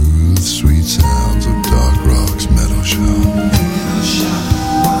smooth, sweet sounds of Doc Rock's Metal Shop. Metal Shop.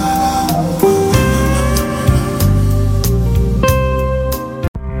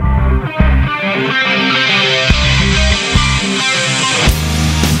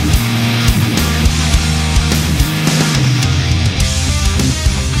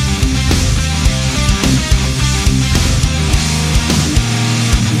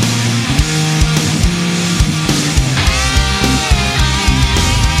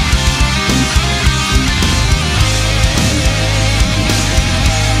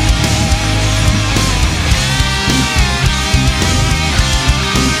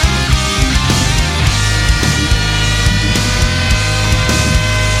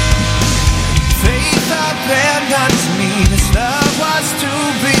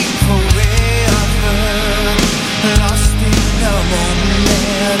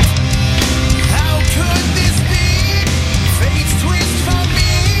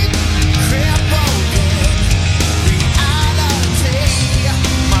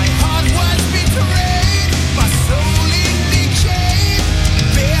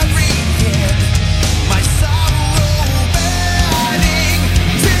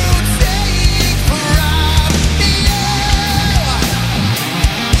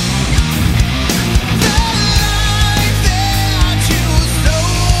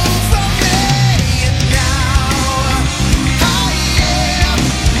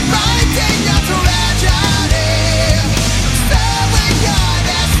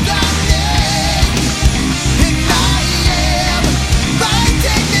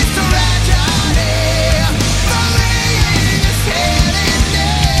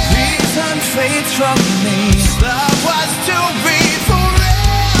 fades from me. Love was to be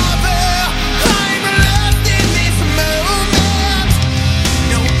forever. I'm lost in this moment.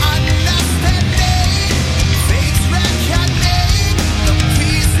 No understanding. Fate's reckoning. The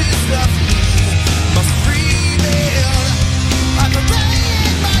pieces of me must rebuild. I'm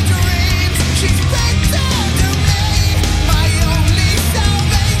arraying my dreams. She's better to me. My only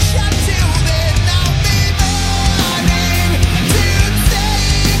salvation till then. I'll be burning to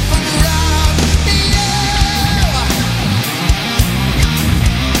take from around you.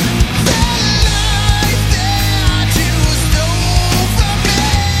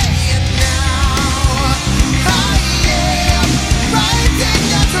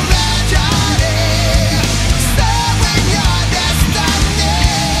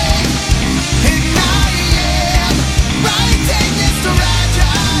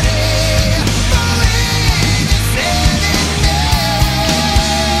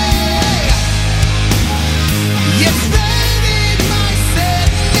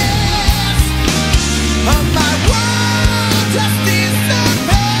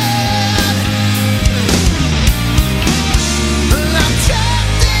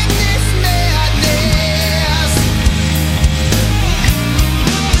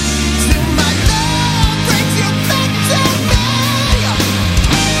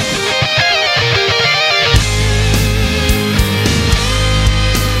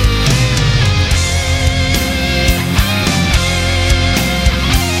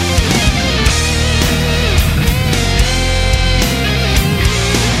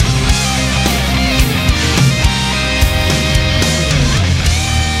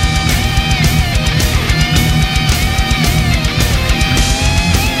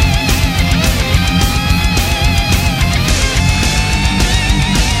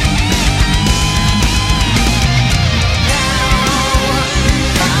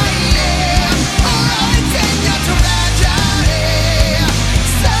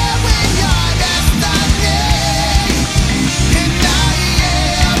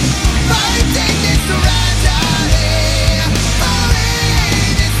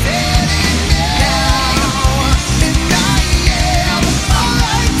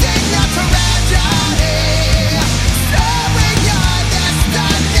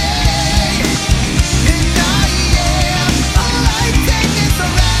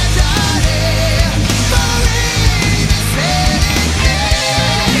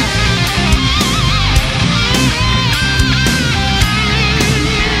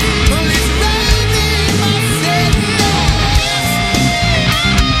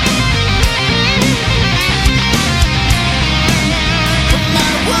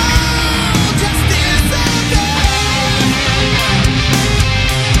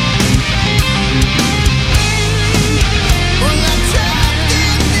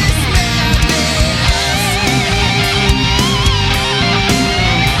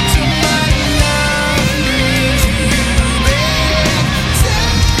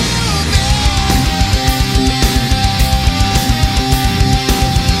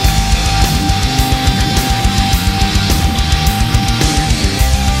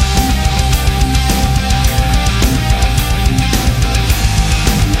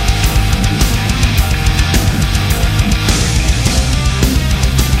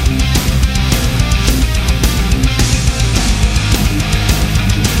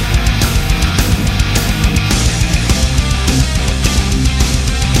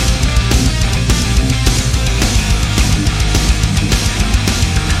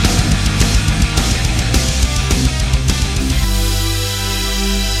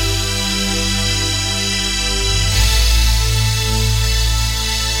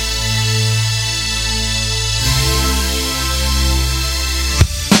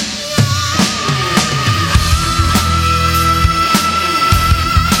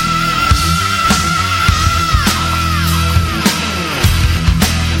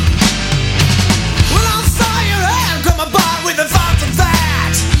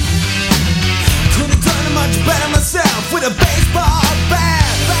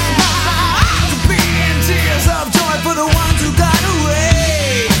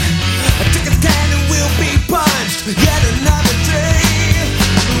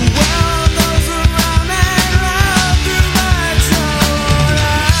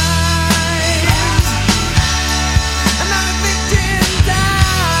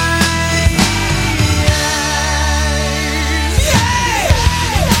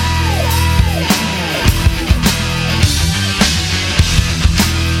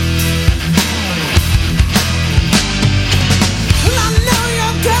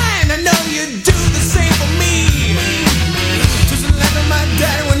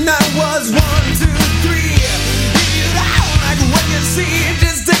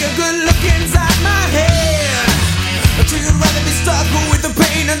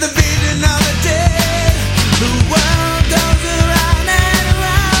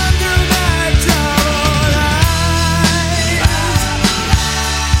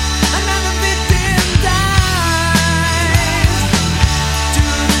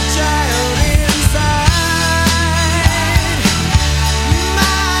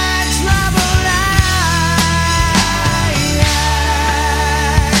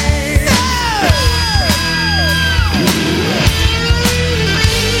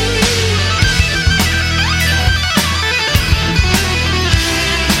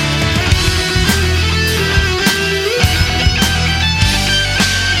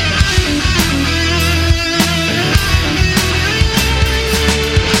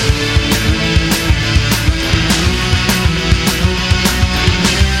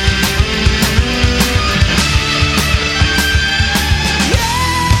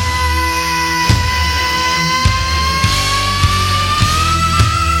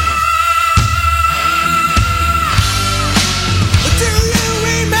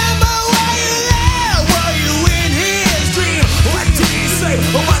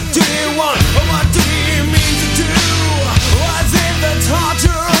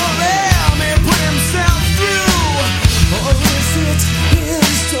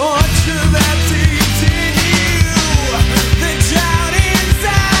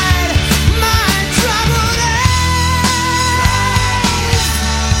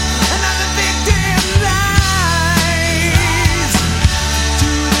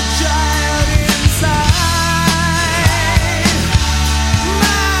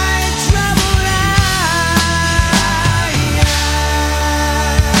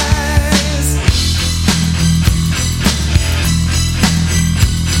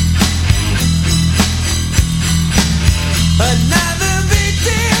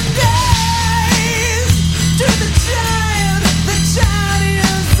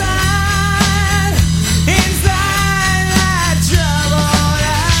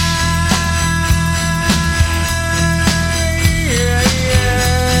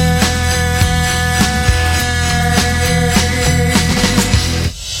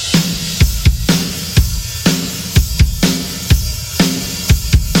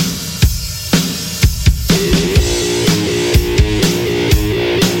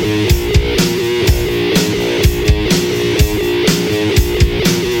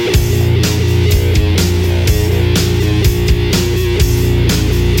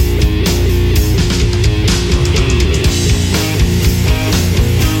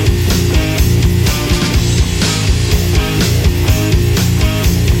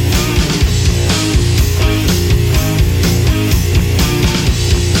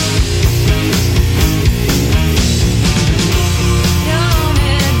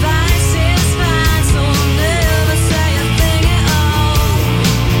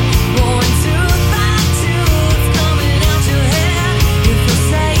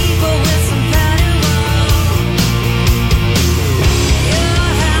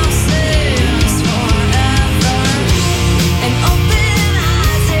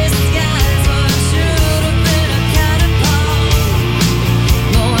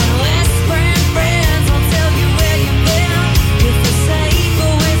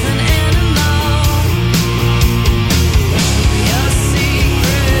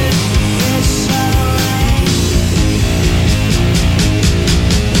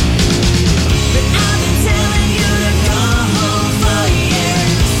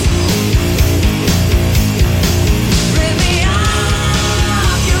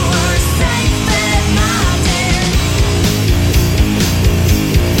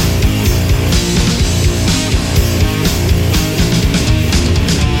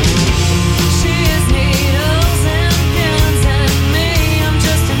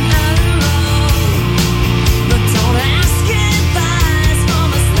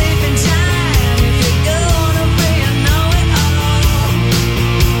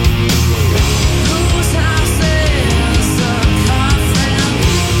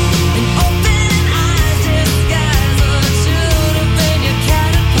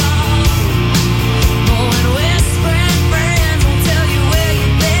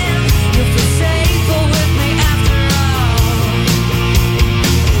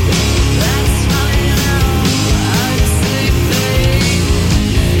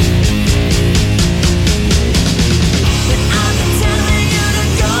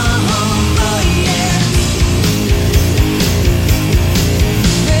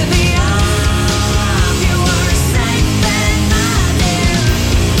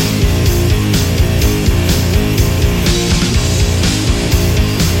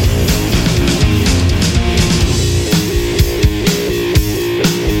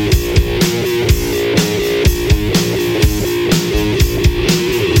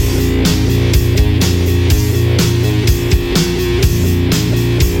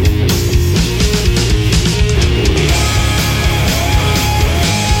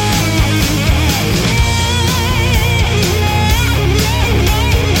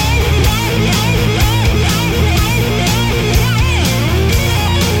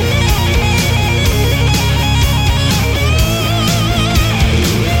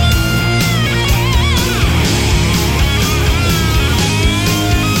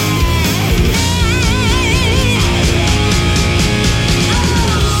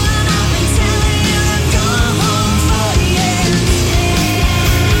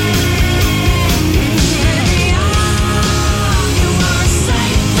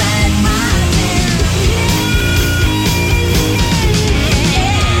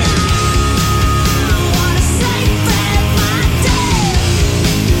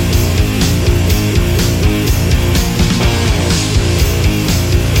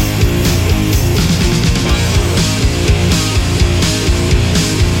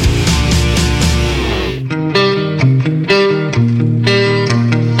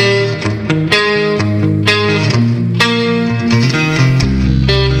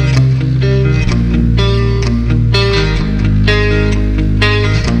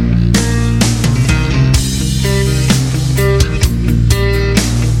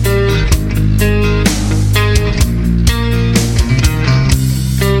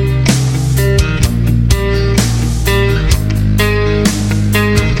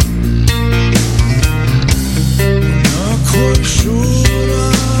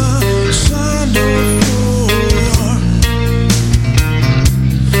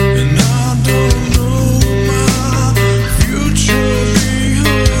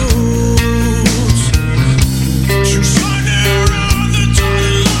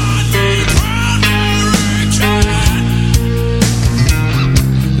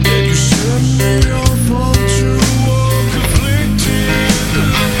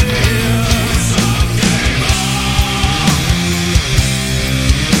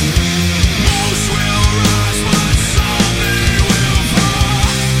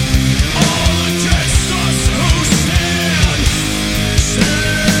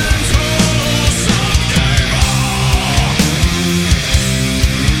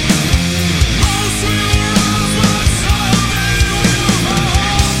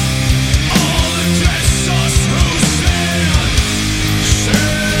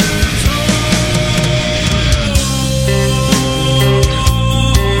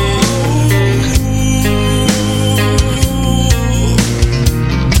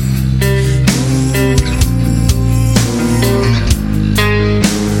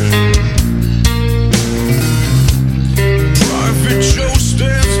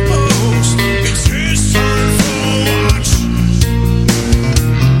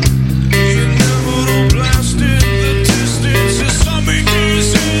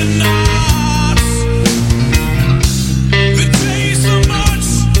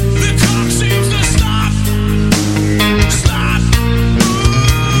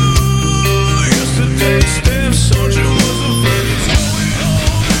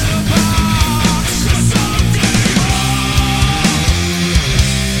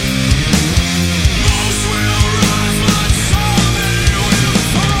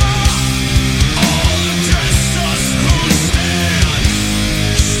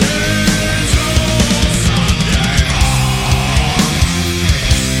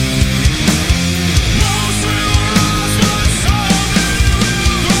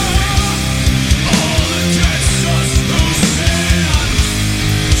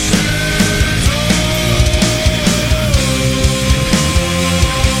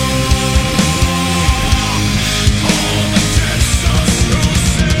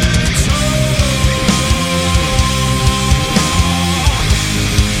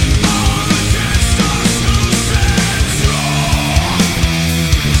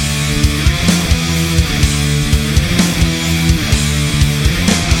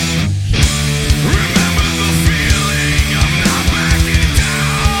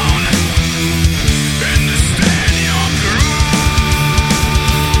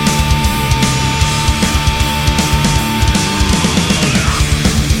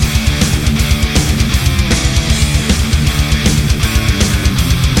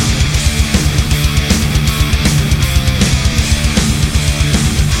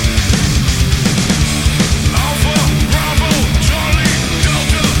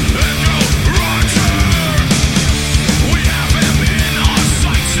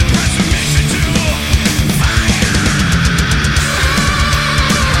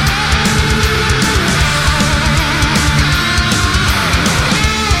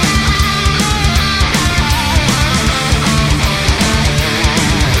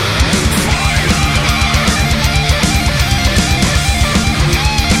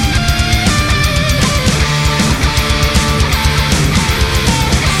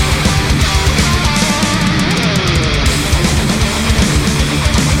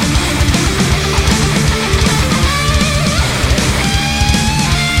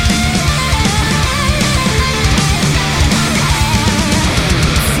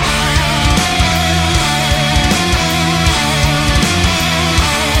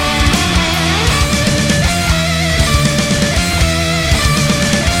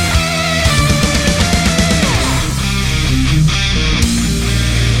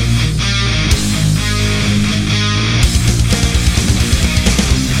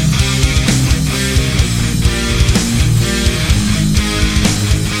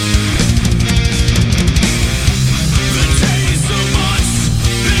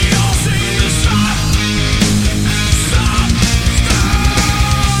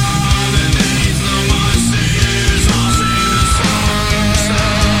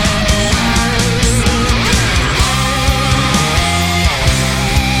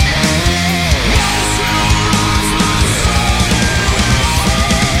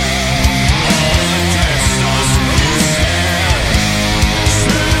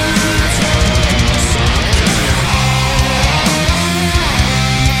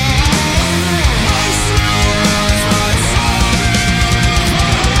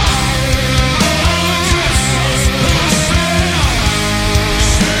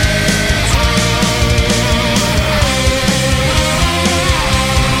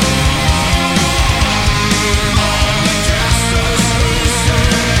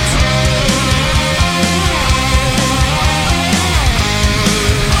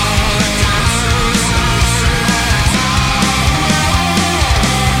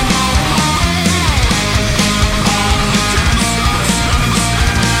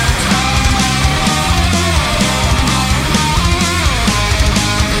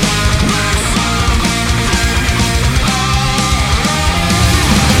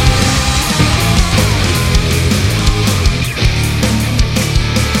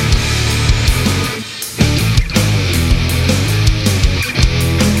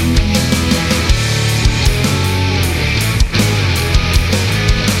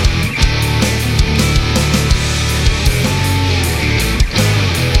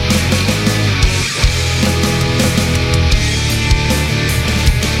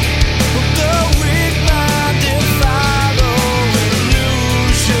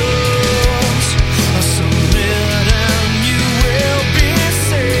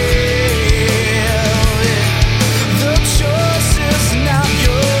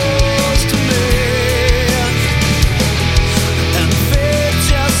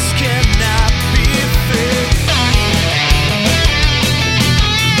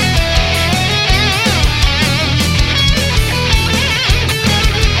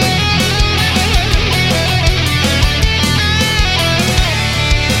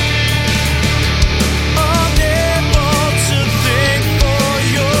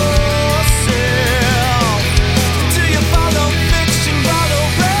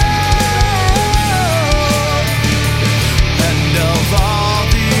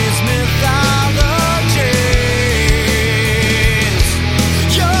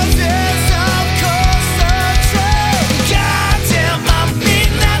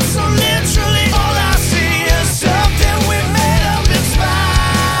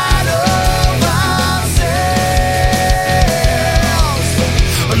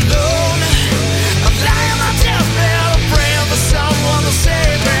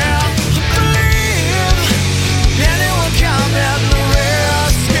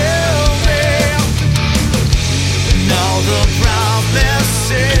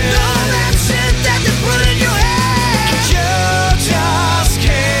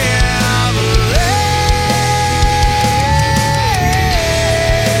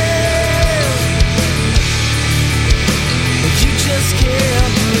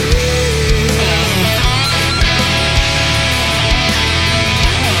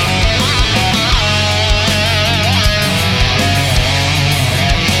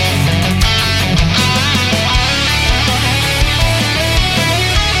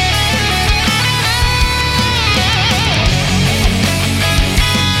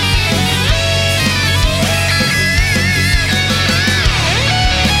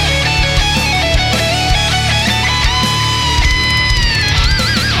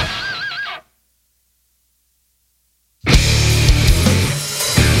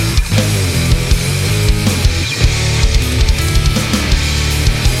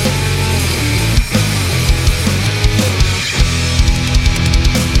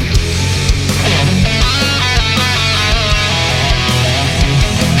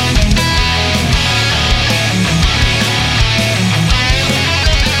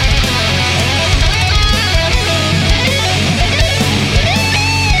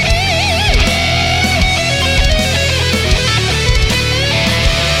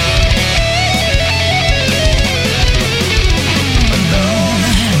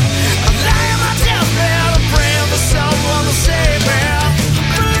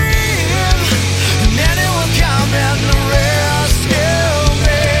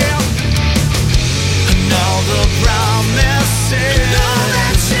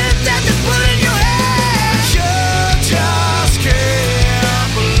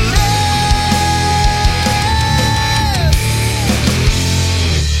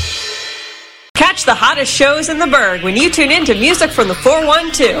 hottest shows in the Burgh when you tune in to Music from the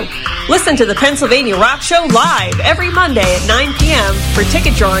 412. Listen to the Pennsylvania Rock Show live every Monday at 9 p.m. for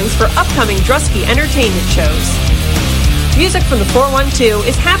ticket drawings for upcoming Drusky Entertainment shows. Music from the 412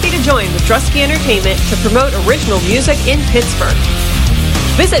 is happy to join with Drusky Entertainment to promote original music in Pittsburgh.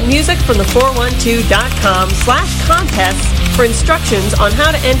 Visit musicfromthe412.com/contests for instructions on how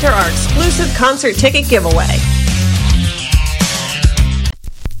to enter our exclusive concert ticket giveaway.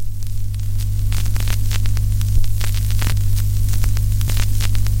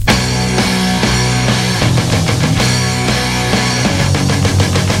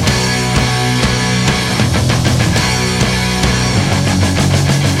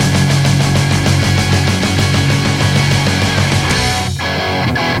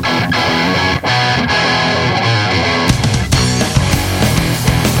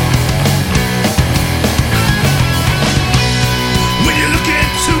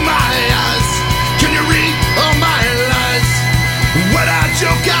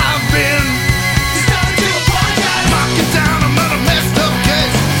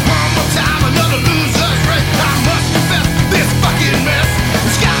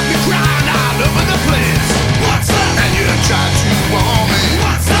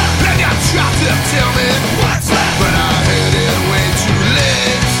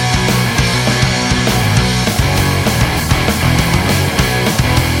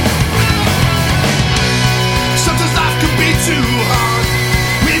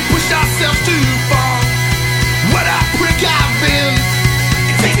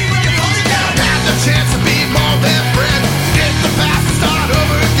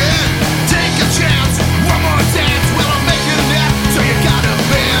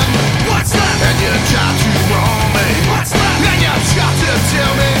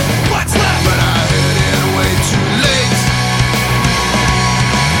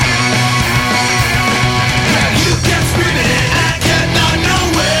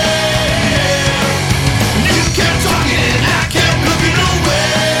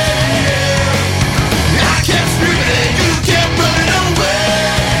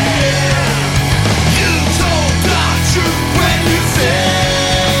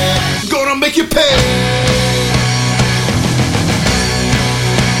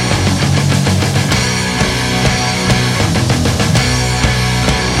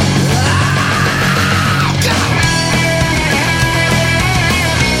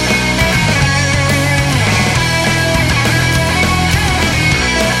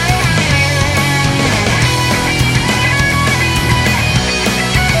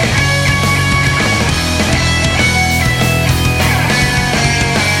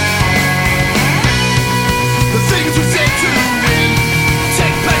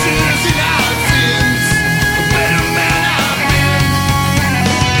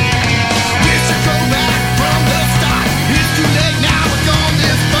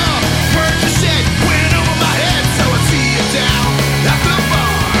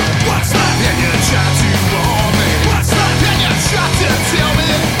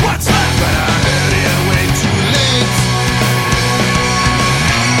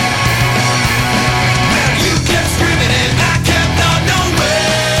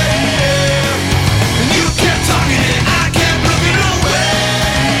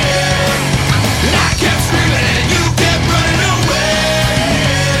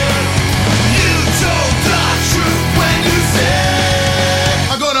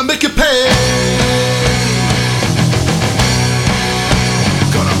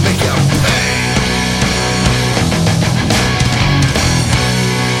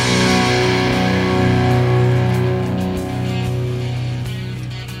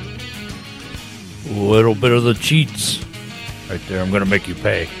 Little bit of the Cheats right there. I'm going to make you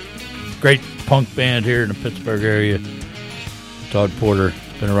pay. Great punk band here in the Pittsburgh area. Todd Porter,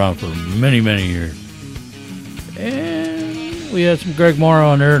 been around for many, many years. And we had some Greg Morrow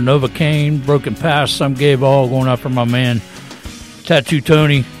on there. Novocaine, Broken Past, Some Gay Ball going out for my man Tattoo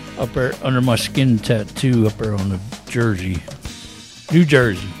Tony up there under my skin tattoo up there on the New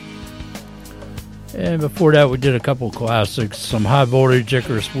Jersey. And before that, we did a couple classics, some High Voltage,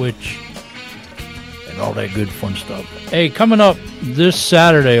 Icarus Witch, and all that good fun stuff. Hey, coming up this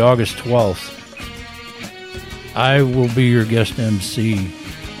Saturday, August 12th, I will be your guest MC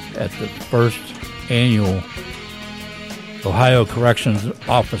at the first annual Ohio Corrections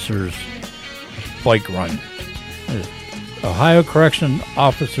Officers Bike Run. Ohio Correction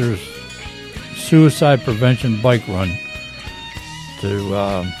Officers Suicide Prevention Bike Run.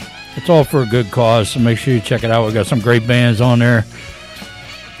 It's all for a good cause, so make sure you check it out. We got some great bands on there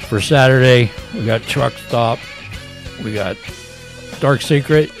for Saturday. We got Truck Stop, we got Dark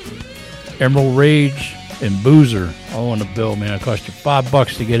Secret, Emerald Rage, and Boozer all on the bill, man. It costs you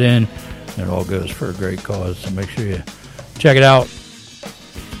 $5 to get in. It all goes for a great cause, so make sure you check it out.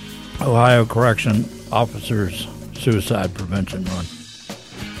 Ohio Correction Officers Suicide Prevention Run.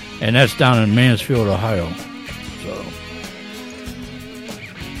 And that's down in Mansfield, Ohio. So,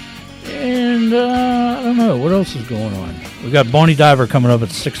 and I don't know, what else is going on? We got Bonnie Diver coming up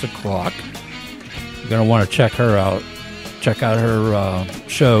at 6 o'clock. You're going to want to check her out. Check out her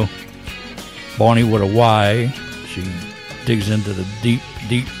show, Bonnie with a Y. She digs into the deep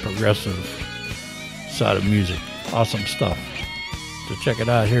progressive side of music. Awesome stuff. So check it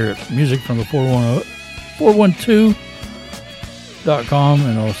out here at Music from the 412.com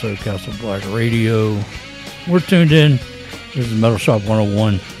and also Castle Blakk Radio. We're tuned in. This is Metal Shop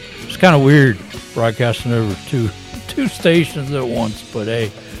 101. It's kind of weird broadcasting over two stations at once, but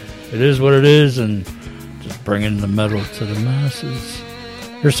hey, it is what it is, and just bringing the metal to the masses.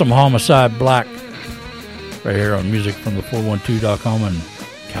 Here's some Homicide Blakk right here on Music from the 412.com and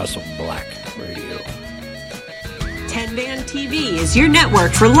Castle Blakk Radio. 10 Band TV is your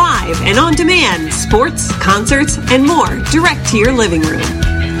network for live and on-demand sports, concerts, and more direct to your living room.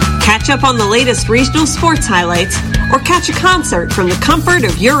 Catch up on the latest regional sports highlights or catch a concert from the comfort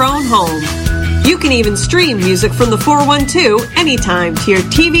of your own home. You can even stream Music from the 412 anytime to your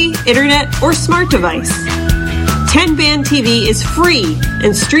TV, internet, or smart device. 10 Band TV is free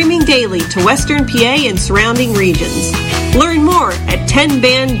and streaming daily to Western PA and surrounding regions. Learn more at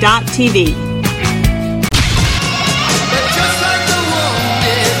 10band.tv.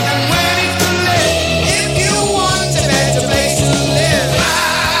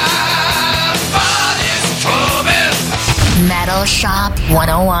 Metal Shop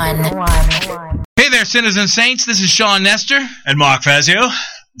 101. Hey there, sinners and saints. This is Sean Nestor. And Mark Fazio.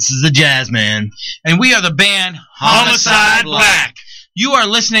 This is the Jazz Man. And we are the band Homicide Blakk. You are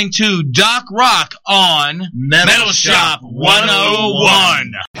listening to Doc Rock on Metal Shop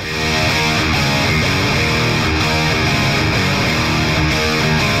 101.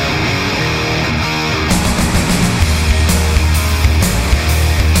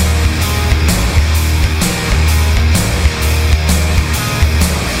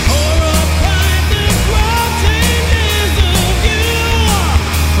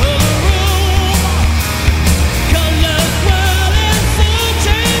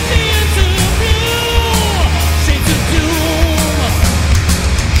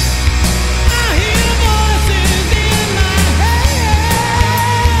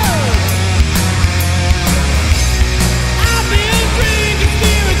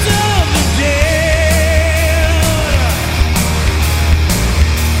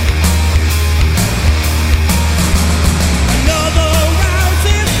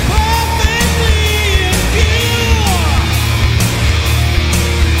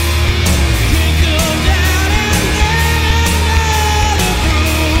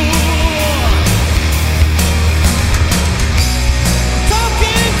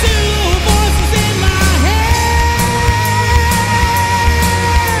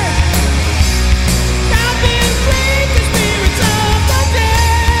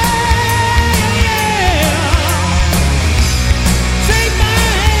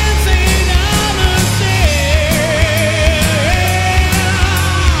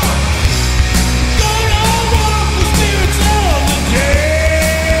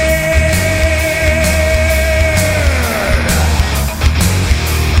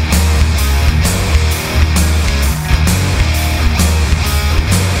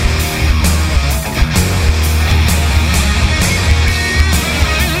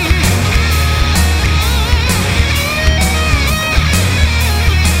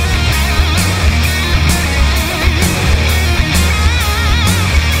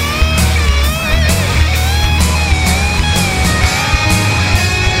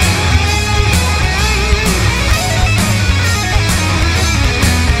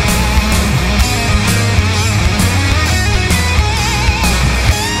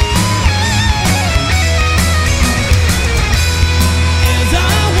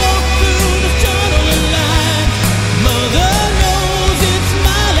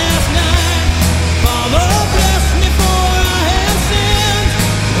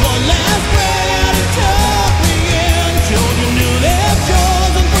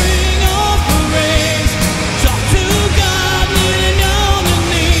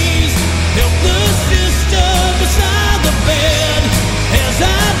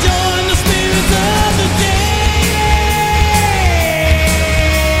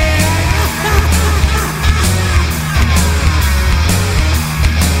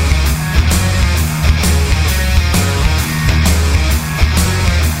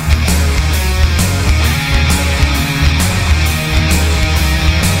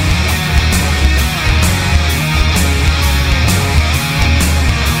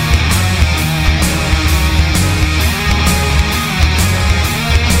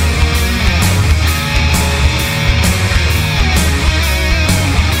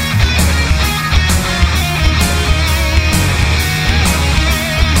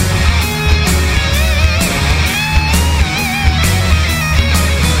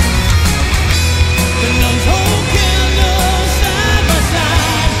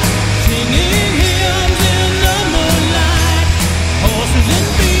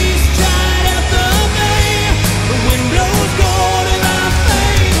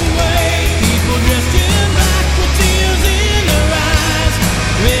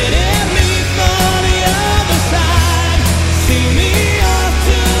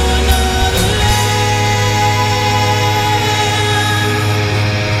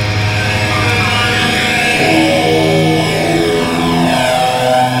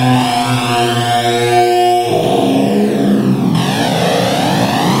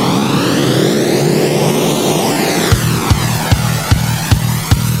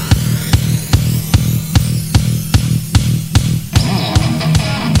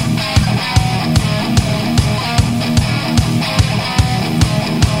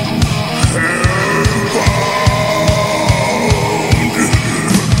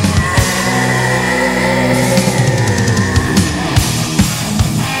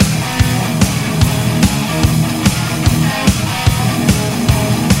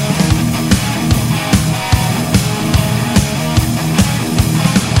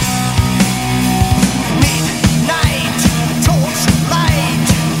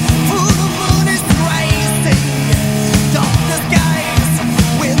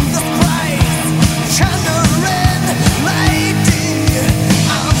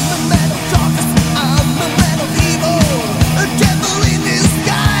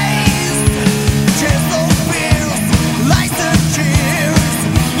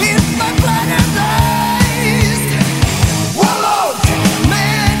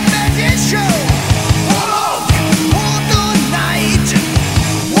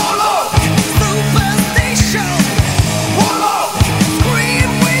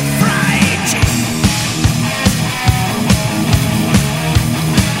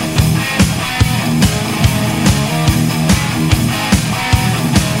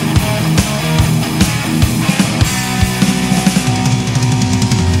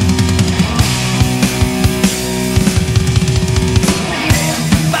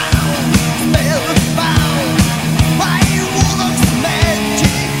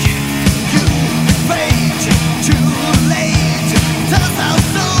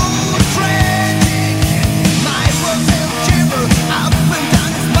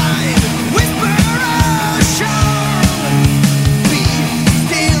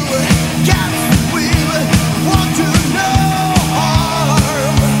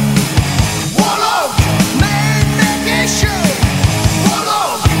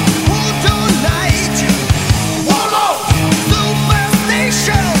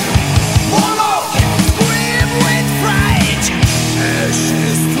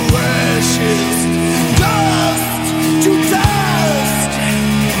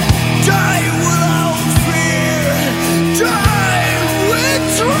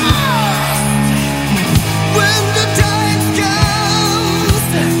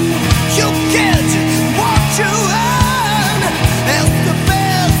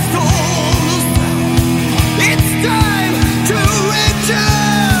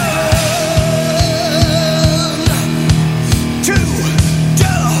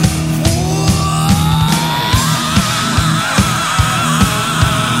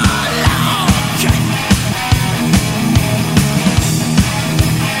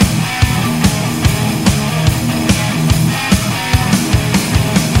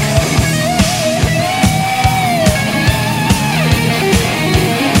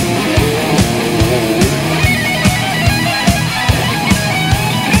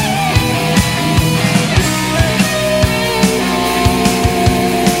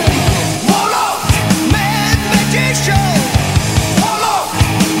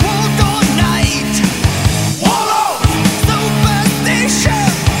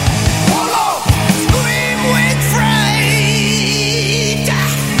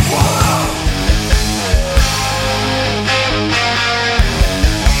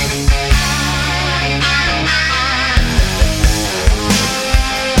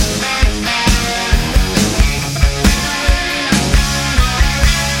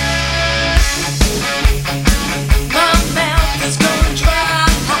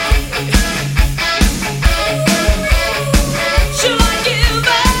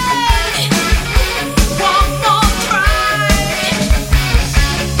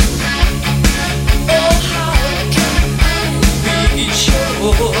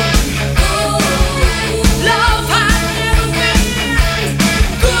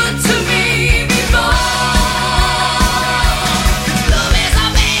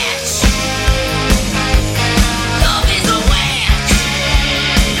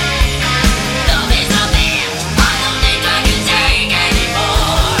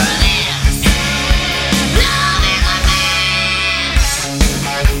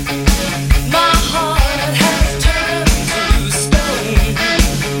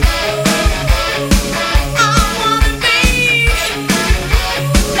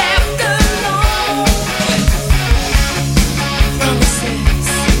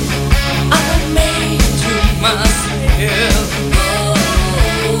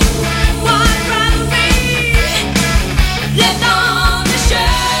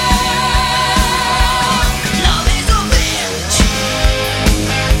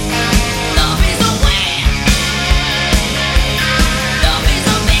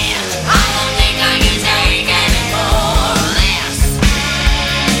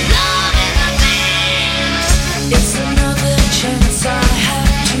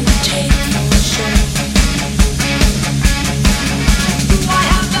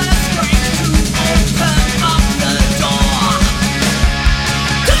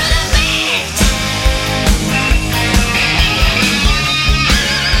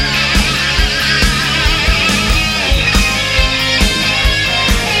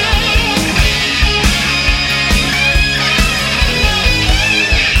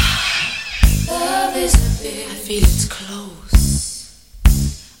 feel it's close.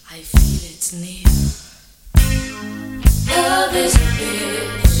 I feel it's near. Love is a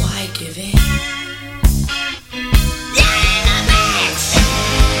bitch. Why give in?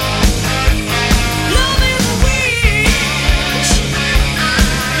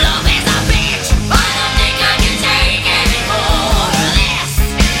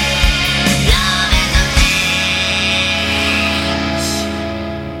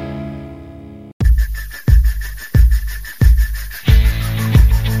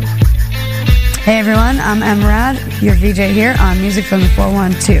 Hey everyone, I'm Emrad, your VJ here on Music from the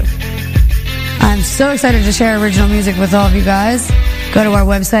 412. I'm so excited to share original music with all of you guys. Go to our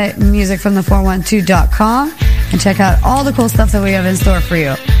website, musicfromthe412.com, and check out all the cool stuff that we have in store for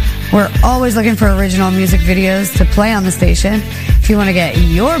you. We're always looking for original music videos to play on the station. If you want to get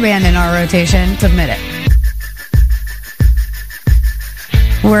your band in our rotation, submit it.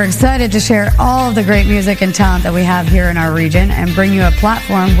 We're excited to share all of the great music and talent that we have here in our region and bring you a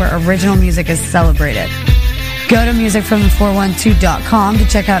platform where original music is celebrated. Go to musicfromthe412.com to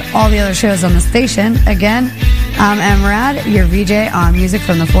check out all the other shows on the station. Again, I'm Emrad, your VJ on Music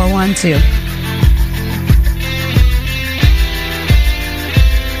from the 412.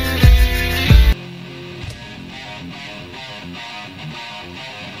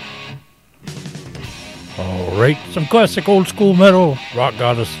 Alright, some classic old school metal. Rock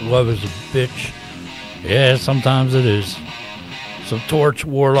Goddess, Love is a Bitch. Yeah, sometimes it is. Some Torch,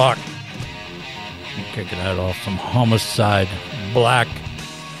 Warlock. I'm kicking that off. Some Homicide, Blakk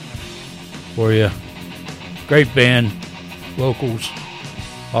for you. Great band. Locals.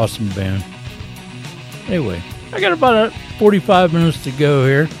 Awesome band. Anyway, I got about 45 minutes to go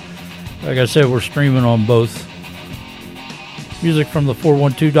here. Like I said, we're streaming on both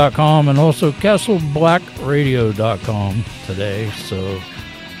musicfromthe412.com and also castleblackradio.com today. So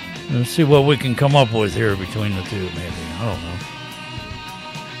let's see what we can come up with here between the two, maybe. I don't know.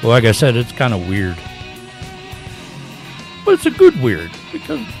 Well, like I said, it's kind of weird. But it's a good weird,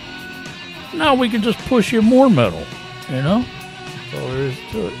 because now we can just push you more metal, you know? That's all there is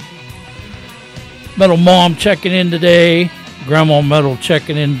to it. Metal Mom checking in today. Grandma Metal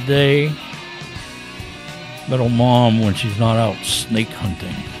checking in today. Metal Mom when she's not out snake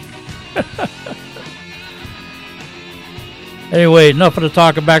hunting. Anyway, enough of the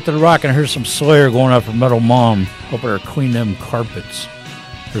talking. Back to the rock, and here's some Slayer going out for Metal Mom. Hope her clean them carpets.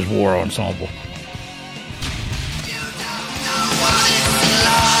 Here's War Ensemble.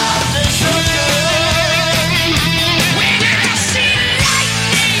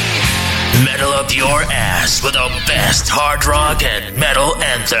 Metal up your ass with the best hard rock and metal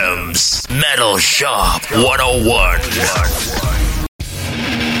anthems. Metal Shop 101.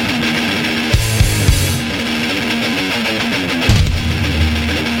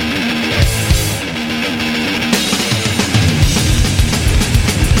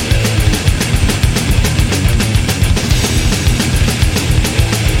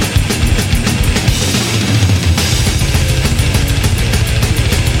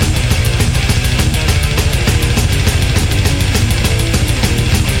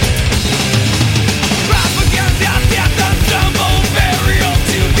 Propaganda, death and tremble.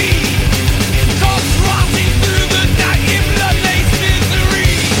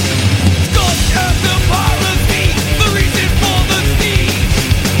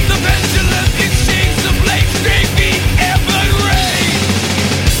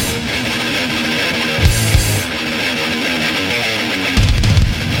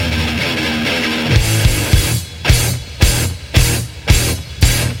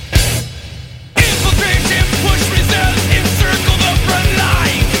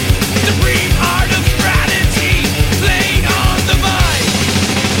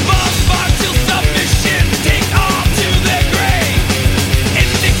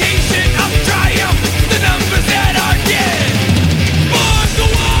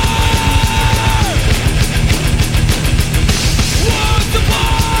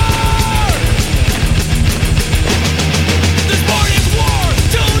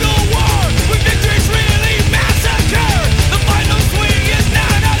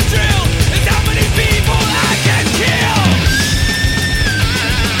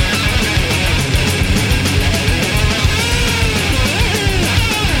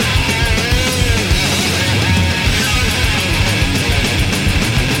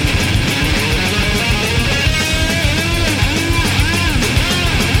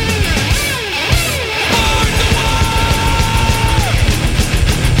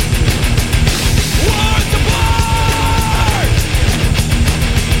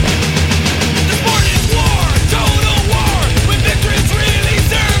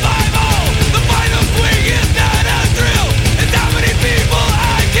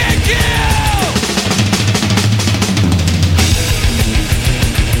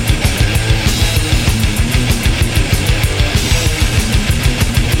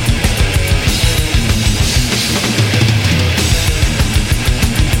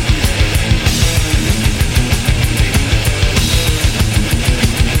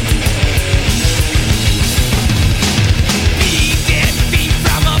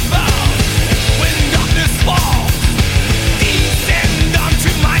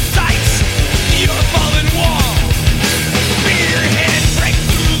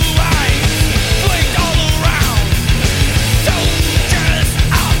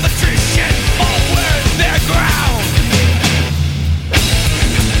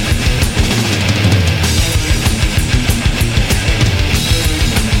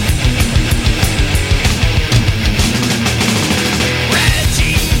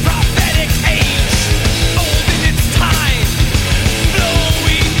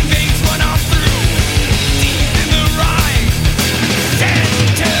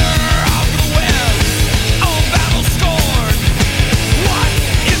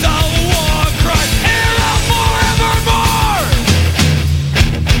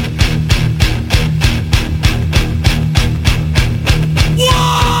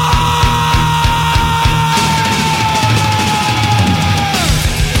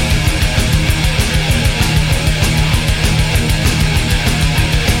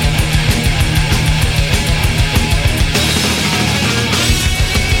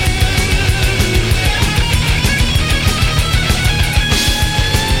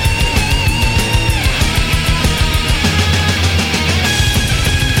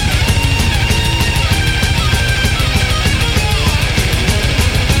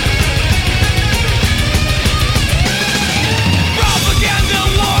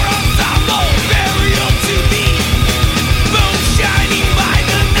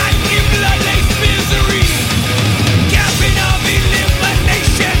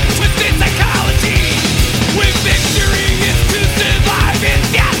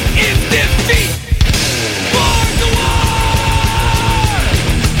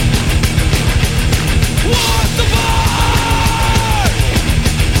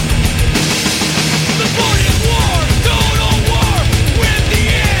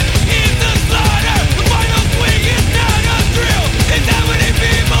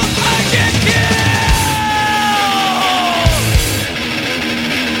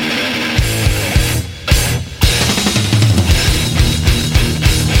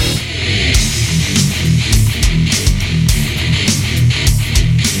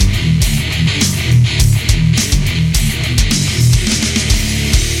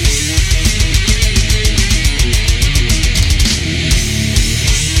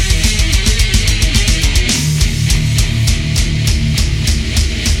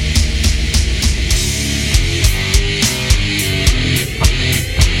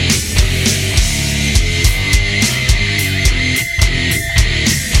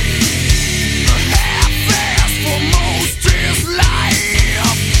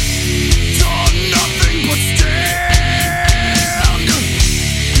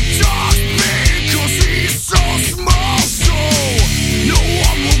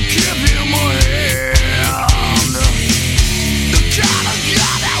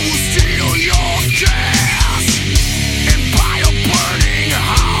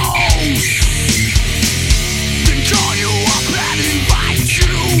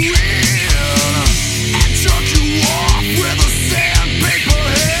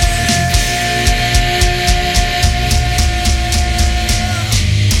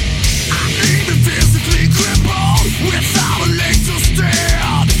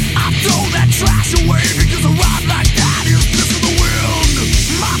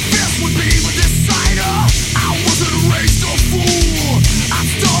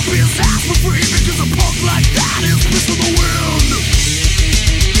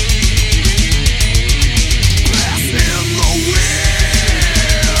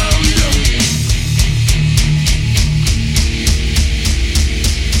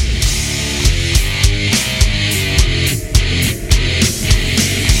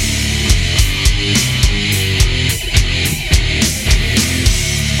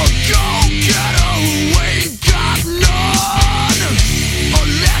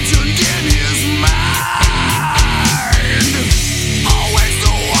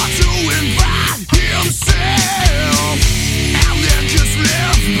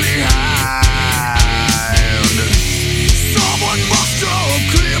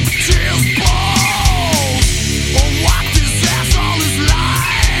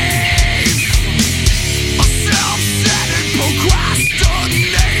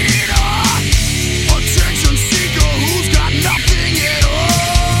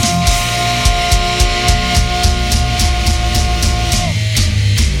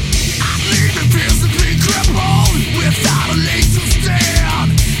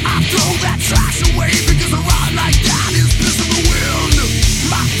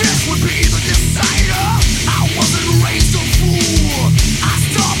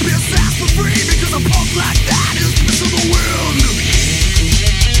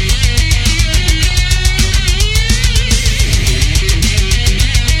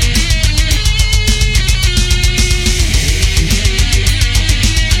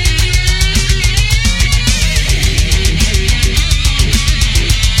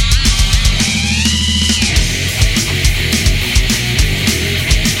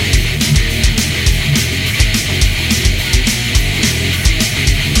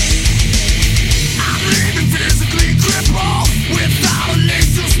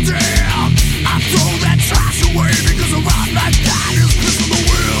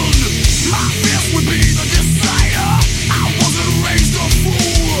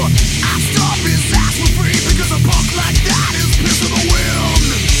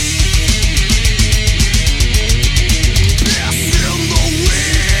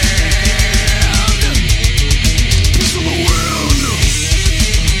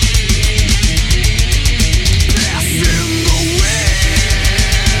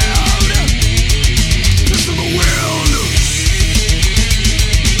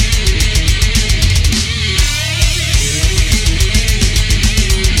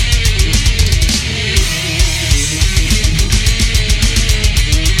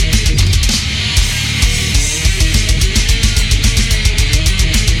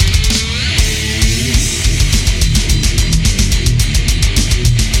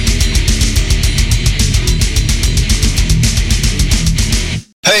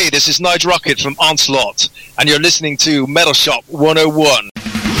 this is Nige Rocket from Onslaught, and you're listening to Metal Shop 101.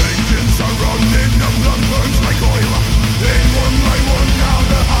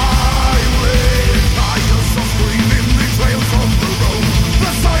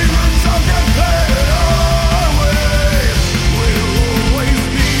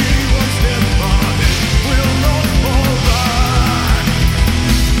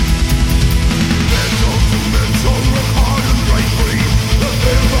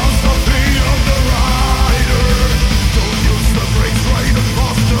 Philosophy of the rider. Don't use the brakes right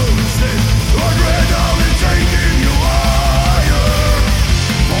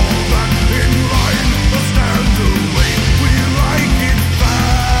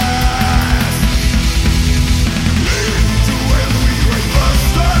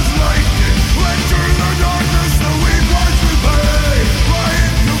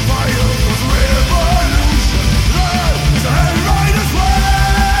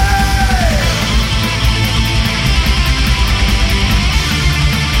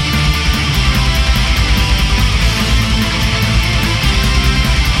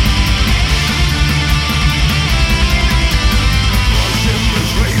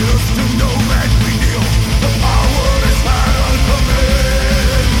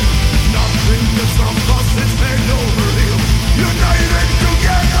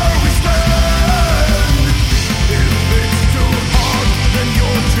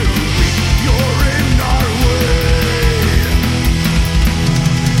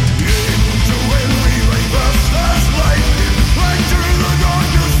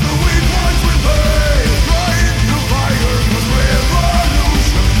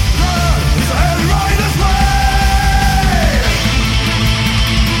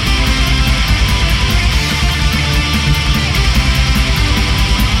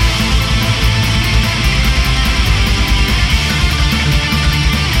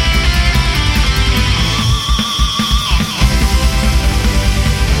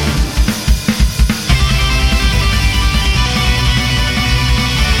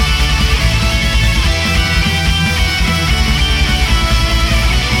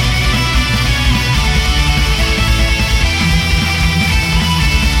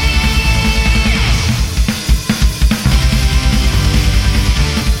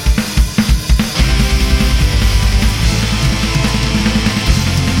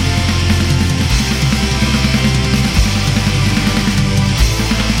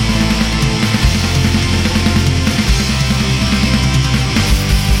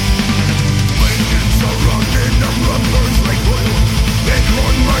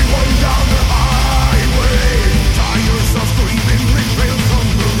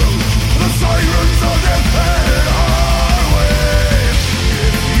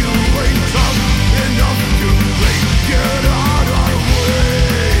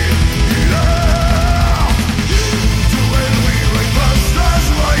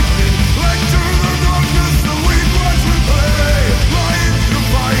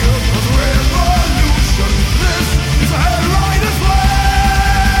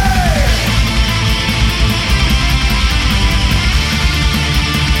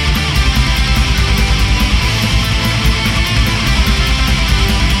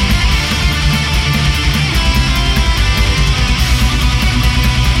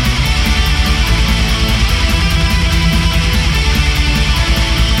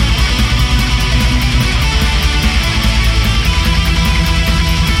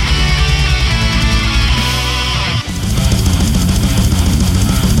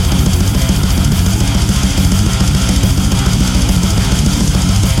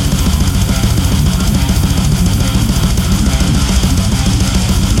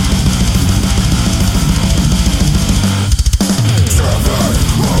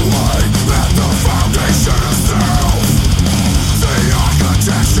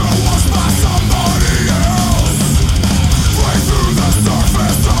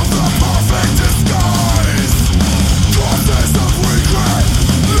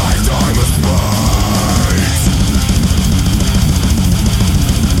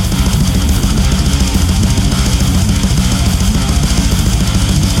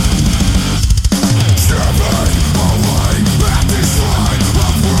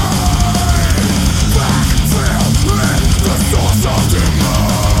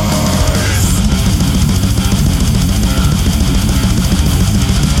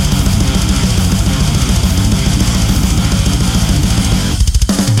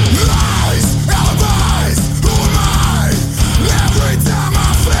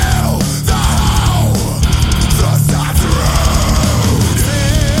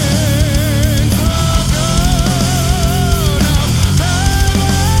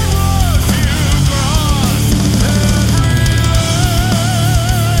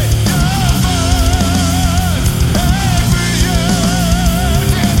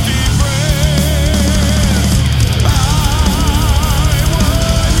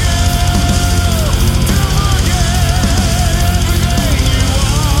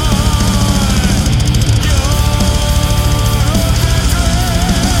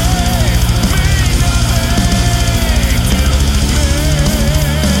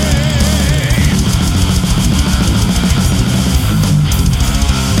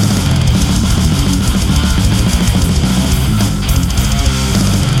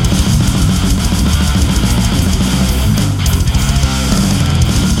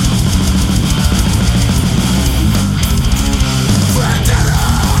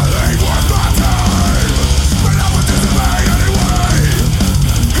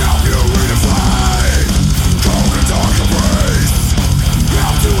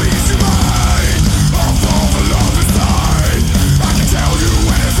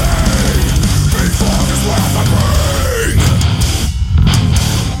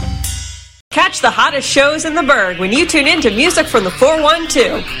Catch the hottest shows in the Berg when you tune in to Music from the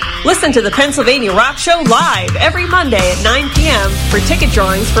 412. Listen to the Pennsylvania Rock Show live every Monday at 9 p.m. for ticket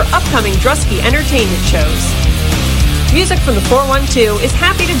drawings for upcoming Drusky Entertainment shows. Music from the 412 is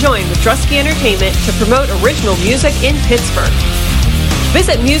happy to join with Drusky Entertainment to promote original music in Pittsburgh.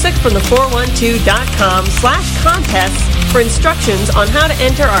 Visit musicfromthe412.com/contests for instructions on how to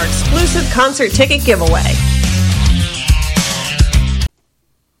enter our exclusive concert ticket giveaway.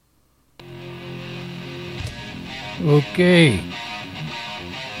 Okay.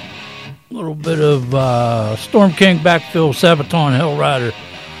 A little bit of Storm King, Backfill, Sabaton, Hellrider,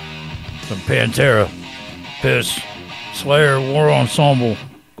 some Pantera, Piss, Slayer, War Ensemble,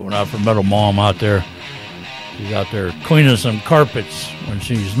 going out for Metal Mom out there. She's out there cleaning some carpets. When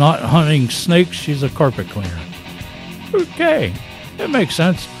she's not hunting snakes, she's a carpet cleaner. Okay, that makes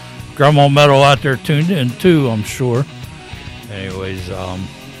sense. Grandma Metal out there tuned in too, I'm sure. Anyways,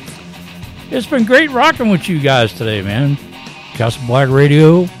 it's been great rocking with you guys today, man. Castle Blakk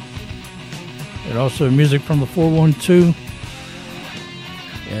Radio, and also music from the 412.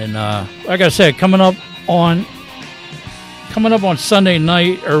 And like I said, coming up on Sunday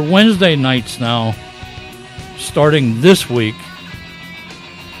night or Wednesday nights now, starting this week,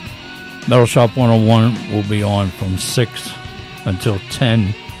 Metal Shop 101 will be on from 6 until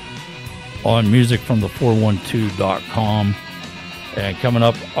 10 on musicfromthe412.com. And coming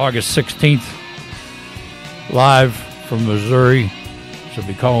up August 16th, live from Missouri, she'll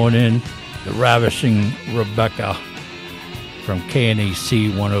be calling in the ravishing Rebecca from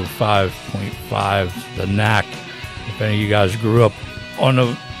KNEC 105.5, The Knack. If any of you guys grew up on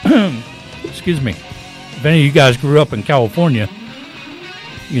the, excuse me, if any of you guys grew up in California,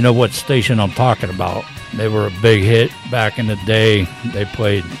 you know what station I'm talking about. They were a big hit back in the day. They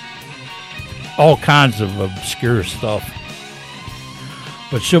played all kinds of obscure stuff.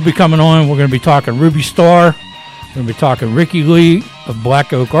 But she'll be coming on. We're going to be talking Ruby Starr. We're going to be talking Ricky Lee of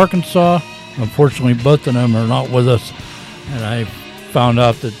Black Oak, Arkansas. Unfortunately, both of them are not with us. And I found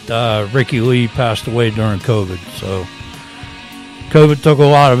out that Ricky Lee passed away during COVID. So COVID took a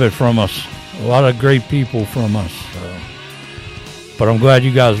lot of it from us. A lot of great people from us. So. But I'm glad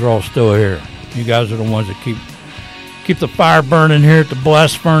you guys are all still here. You guys are the ones that keep the fire burning here at the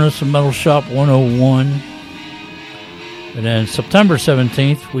Blast Furnace and Metal Shop 101. And then September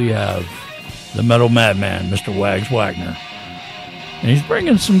 17th, we have the Metal Madman, Mr. Wags Wagner. And he's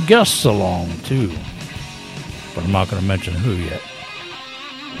bringing some guests along, too. But I'm not going to mention who yet.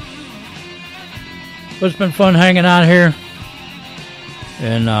 But it's been fun hanging out here.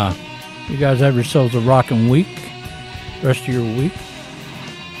 And you guys have yourselves a rocking week. Rest of your week.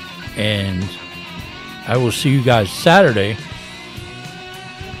 And I will see you guys Saturday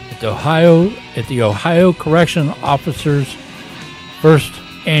at the Ohio Correction Officers' first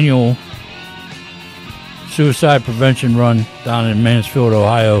annual suicide prevention run down in Mansfield,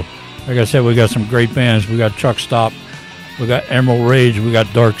 Ohio. Like I said, we got some great bands. We got Truck Stop, we got Emerald Rage, we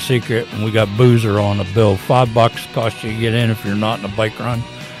got Dark Secret, and we got Boozer on the bill. $5 cost you to get in if you're not in a bike run.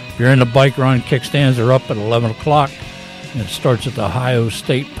 If you're in the bike run, kickstands are up at 11 o'clock. And it starts at the Ohio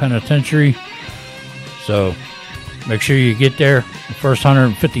State Penitentiary. So make sure you get there. The first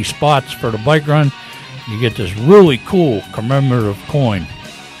 150 spots for the bike run, you get this really cool commemorative coin.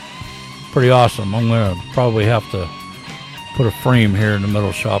 Pretty awesome. I'm going to probably have to put a frame here in the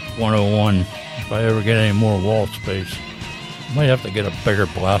Metal Shop 101 if I ever get any more wall space. I might have to get a bigger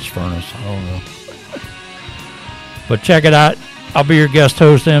blast furnace. I don't know. But check it out. I'll be your guest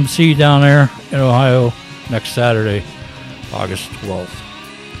host MC down there in Ohio next Saturday, August 12th.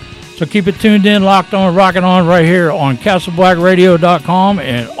 So keep it tuned in, locked on, rocking on right here on CastleBlackRadio.com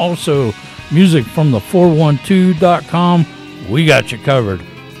and also musicfromthe412.com. We got you covered.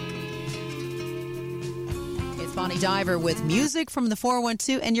 Bonnie Diver with music from the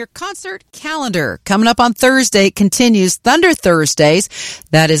 412 and your concert calendar. Coming up on Thursday continues Thunder Thursdays.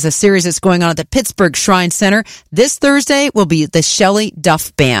 That is a series that's going on at the Pittsburgh Shrine Center. This Thursday will be the Shelley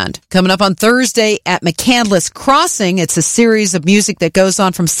Duff Band. Coming up on Thursday at McCandless Crossing, it's a series of music that goes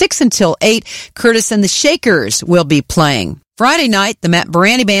on from 6 until 8. Curtis and the Shakers will be playing. Friday night, the Matt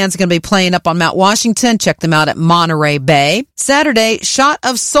Barani Band's going to be playing up on Mount Washington. Check them out at Monterey Bay. Saturday, Shot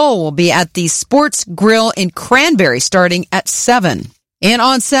of Soul will be at the Sports Grill in Cranberry starting at 7. And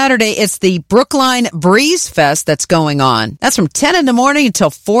on Saturday, it's the Brookline Breeze Fest that's going on. That's from 10 in the morning until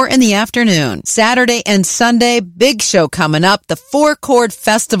 4 in the afternoon. Saturday and Sunday, big show coming up. The Four Chord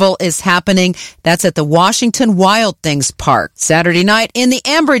Festival is happening. That's at the Washington Wild Things Park. Saturday night in the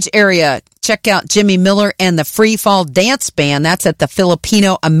Ambridge area, check out Jimmy Miller and the Free Fall Dance Band. That's at the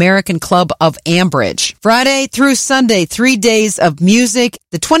Filipino American Club of Ambridge. Friday through Sunday, 3 days of music.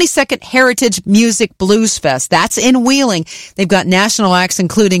 The 22nd Heritage Music Blues Fest. That's in Wheeling. They've got national acts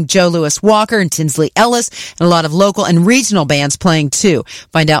including Joe Louis Walker and Tinsley Ellis, and a lot of local and regional bands playing too.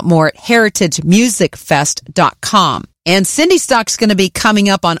 Find out more at heritagemusicfest.com. And Cindy Stock's going to be coming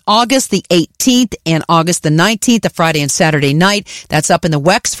up on August the 18th and August the 19th, a Friday and Saturday night. That's up in the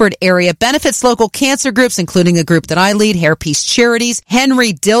Wexford area. Benefits local cancer groups, including a group that I lead, Hairpiece Charities.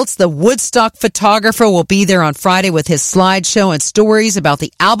 Henry Diltz, the Woodstock photographer, will be there on Friday with his slideshow and stories about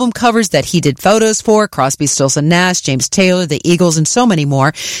the album covers that he did photos for, Crosby, Stills and Nash, James Taylor, the Eagles, and so many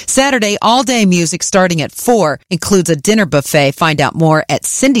more. Saturday, all-day music starting at 4, includes a dinner buffet. Find out more at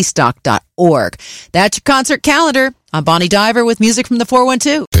cindystock.org. That's your concert calendar. I'm Bonnie Diver with music from the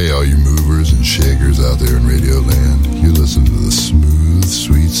 412. Hey, all you movers and shakers out there in Radio Land, you listen to the smooth,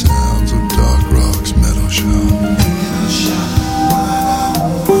 sweet sounds of Doc Rock's Metal Shop.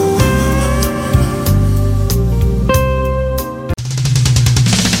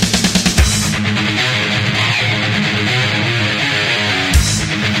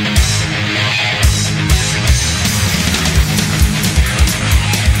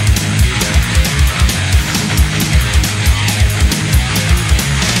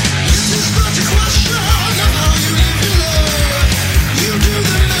 You do the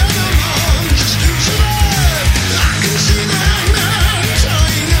minimum, just do survive.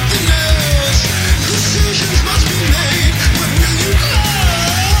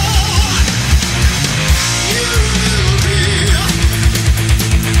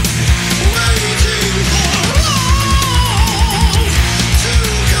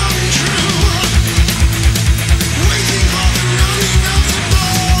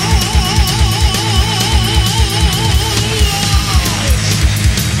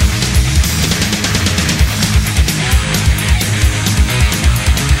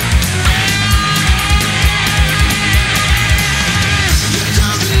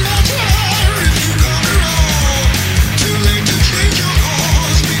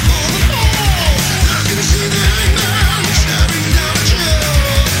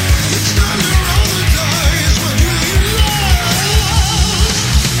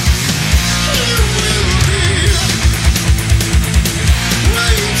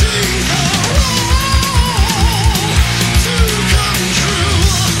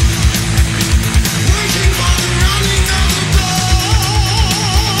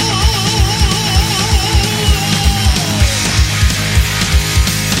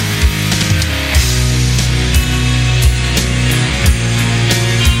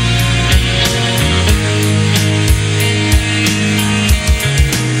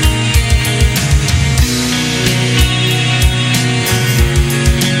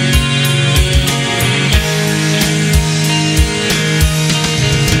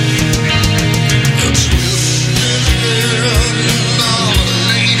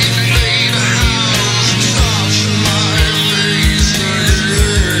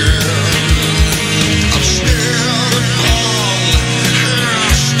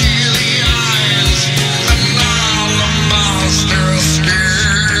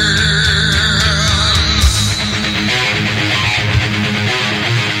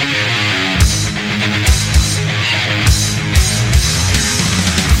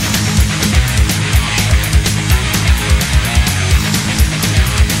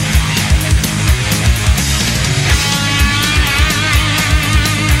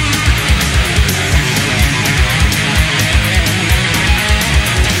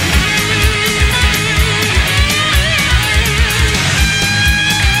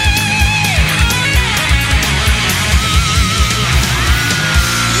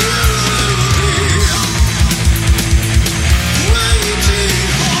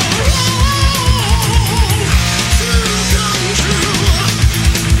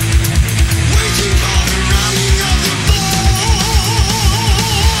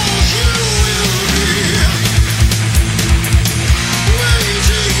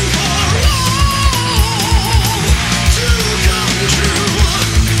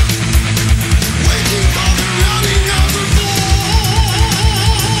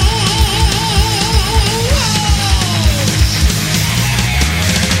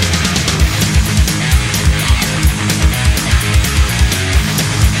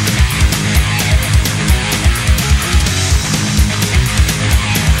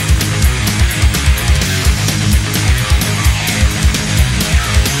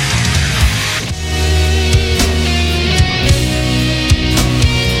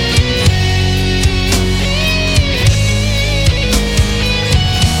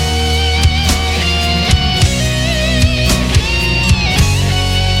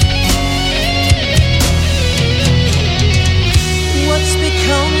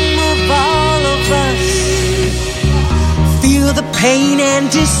 pain and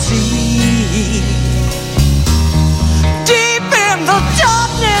deceit. Deep in the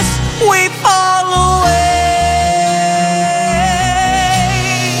darkness, we fall away.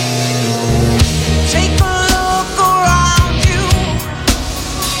 Take a look around you.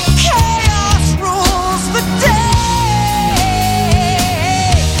 Chaos rules the day.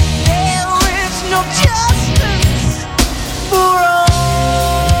 There is no justice for all.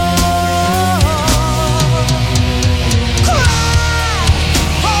 Cry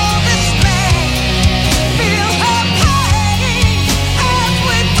for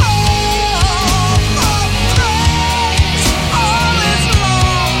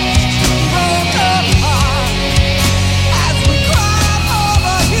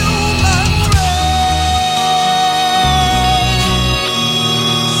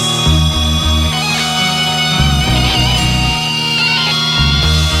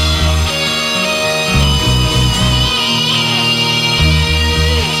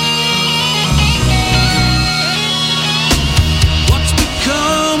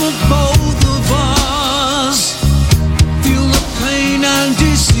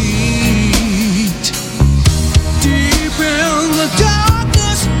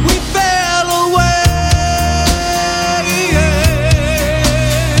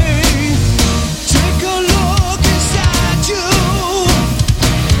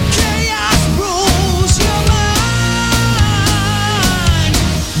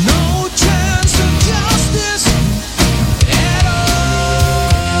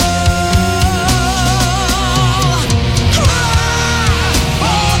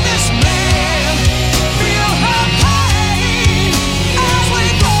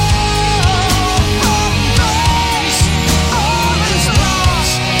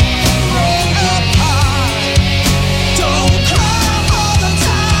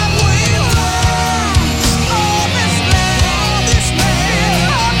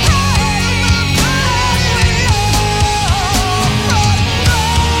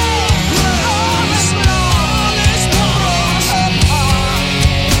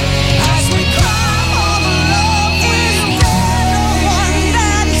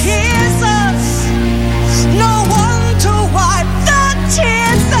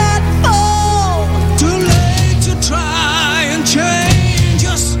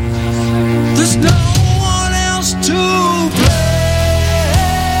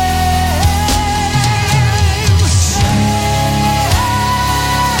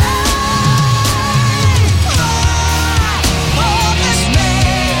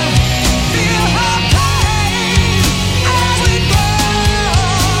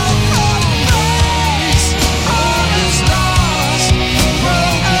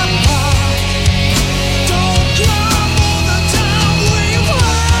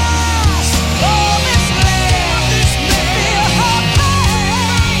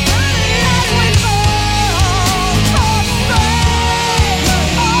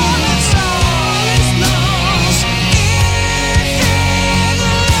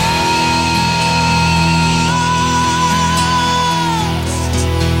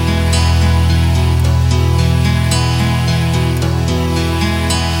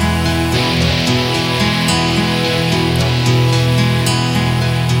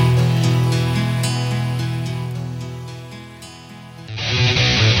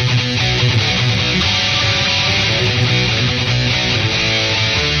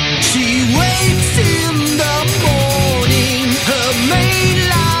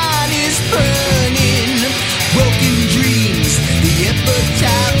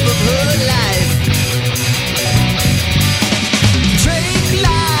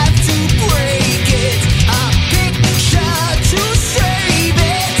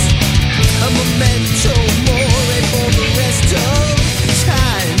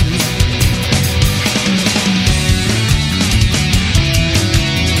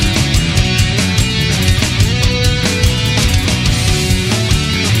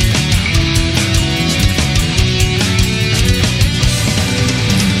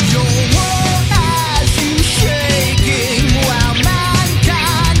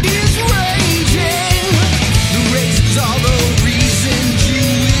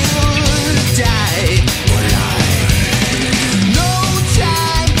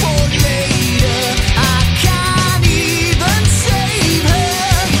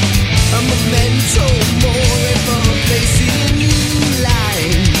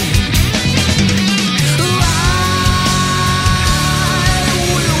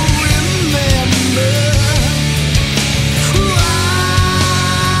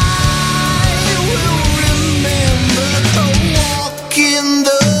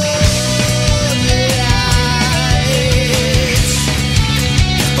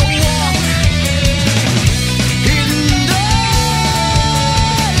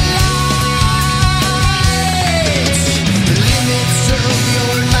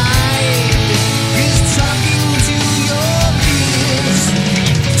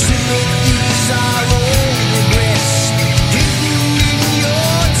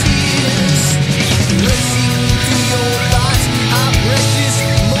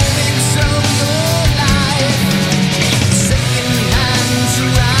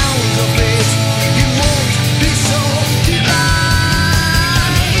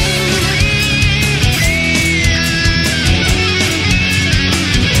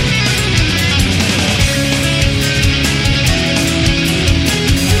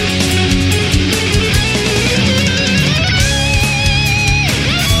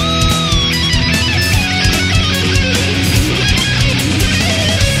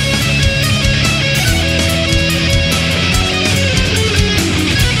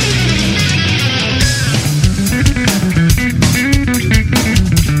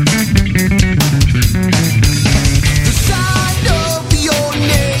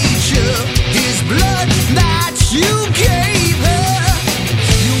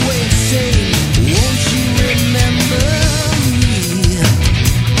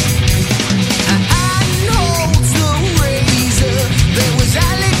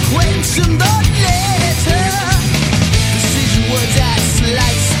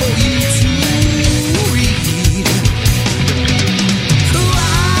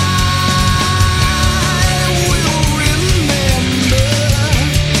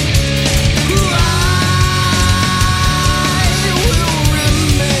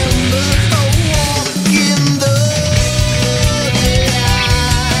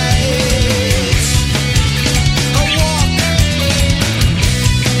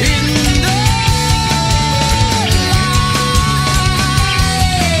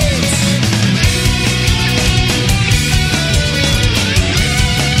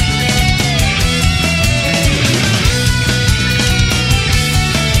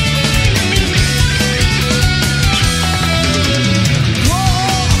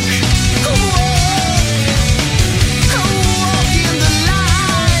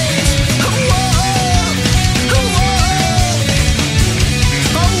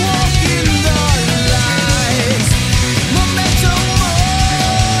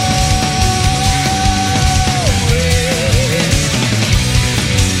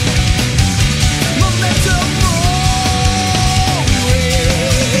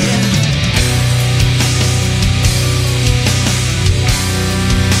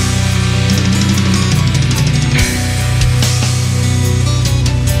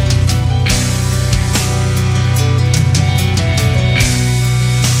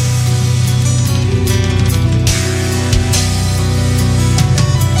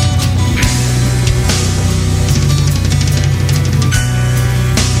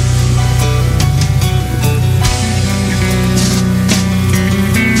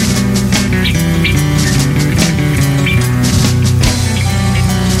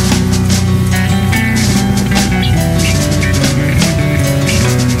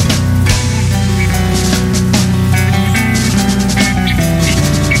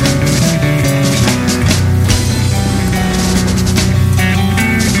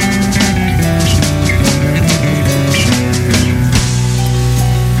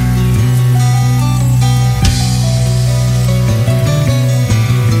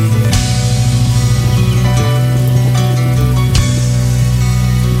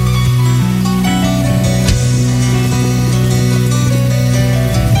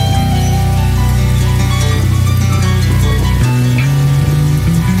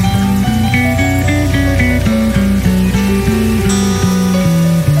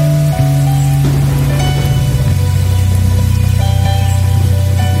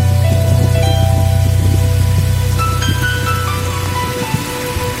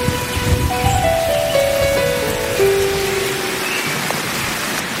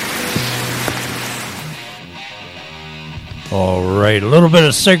right, a little bit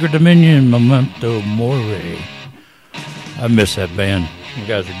of Sacred Dominion, Memento Mori. I miss that band. You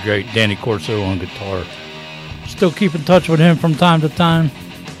guys are great. Danny Corso on guitar. Still keep in touch with him from time to time,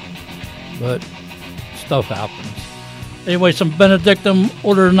 but stuff happens. Anyway, some Benedictum,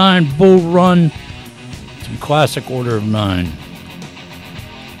 Order of 9, Bull Run, some classic Order of 9.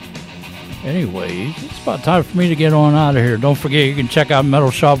 Anyways, it's about time for me to get on out of here. Don't forget, you can check out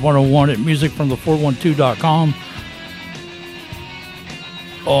Metal Shop 101 at musicfromthe412.com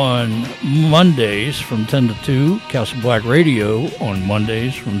on Mondays from 10 to 2. Castle Blakk Radio on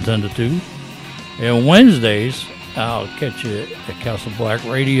Mondays from 10 to 2. And Wednesdays, I'll catch you at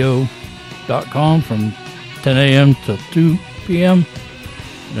castleblackradio.com from 10 a.m. to 2 p.m.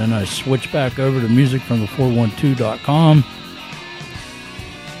 Then I switch back over to musicfromthe412.com.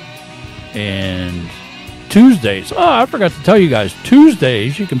 And Tuesdays, I forgot to tell you guys,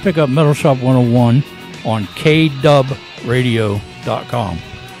 Tuesdays you can pick up Metal Shop 101 on kwradio.com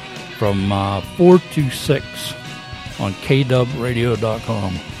from 4 to 6 on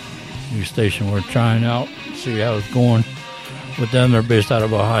kwradio.com. New station we're trying out, see how it's going with them. They're based out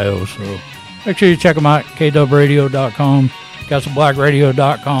of Ohio, so make sure you check them out, kwradio.com,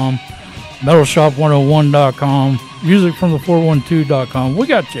 castleblackradio.com, metalshop101.com, musicfromthe412.com. We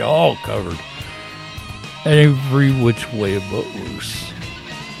got you all covered. Every which way but loose.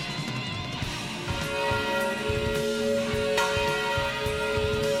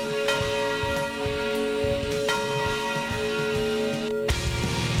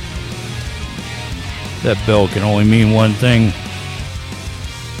 That bell can only mean one thing.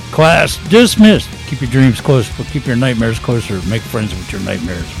 Class dismissed. Keep your dreams close, but keep your nightmares closer. Make friends with your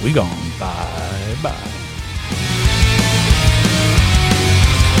nightmares. We gone. Bye.